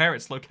because of where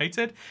it's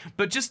located,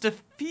 but just a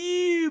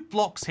few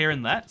blocks here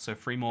and there, so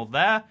 3 more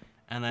there,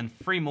 and then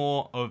 3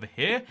 more over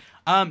here.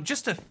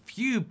 Just a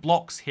few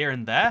blocks here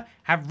and there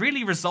have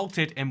really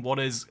resulted in what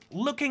is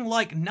looking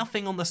like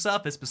nothing on the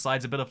surface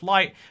besides a bit of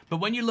light, but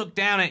when you look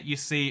down it, you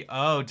see,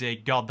 oh dear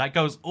God, that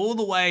goes all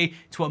the way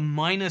to a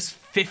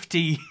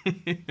 -50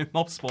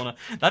 mob spawner.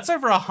 That's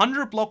over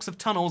 100 blocks of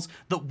tunnels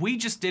that we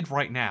just did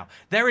right now.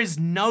 There is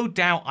no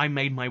doubt I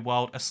made my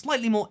world a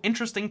slightly more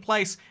interesting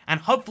place,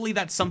 and hopefully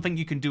that's something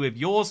you can do with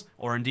yours,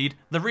 or indeed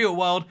the real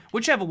world,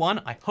 whichever one.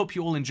 I hope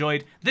you all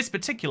enjoyed this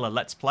particular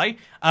Let's Play.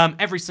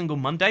 Every single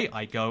Monday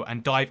I go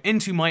and dive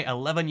into my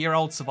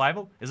 11-year-old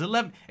survival.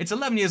 It's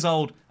 11 years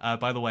old,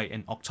 by the way,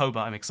 in October.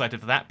 I'm excited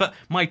for that. But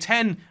my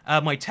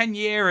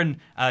 10-year and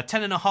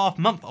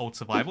 10-and-a-half-month-old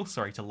survival.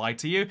 Sorry to lie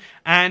to you.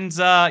 And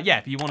yeah,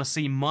 if you want to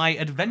see my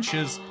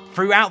adventures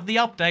throughout the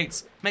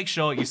updates, make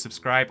sure you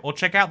subscribe or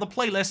check out the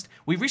playlist.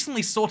 We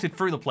recently sorted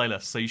through the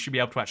playlist, so you should be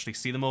able to actually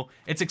see them all.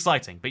 It's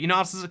exciting. But you know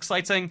what else is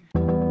exciting?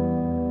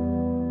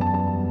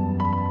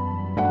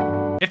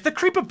 If the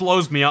creeper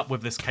blows me up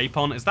with this cape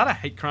on, is that a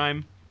hate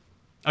crime?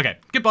 Okay,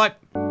 goodbye.